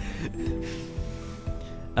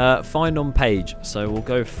 Find on page. So we'll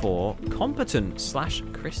go for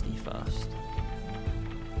competent/Christie first.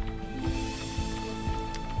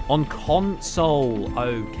 On console,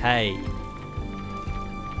 okay.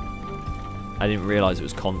 I didn't realise it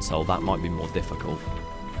was console. That might be more difficult.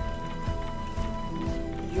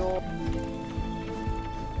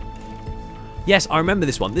 Yes, I remember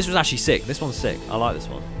this one. This was actually sick. This one's sick. I like this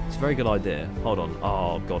one. It's a very good idea. Hold on.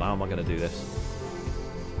 Oh, God. How am I going to do this?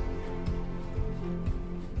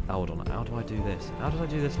 Hold on. How do I do this? How did I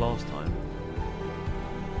do this last time?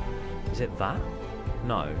 Is it that?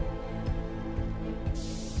 No.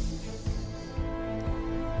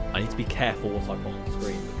 I need to be careful what I put on the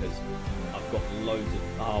screen because I've got loads of...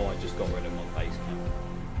 Oh, I just got rid of my face cam.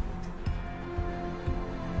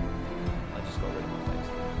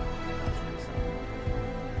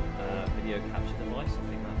 Video capture device, I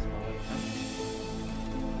think that's my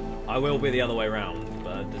webcam. I will be the other way around,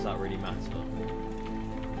 but does that really matter?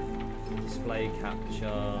 Display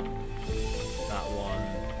capture, that one.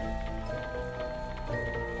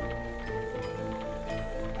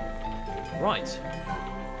 Right.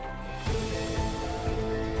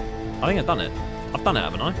 I think I've done it. I've done it,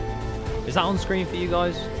 haven't I? Is that on screen for you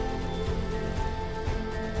guys?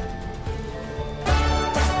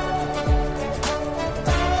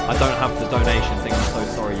 I don't have the donation thing, I'm so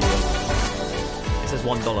sorry you will. It says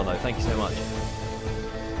 $1 though, thank you so much.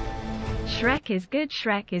 Shrek is good,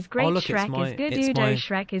 Shrek is great, look, Shrek is good, Udo,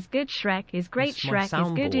 Shrek is good, Shrek is great, Shrek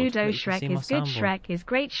is good, Udo, Shrek is good, Shrek is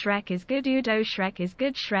great, Shrek is good, Udo, Shrek is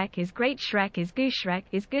good, Shrek is great, Shrek is good, Shrek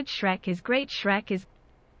is good, Shrek is great, Shrek is...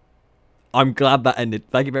 I'm glad that ended.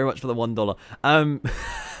 Thank you very much for the $1.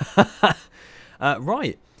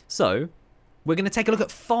 Right, so... We're going to take a look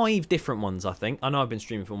at 5 different ones, I think. I know I've been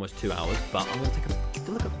streaming for almost 2 hours, but I'm going to take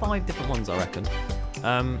a look at 5 different ones, I reckon.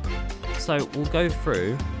 So we'll go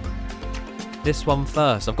through this one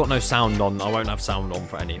first. I've got no sound on. I won't have sound on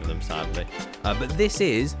for any of them, sadly. But this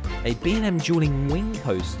is a B&M Dueling Wing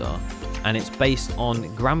Coaster, and it's based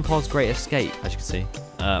on Grandpa's Great Escape, as you can see.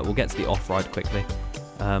 We'll get to the off-ride quickly.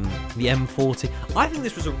 The M40. I think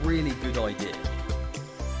this was a really good idea.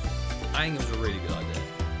 I think it was a really good idea.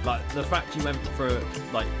 Like, the fact you went for,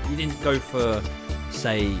 like, you didn't go for,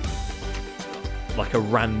 say, like a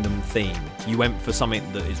random theme. You went for something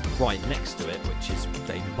that is right next to it, which is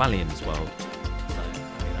David Wallion's world. So, I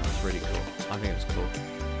mean, that was really cool. I think it was cool.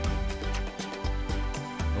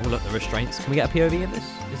 Oh, look, the restraints. Can we get a POV of this?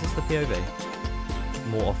 Is this the POV?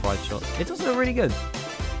 More off-ride shots. It does look really good.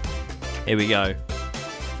 Here we go.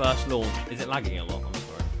 First launch. Is it lagging a lot? I'm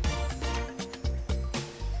sorry.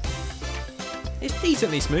 It's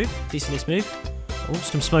decently smooth. Decently smooth. Oh,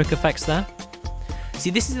 some smoke effects there. See,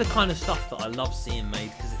 this is the kind of stuff that I love seeing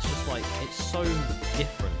made because it's just like, it's so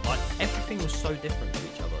different. Like, everything was so different to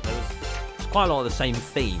each other. There was quite a lot of the same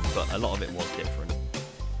theme, but a lot of it was different.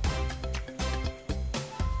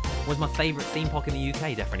 What was my favourite theme park in the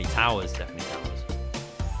UK? Definitely Towers. Definitely Towers.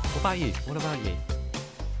 What about you? What about you?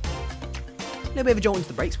 A little bit of a jolt into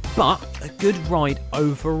the brakes, but a good ride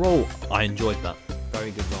overall. I enjoyed that.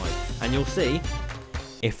 Very good ride. And you'll see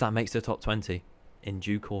if that makes the top 20 in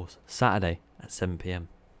due course. Saturday at 7 PM.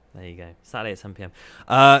 There you go. Saturday at 7 PM.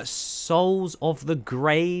 Souls of the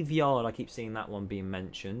Graveyard. I keep seeing that one being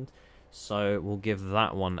mentioned. So we'll give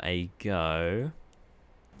that one a go.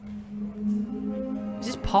 Is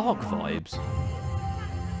this park vibes?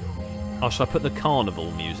 Oh, should I put the carnival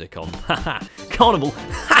music on? Carnival!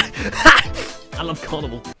 I love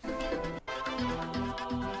carnival.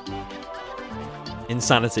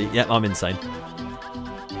 Insanity. Yep, I'm insane.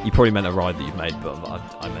 You probably meant a ride that you've made, but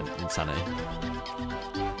I meant insanity.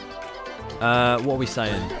 What are we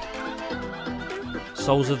saying?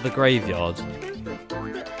 Souls of the Graveyard.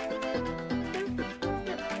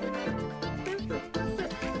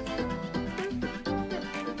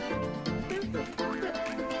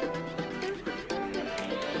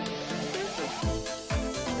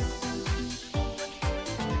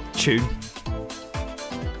 Tune.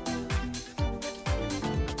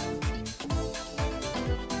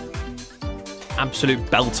 Absolute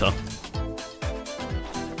belter.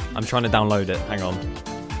 I'm trying to download it. Hang on.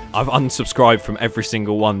 I've unsubscribed from every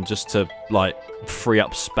single one just to, like, free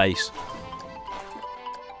up space.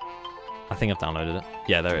 I think I've downloaded it.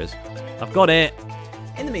 Yeah, there it is. I've got it.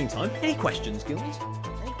 In the meantime, any questions, guilds?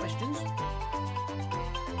 Any questions?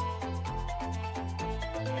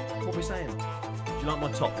 What are we saying? Do you like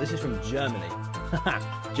my top? This is from Germany.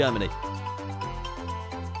 Germany.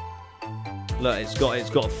 Look, it's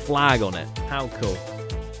got a flag on it. How cool.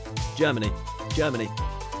 Germany. Germany.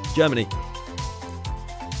 Germany.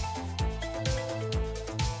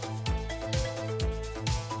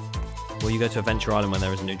 Will you go to Adventure Island when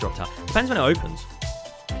there is a new drop tower? Depends when it opens.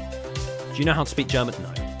 Do you know how to speak German?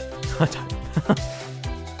 No. I don't.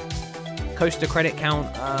 Coaster credit count,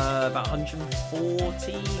 about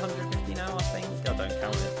 140, 150 now, I think. I don't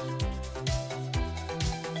count it.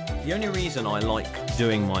 The only reason I like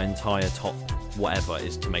doing my entire top whatever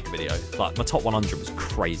is to make a video. Like, my top 100 was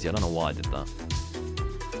crazy. I don't know why I did that.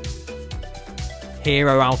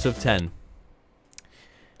 Hero out of 10.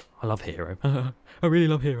 I love Hero. I really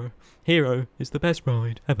love Hero. Hero is the best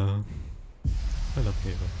ride ever. I love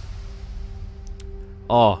Hero.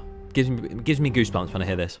 Oh, gives me goosebumps when I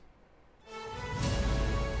hear this.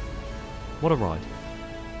 What a ride.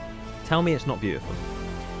 Tell me it's not beautiful.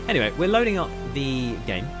 Anyway, we're loading up the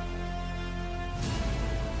game.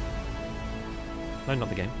 Loading up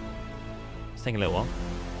the game. It's taking a little while.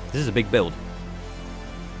 This is a big build.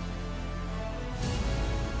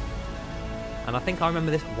 And I think I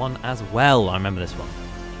remember this one as well. I remember this one.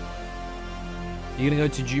 You're going to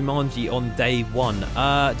go to Jumanji on day 1.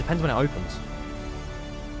 Depends when it opens.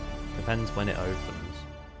 Depends when it opens.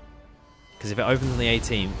 Because if it opens on the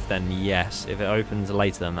 18th, then yes. If it opens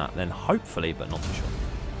later than that, then hopefully, but not too sure.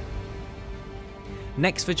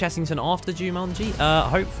 Next for Chessington after Jumanji,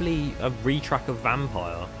 hopefully a retrack of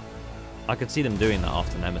Vampire. I could see them doing that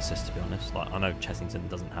after Nemesis, to be honest. Like, I know Chessington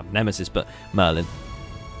doesn't have Nemesis, but Merlin.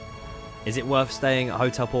 Is it worth staying at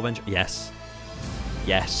Hotel Port Venture? Yes.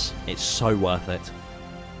 Yes, it's so worth it.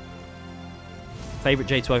 Favourite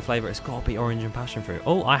J2O flavour? It's got to be orange and passion fruit.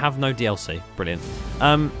 Oh, I have no DLC. Brilliant.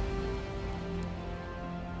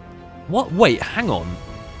 What? Wait, hang on.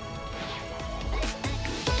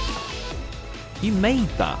 You made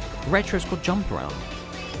that. Retro Squad jump around.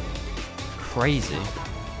 Crazy.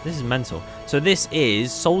 This is mental. So this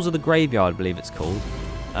is Souls of the Graveyard, I believe it's called.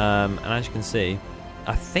 And as you can see,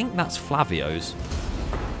 I think that's Flavio's.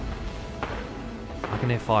 I can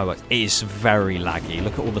hear fireworks. It is very laggy.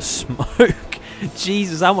 Look at all the smoke.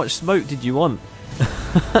 Jesus, how much smoke did you want?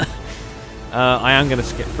 I am going to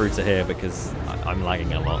skip through to here because I'm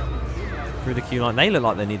lagging a lot. Through the queue line. They look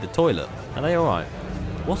like they need the toilet. Are they alright?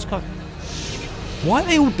 What's going on? Why are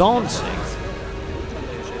they all dancing?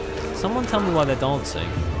 Someone tell me why they're dancing.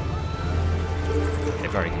 Okay,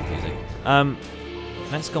 very confusing.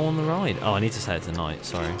 Let's go on the ride. Oh, I need to say it tonight.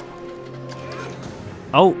 Sorry.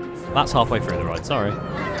 Oh, that's halfway through the ride. Sorry.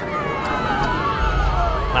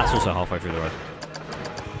 That's also halfway through the ride.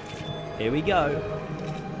 Here we go.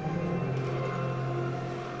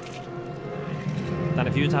 Dan,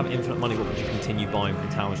 if you were to have infinite money, what would you continue buying from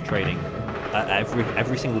Towers Trading?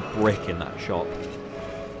 Every single brick in that shop.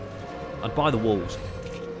 I'd buy the walls.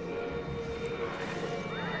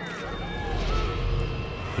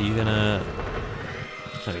 Are you gonna...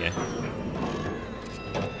 There we go.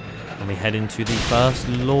 And we head into the first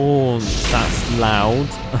launch. That's loud.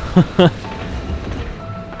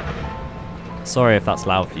 Sorry if that's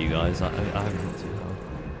loud for you guys. I hope it's not too loud.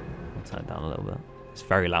 I'll turn it down a little bit. It's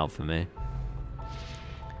very loud for me.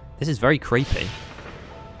 This is very creepy.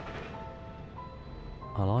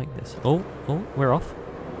 I like this. Oh, we're off.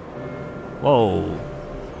 Whoa.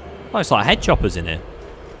 Oh, it's like head choppers in here.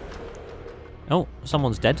 Oh,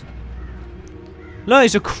 someone's dead. Look,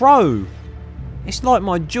 it's a crow. It's like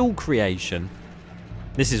my Duel creation.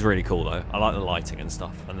 This is really cool, though. I like the lighting and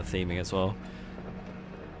stuff, and the theming as well.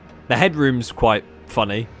 The headroom's quite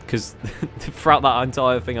funny, because throughout that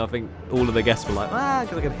entire thing, I think all of the guests were like,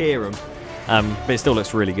 because I could hear them. But it still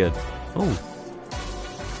looks really good. Oh.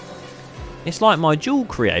 It's like my Duel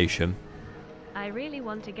creation. I really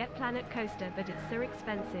want to get Planet Coaster, but it's so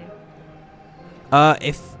expensive.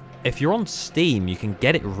 If you're on Steam, you can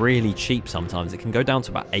get it really cheap sometimes. It can go down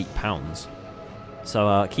to about £8.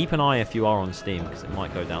 So keep an eye if you are on Steam, because it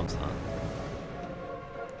might go down to that.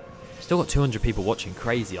 Still got 200 people watching.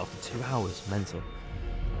 Crazy after 2 hours. Mental.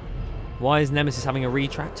 Why is Nemesis having a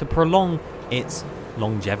retract? To prolong its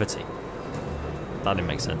longevity. That didn't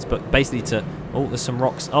make sense. But basically to... Oh, there's some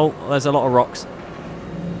rocks. Oh, there's a lot of rocks.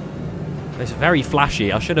 It's very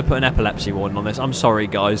flashy. I should have put an epilepsy warning on this. I'm sorry,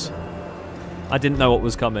 guys. I didn't know what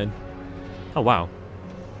was coming. Oh, wow.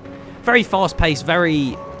 Very fast-paced,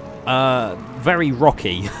 very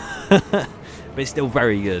rocky. But it's still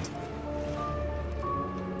very good.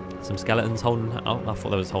 Some skeletons holding... Oh, I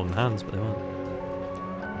thought they was holding hands, but they weren't.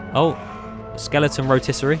 Oh, skeleton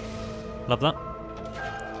rotisserie. Love that.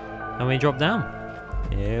 And we drop down.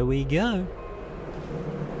 Here we go.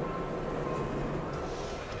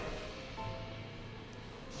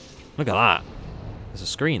 Look at that. There's a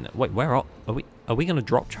screen. Wait, where are we? Are we going to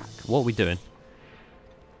drop track? What are we doing?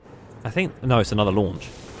 I think... No, it's another launch.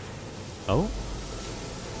 Oh.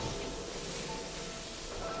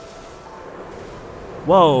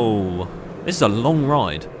 Whoa. This is a long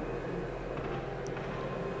ride.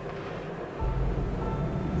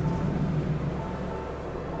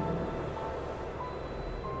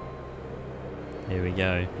 Here we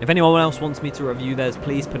go. If anyone else wants me to review theirs,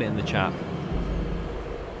 please put it in the chat.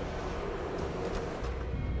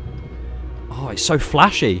 Oh, it's so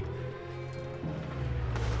flashy.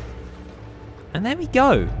 And there we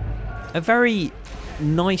go. A very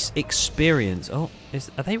nice experience. Oh,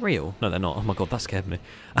 are they real? No, they're not. Oh my god, that scared me.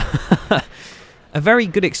 A very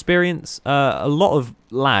good experience. A lot of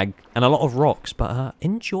lag and a lot of rocks, but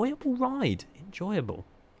enjoyable ride. Enjoyable.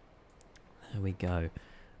 There we go.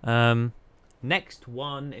 Next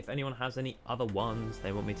one, if anyone has any other ones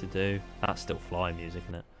they want me to do. That's still fly music,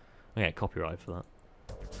 isn't it? I get copyright for that.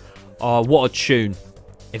 Oh, what a tune.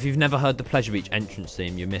 If you've never heard the Pleasure Beach entrance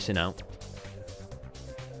theme, you're missing out.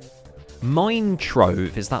 Mine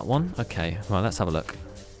Trove, is that one? Okay, right, let's have a look.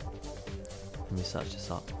 Let me search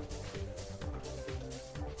this up.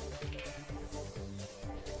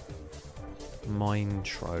 Mine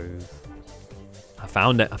Trove. I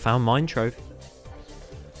found it. I found Mine Trove.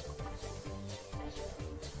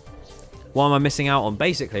 What am I missing out on?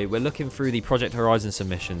 Basically, we're looking through the Project Horizon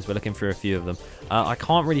submissions. We're looking through a few of them. I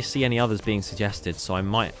can't really see any others being suggested, so I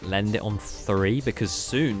might lend it on 3, because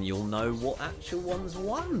soon you'll know what actual ones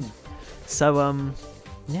won. So,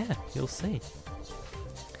 yeah, you'll see.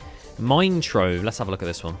 Mine Trove. Let's have a look at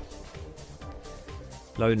this one.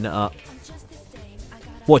 Loading it up.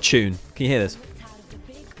 What tune? Can you hear this?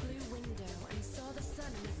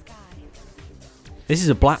 This is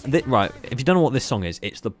a right, if you don't know what this song is,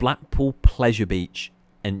 it's the Blackpool Pleasure Beach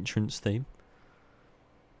entrance theme.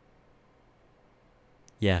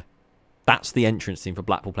 Yeah. That's the entrance theme for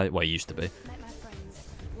Blackpool Pleasure... Well, it used to be.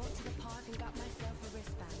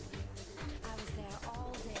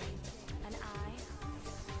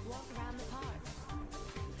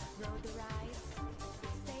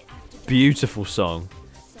 Beautiful song.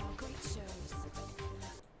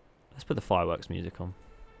 Let's put the fireworks music on.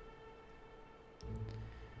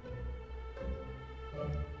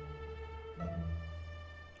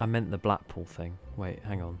 I meant the Blackpool thing. Wait,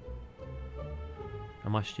 hang on.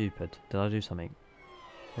 Am I stupid? Did I do something?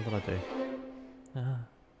 What did I do?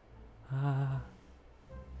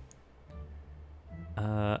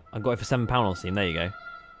 I got it for £7 on Steam. There you go.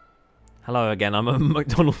 Hello again. I'm a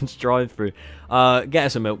McDonald's drive-through. Get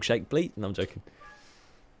us a milkshake, please. No, I'm joking.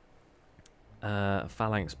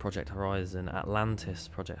 Phalanx, Project Horizon, Atlantis,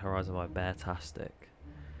 Project Horizon by Beartastic.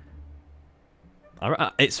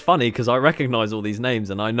 It's funny because I recognise all these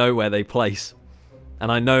names and I know where they place,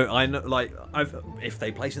 and I know, like, if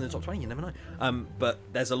they place in the top 20, you never know. But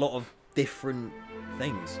there's a lot of different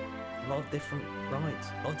things, a lot of different rides,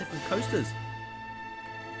 a lot of different coasters.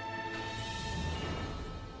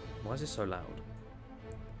 Why is this so loud?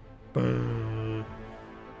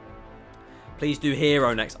 Please do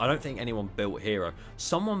Hero next. I don't think anyone built Hero.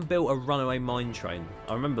 Someone built a runaway mine train.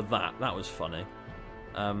 I remember that. That was funny.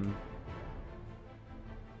 Can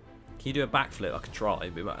you do a backflip? I could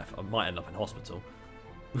try, but I might end up in hospital.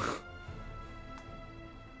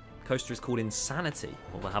 Coaster is called Insanity.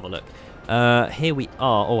 We'll have a look. Here we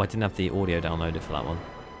are. Oh, I didn't have the audio downloaded for that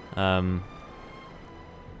one.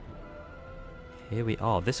 Here we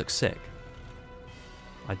are. This looks sick.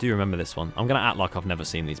 I do remember this one. I'm going to act like I've never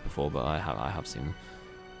seen these before, but I have seen them.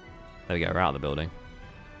 There we go. We're out of the building.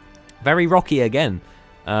 Very rocky again.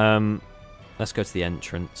 Let's go to the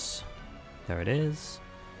entrance. There it is.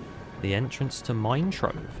 The entrance to Mine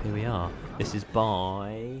Trove. Here we are. This is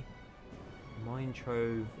by... Mine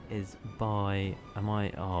Trove is by... Am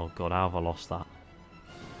I... Oh, God, how have I lost that?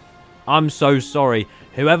 I'm so sorry.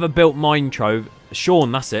 Whoever built Mine Trove...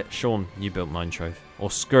 Sean, that's it. Sean, you built Mine Trove.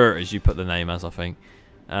 Or Skirt, as you put the name as, I think.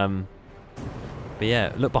 But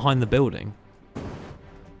yeah, look behind the building.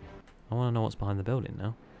 I want to know what's behind the building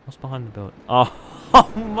now. What's behind the building? Oh,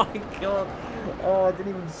 oh my God. Oh, I didn't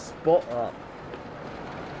even spot that.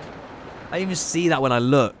 I didn't even see that when I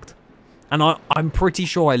looked. And I'm pretty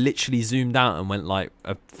sure I literally zoomed out and went like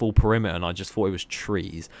a full perimeter and I just thought it was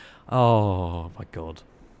trees. Oh my God.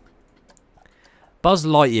 Buzz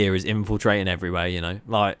Lightyear is infiltrating everywhere, you know.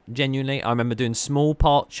 Like, genuinely, I remember doing small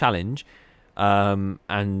part challenge,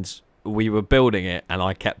 and we were building it, and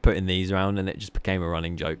I kept putting these around, and it just became a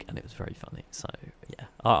running joke, and it was very funny. So, yeah,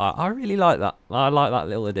 I really like that. I like that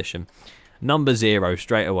little addition. Number 0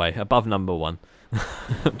 straight away, above number 1,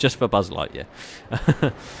 just for Buzz Lightyear.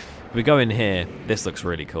 We go in here. This looks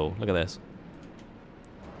really cool. Look at this.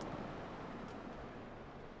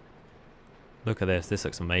 Look at this. This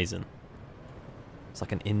looks amazing. It's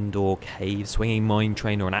like an indoor cave, swinging mine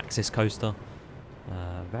train, or an Axis coaster.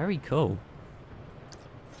 Very cool.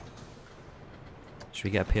 Should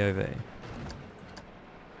we get a POV?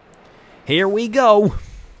 Here we go!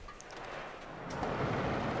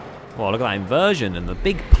 Oh, look at that inversion and the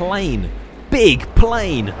big plane. Big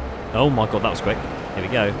plane! Oh my God, that was quick. Here we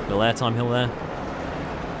go. Little airtime hill there.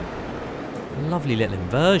 Lovely little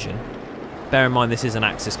inversion. Bear in mind this is an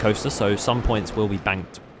Axis coaster, so some points will be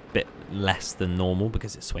banked a bit less than normal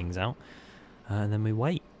because it swings out. And then we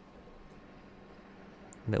wait.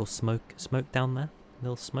 Little smoke down there.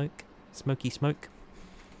 Little smoke. Smoky smoke.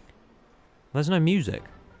 There's no music.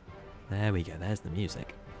 There we go. There's the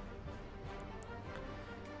music.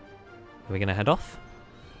 Are we going to head off?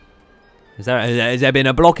 Has there been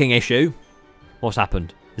a blocking issue? What's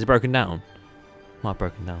happened? Is it broken down? Might have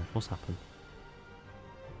broken down. What's happened?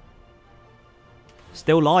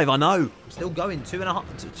 Still live, I know. I'm still going. 2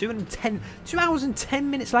 hours and 10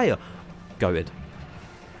 minutes later. Goated.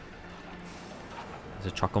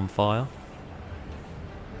 There's a truck on fire.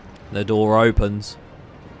 The door opens.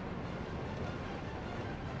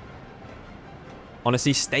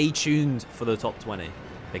 Honestly, stay tuned for the top 20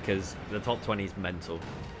 because the top 20 is mental.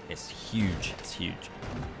 It's huge. It's huge.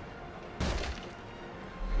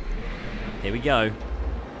 Here we go.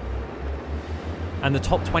 And the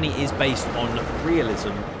top 20 is based on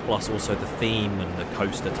realism, plus also the theme and the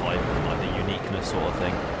coaster type, and like the uniqueness sort of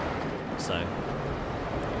thing. So.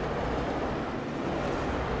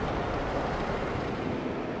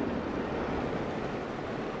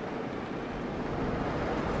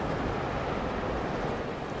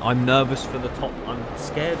 I'm nervous for the top. I'm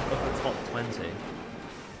scared of the top 20.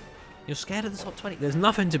 You're scared of the top 20? There's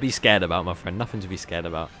nothing to be scared about, my friend. Nothing to be scared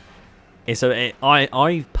about.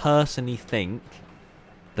 I personally think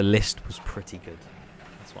the list was pretty good.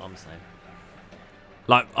 That's what I'm saying.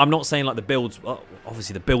 Like, I'm not saying like the builds. Well,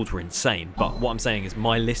 obviously, the builds were insane. But what I'm saying is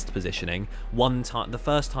my list positioning. The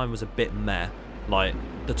first time was a bit meh. Like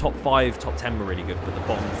the top 5, top 10 were really good, but the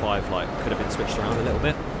bottom 5 like could have been switched around a little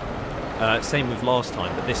bit. Same with last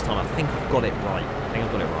time, but this time I think I've got it right. I think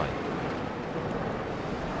I've got it right.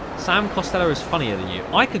 Sam Costello is funnier than you.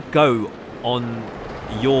 I could go on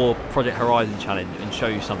your Project Horizon challenge and show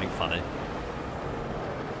you something funny.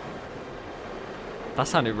 That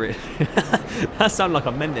sounded really... that sounded like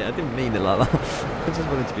I meant it. I didn't mean it like that. I just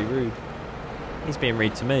wanted to be rude. He's being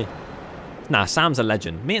rude to me. Nah, Sam's a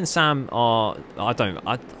legend. Me and Sam are... I don't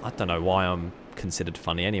know why I'm considered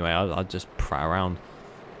funny anyway. I just prat around.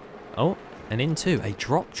 Oh, and into a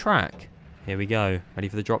drop track. Here we go. Ready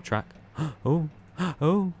for the drop track? Oh,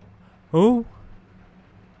 oh, oh.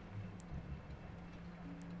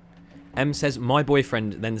 M says, my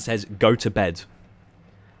boyfriend then says, go to bed.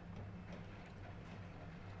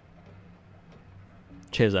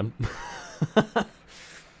 Cheers, Em.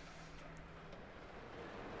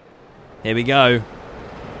 Here we go.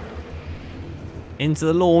 Into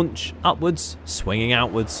the launch. Upwards. Swinging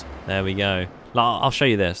outwards. There we go. I'll show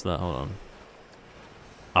you this. Look, hold on.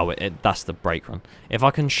 Oh, that's the brake run. If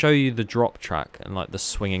I can show you the drop track and like the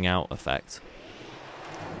swinging out effect.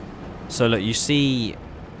 So look, you see...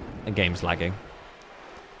 The game's lagging.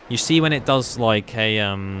 You see when it does like a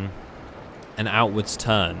an outwards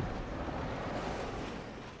turn.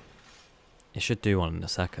 It should do one in a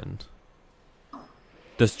second.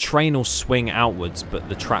 The train will swing outwards, but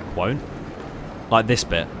the track won't. Like this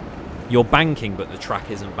bit. You're banking, but the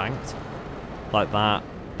track isn't banked. Like that.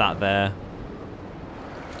 That there.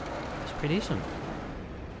 It's pretty decent.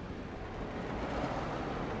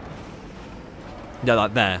 Yeah,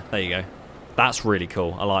 like there. There you go. That's really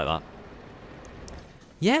cool. I like that.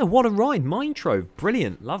 Yeah, what a ride. Mine Trove.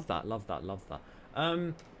 Brilliant. Love that. Love that. Love that.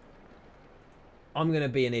 I'm going to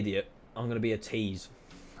be an idiot. I'm going to be a tease.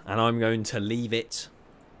 And I'm going to leave it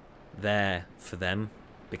there for them.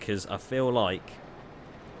 Because I feel like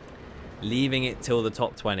leaving it till the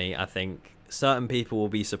top 20, I think certain people will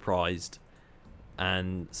be surprised.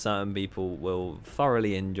 And certain people will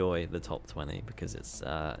thoroughly enjoy the top 20. Because it's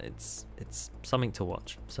something to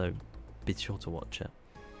watch. So... be sure to watch it.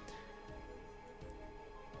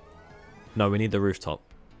 No, we need the rooftop.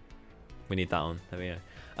 We need that on. There we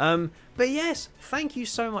go. But yes, thank you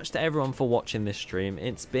so much to everyone for watching this stream.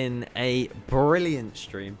 It's been a brilliant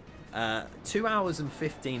stream. 2 hours and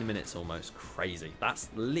 15 minutes almost. Crazy. That's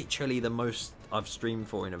literally the most I've streamed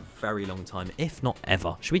for in a very long time, if not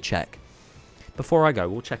ever. Should we check? Before I go,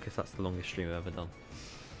 we'll check if that's the longest stream I've ever done.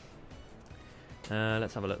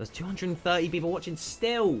 Let's have a look. There's 230 people watching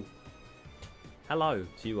still. Hello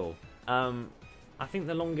to you all. I think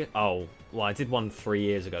the longest... Oh, well, I did one 3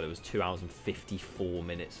 years ago that was 2 hours and 54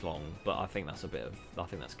 minutes long. But I think that's a bit of... I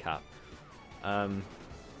think that's cap. 1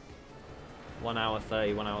 hour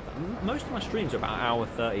 30, 1 hour 30. Most of my streams are about hour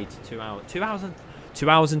 30 to 2 hours. 2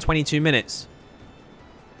 hours and 22 minutes.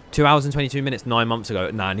 2 hours and 22 minutes 9 months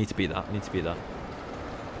ago. Nah, I need to beat that. I need to beat that.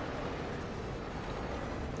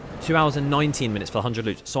 2 hours and 19 minutes for 100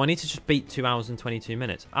 loots. So I need to just beat 2 hours and 22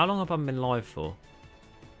 minutes. How long have I been live for?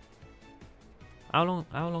 How long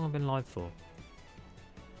have I been live for?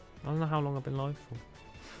 I don't know how long I've been live for.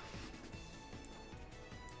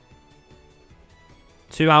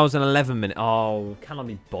 2 hours and 11 minutes. Oh, can I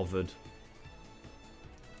be bothered?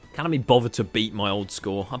 Can I be bothered to beat my old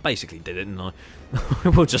score? I basically did it, didn't I?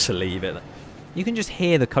 We'll just leave it. You can just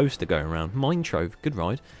hear the coaster going around. Mine Trove. Good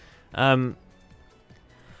ride.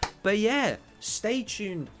 But yeah, stay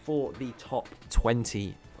tuned for the top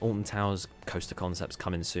 20 Alton Towers coaster concepts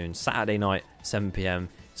coming soon. Saturday night, 7 PM.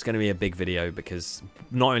 It's going to be a big video because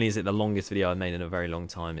not only is it the longest video I've made in a very long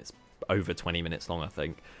time, it's over 20 minutes long, I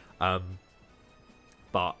think.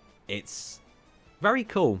 But it's very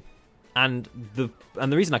cool. And the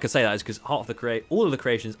reason I could say that is because all of the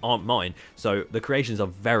creations aren't mine. So the creations are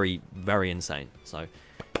very, very insane. So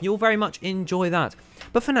you'll very much enjoy that.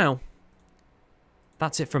 But for now,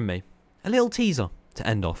 that's it from me. A little teaser to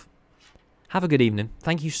end off. Have a good evening.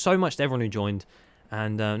 Thank you so much to everyone who joined.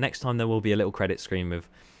 And next time there will be a little credit screen with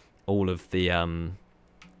all of the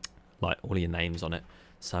like all of your names on it.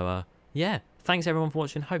 So yeah, thanks everyone for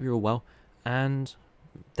watching. Hope you're all well. And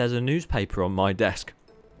there's a newspaper on my desk.